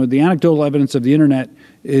actually, you know, the anecdotal evidence of the internet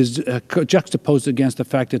is juxtaposed against the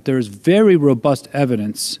fact that there is very robust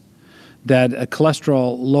evidence that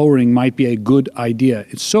cholesterol lowering might be a good idea.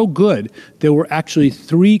 It's so good there were actually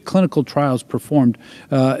 3 clinical trials performed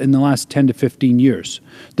in the last 10 to 15 years.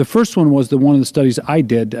 The first one was one of the studies I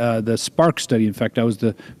did, the SPARK study. In fact, I was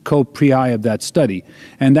the co-PI of that study.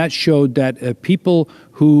 And that showed that people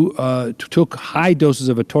who took high doses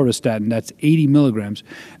of atorvastatin, that's 80 milligrams,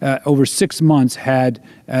 over 6 months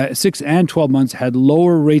 6 and 12 months had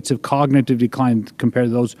lower rates of cognitive decline compared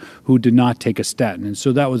to those who did not take a statin. And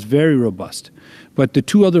so that was very robust. But the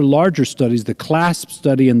 2 other larger studies, the CLASP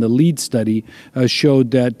study and the LEAD study,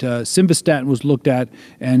 showed that simvastatin was looked at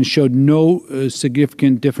and showed no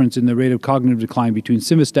significant difference in the rate of cognitive decline between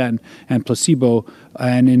simvastatin and placebo.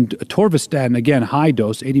 And in atorvastatin, again, high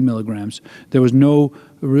dose, 80 milligrams, there was no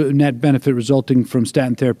net benefit resulting from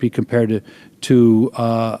statin therapy compared to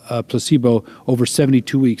placebo over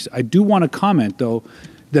 72 weeks. I do want to comment, though,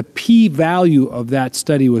 the p-value of that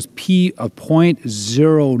study was p of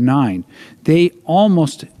 0.09. They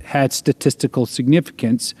almost had statistical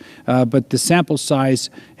significance, but the sample size,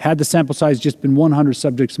 had the sample size just been 100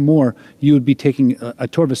 subjects more, you would be taking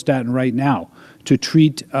atorvastatin right now to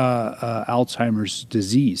treat Alzheimer's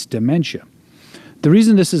disease, dementia. The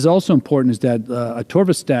reason this is also important is that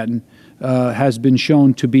atorvastatin has been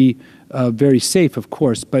shown to be very safe, of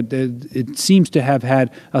course, but it seems to have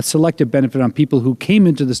had a selective benefit on people who came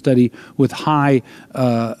into the study with high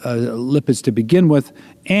lipids to begin with,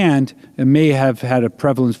 and it may have had a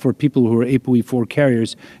prevalence for people who are ApoE4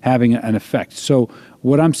 carriers having an effect. So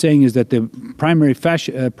what I'm saying is that the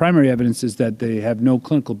primary evidence is that they have no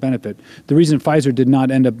clinical benefit. The reason Pfizer did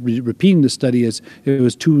not end up repeating the study is it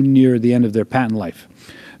was too near the end of their patent life.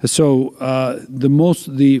 So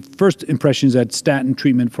the first impression is that statin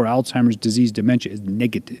treatment for Alzheimer's disease dementia is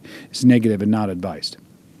negative and not advised.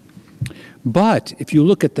 But if you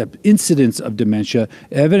look at the incidence of dementia,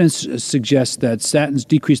 evidence suggests that statins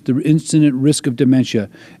decrease the incident risk of dementia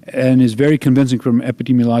and is very convincing from an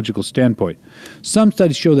epidemiological standpoint. Some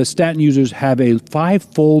studies show that statin users have a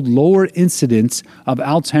 5-fold lower incidence of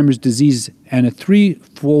Alzheimer's disease and a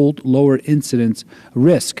 3-fold lower incidence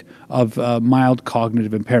risk of mild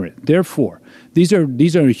cognitive impairment. Therefore, these are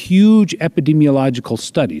huge epidemiological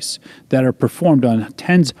studies that are performed on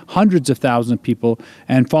hundreds of thousands of people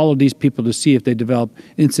and follow these people to see if they develop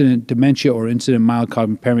incident dementia or incident mild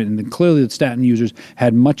cognitive impairment. And then clearly the statin users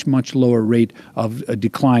had much, much lower rate of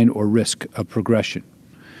decline or risk of progression.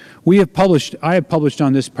 I have published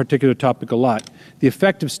on this particular topic a lot. The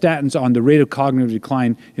effect of statins on the rate of cognitive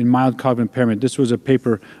decline in mild cognitive impairment. This was a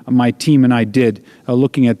paper my team and I did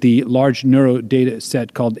looking at the large neuro data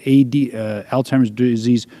set called Alzheimer's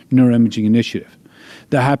Disease Neuroimaging Initiative.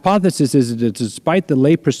 The hypothesis is that despite the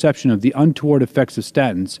lay perception of the untoward effects of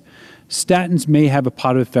statins may have a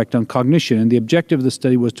positive effect on cognition, and the objective of the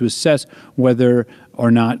study was to assess whether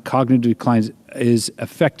or not cognitive decline is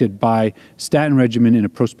affected by statin regimen in a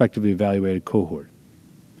prospectively evaluated cohort.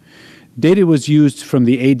 Data was used from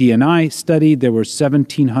the AD&I study. There were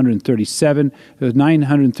 1,737.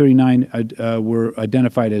 939 were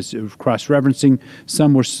identified as cross-referencing.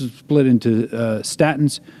 Some were split into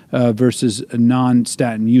statins versus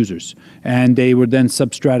non-statin users, and they were then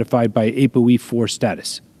substratified by ApoE4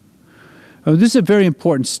 status. This is a very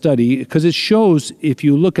important study because it shows, if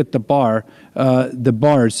you look at the bars,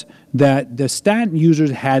 that the statin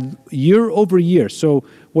users had year over year. So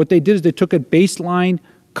what they did is they took a baseline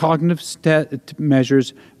cognitive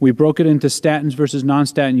measures. We broke it into statins versus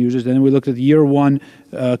non-statin users, and then we looked at the year one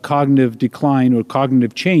cognitive decline or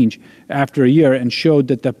cognitive change after a year and showed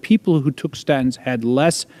that the people who took statins had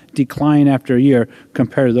less decline after a year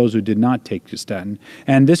compared to those who did not take the statin.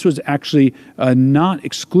 And this was actually not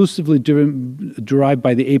exclusively derived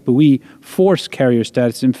by the ApoE4 carrier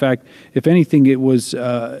status. In fact, if anything, it was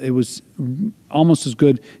almost as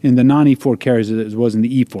good in the non-E4 carriers as it was in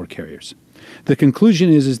the E4 carriers. The conclusion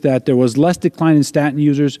is that there was less decline in statin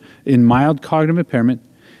users in mild cognitive impairment.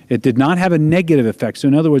 It did not have a negative effect. So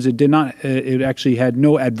in other words, it actually had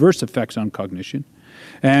no adverse effects on cognition.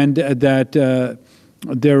 And that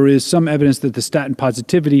there is some evidence that the statin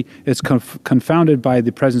positivity is confounded by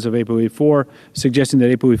the presence of ApoE4, suggesting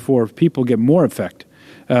that ApoE4 people get more effect.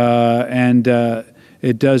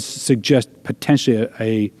 It does suggest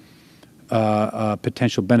potentially a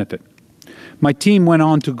potential benefit. My team went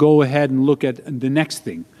on to go ahead and look at the next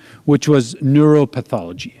thing, which was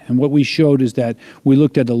neuropathology. And what we showed is that we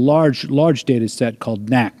looked at a large data set called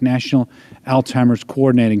NAC, National Alzheimer's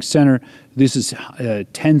Coordinating Center. This is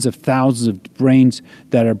tens of thousands of brains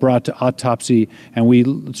that are brought to autopsy, and we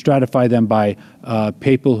stratify them by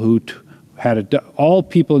people who all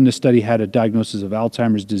people in the study had a diagnosis of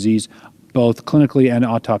Alzheimer's disease, both clinically and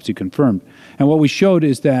autopsy confirmed. And what we showed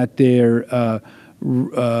is that their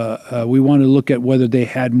we want to look at whether they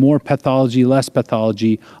had more pathology, less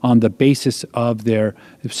pathology on the basis of their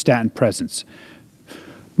statin presence.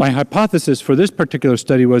 My hypothesis for this particular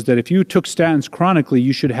study was that if you took statins chronically,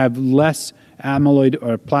 you should have less amyloid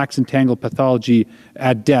or plaques entangled pathology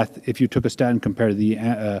at death if you took a statin compared to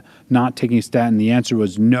the not taking a statin. The answer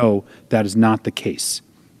was no, that is not the case.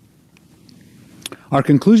 Our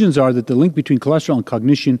conclusions are that the link between cholesterol and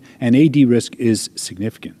cognition and AD risk is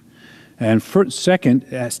significant. And second,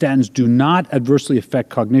 statins do not adversely affect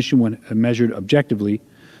cognition when measured objectively.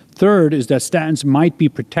 Third is that statins might be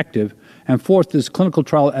protective. And fourth, this clinical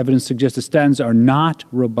trial evidence suggests that statins are not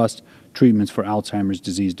robust treatments for Alzheimer's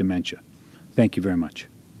disease dementia. Thank you very much.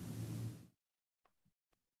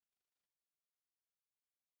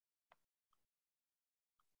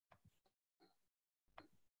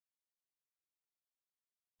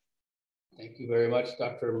 Thank you very much,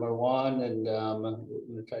 Dr. Marwan, and we're going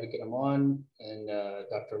to try to get him on, and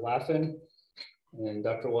Dr. Laffin and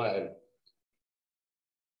Dr. Wyatt.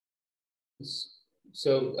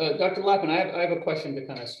 So, Dr. Lappin, I have a question to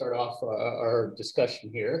kind of start off our discussion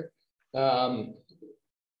here. How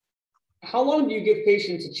long do you give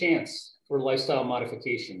patients a chance for lifestyle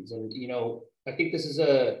modifications? And, you know, I think this is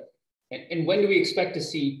and when do we expect to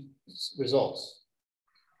see results?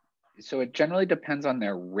 So it generally depends on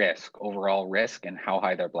their risk, overall risk, and how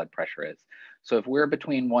high their blood pressure is. So if we're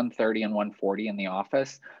between 130 and 140 in the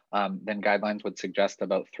office, then guidelines would suggest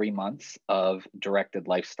about 3 months of directed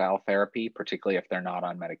lifestyle therapy, particularly if they're not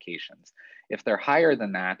on medications. If they're higher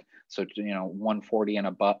than that, so 140 and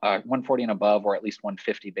above, or at least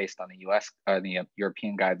 150 based on the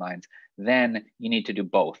European guidelines, then you need to do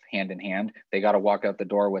both hand in hand. They got to walk out the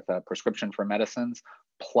door with a prescription for medicines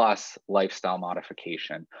plus lifestyle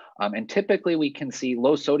modification. And typically we can see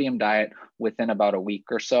low sodium diet within about a week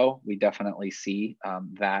or so. We definitely see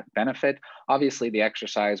that benefit. Obviously the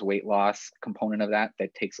exercise weight loss component of that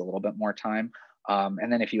takes a little bit more time.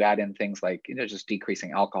 And then if you add in things like just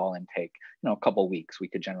decreasing alcohol intake, a couple of weeks, we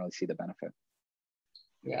could generally see the benefit.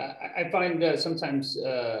 Yeah, I find sometimes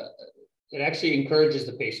it actually encourages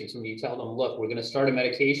the patients when you tell them, look, we're going to start a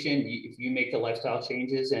medication. If you make the lifestyle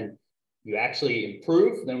changes and you actually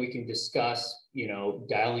improve, then we can discuss,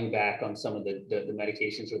 dialing back on some of the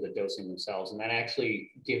medications or the dosing themselves. And that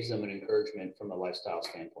actually gives them an encouragement from a lifestyle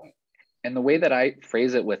standpoint. And the way that I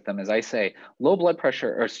phrase it with them is I say, low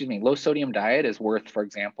sodium diet is worth, for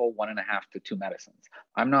example, 1.5 to 2 medicines.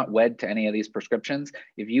 I'm not wed to any of these prescriptions.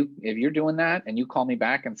 If you're doing that and you call me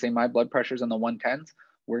back and say my blood pressure's in the 110s,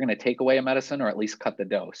 we're going to take away a medicine or at least cut the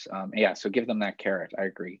dose. Yeah, so give them that carrot. I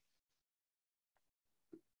agree.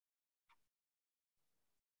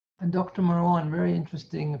 And Dr. Marwan, very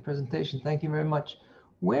interesting presentation. Thank you very much.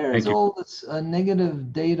 Where is all this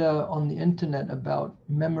negative data on the internet about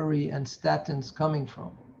memory and statins coming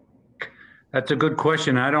from? That's a good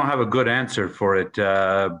question. I don't have a good answer for it,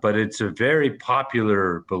 but it's a very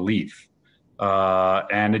popular belief.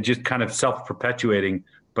 And it just kind of self-perpetuating,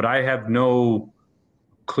 but I have no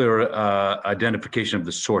clear identification of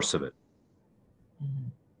the source of it.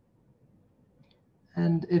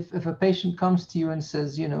 And if a patient comes to you and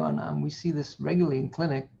says, and we see this regularly in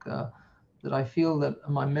clinic, that I feel that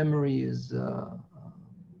my memory is, I'm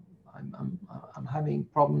having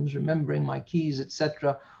problems remembering my keys,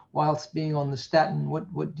 etc., whilst being on the statin,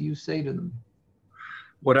 what do you say to them?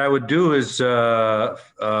 What I would do is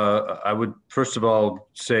I would first of all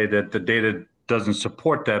say that the data doesn't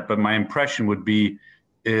support that, but my impression would be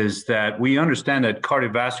is that we understand that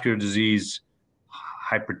cardiovascular disease,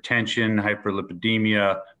 hypertension,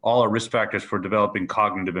 hyperlipidemia, all are risk factors for developing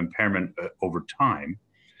cognitive impairment over time.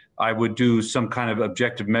 I would do some kind of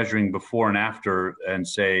objective measuring before and after and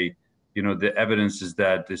say, the evidence is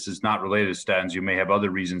that this is not related to statins. You may have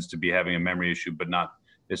other reasons to be having a memory issue, but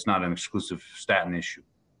it's not an exclusive statin issue.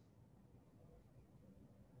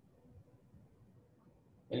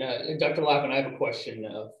 And Dr. Lappin, I have a question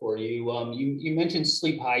for you. You mentioned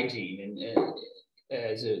sleep hygiene and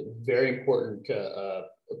as a very important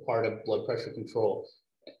part of blood pressure control.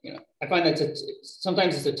 I find that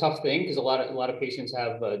sometimes it's a tough thing because a lot of patients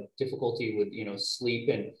have difficulty with sleep.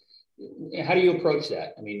 And how do you approach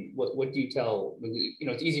that? I mean, what do you tell?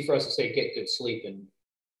 It's easy for us to say get good sleep, and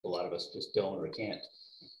a lot of us just don't or can't.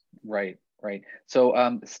 Right.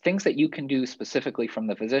 So things that you can do specifically from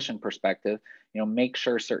the physician perspective, make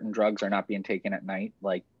sure certain drugs are not being taken at night,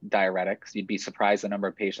 like diuretics. You'd be surprised the number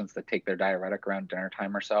of patients that take their diuretic around dinner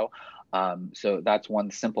time or so. So that's one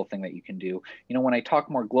simple thing that you can do. When I talk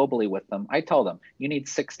more globally with them, I tell them you need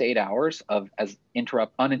 6 to 8 hours of as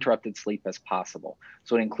uninterrupted sleep as possible.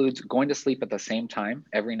 So it includes going to sleep at the same time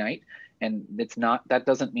every night And it's not, that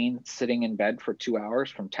doesn't mean sitting in bed for 2 hours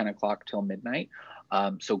from 10 o'clock till midnight.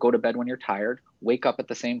 So go to bed when you're tired, wake up at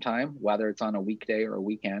the same time, whether it's on a weekday or a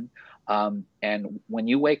weekend. And when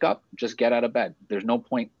you wake up, just get out of bed. There's no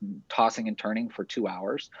point tossing and turning for 2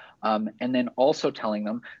 hours. And then also telling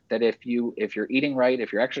them that if you're eating right,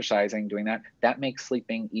 if you're exercising, doing that, that makes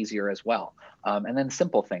sleeping easier as well. And then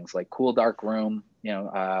simple things like cool, dark room,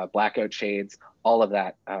 blackout shades, all of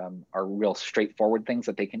that are real straightforward things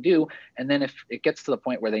that they can do. And then if it gets to the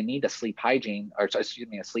point where they need a sleep hygiene, or excuse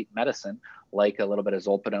me, a sleep medicine, like a little bit of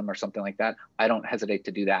Zolpidem or something like that, I don't hesitate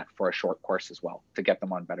to do that for a short course as well to get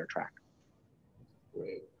them on better track.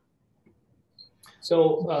 Great.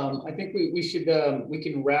 So I think we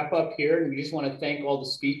can wrap up here, and we just want to thank all the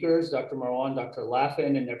speakers, Dr. Marwan, Dr.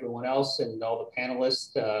 Laffin, and everyone else, and all the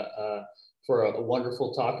panelists for a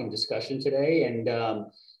wonderful talk and discussion today. And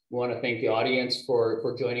we want to thank the audience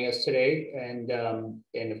for joining us today.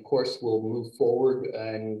 And of course, we'll move forward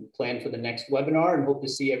and plan for the next webinar and hope to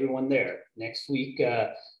see everyone there. Next week,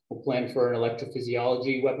 we'll plan for an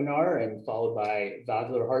electrophysiology webinar and followed by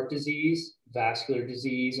valvular heart disease, vascular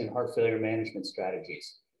disease, and heart failure management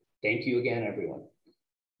strategies. Thank you again, everyone.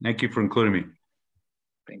 Thank you for including me.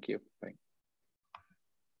 Thank you. Bye.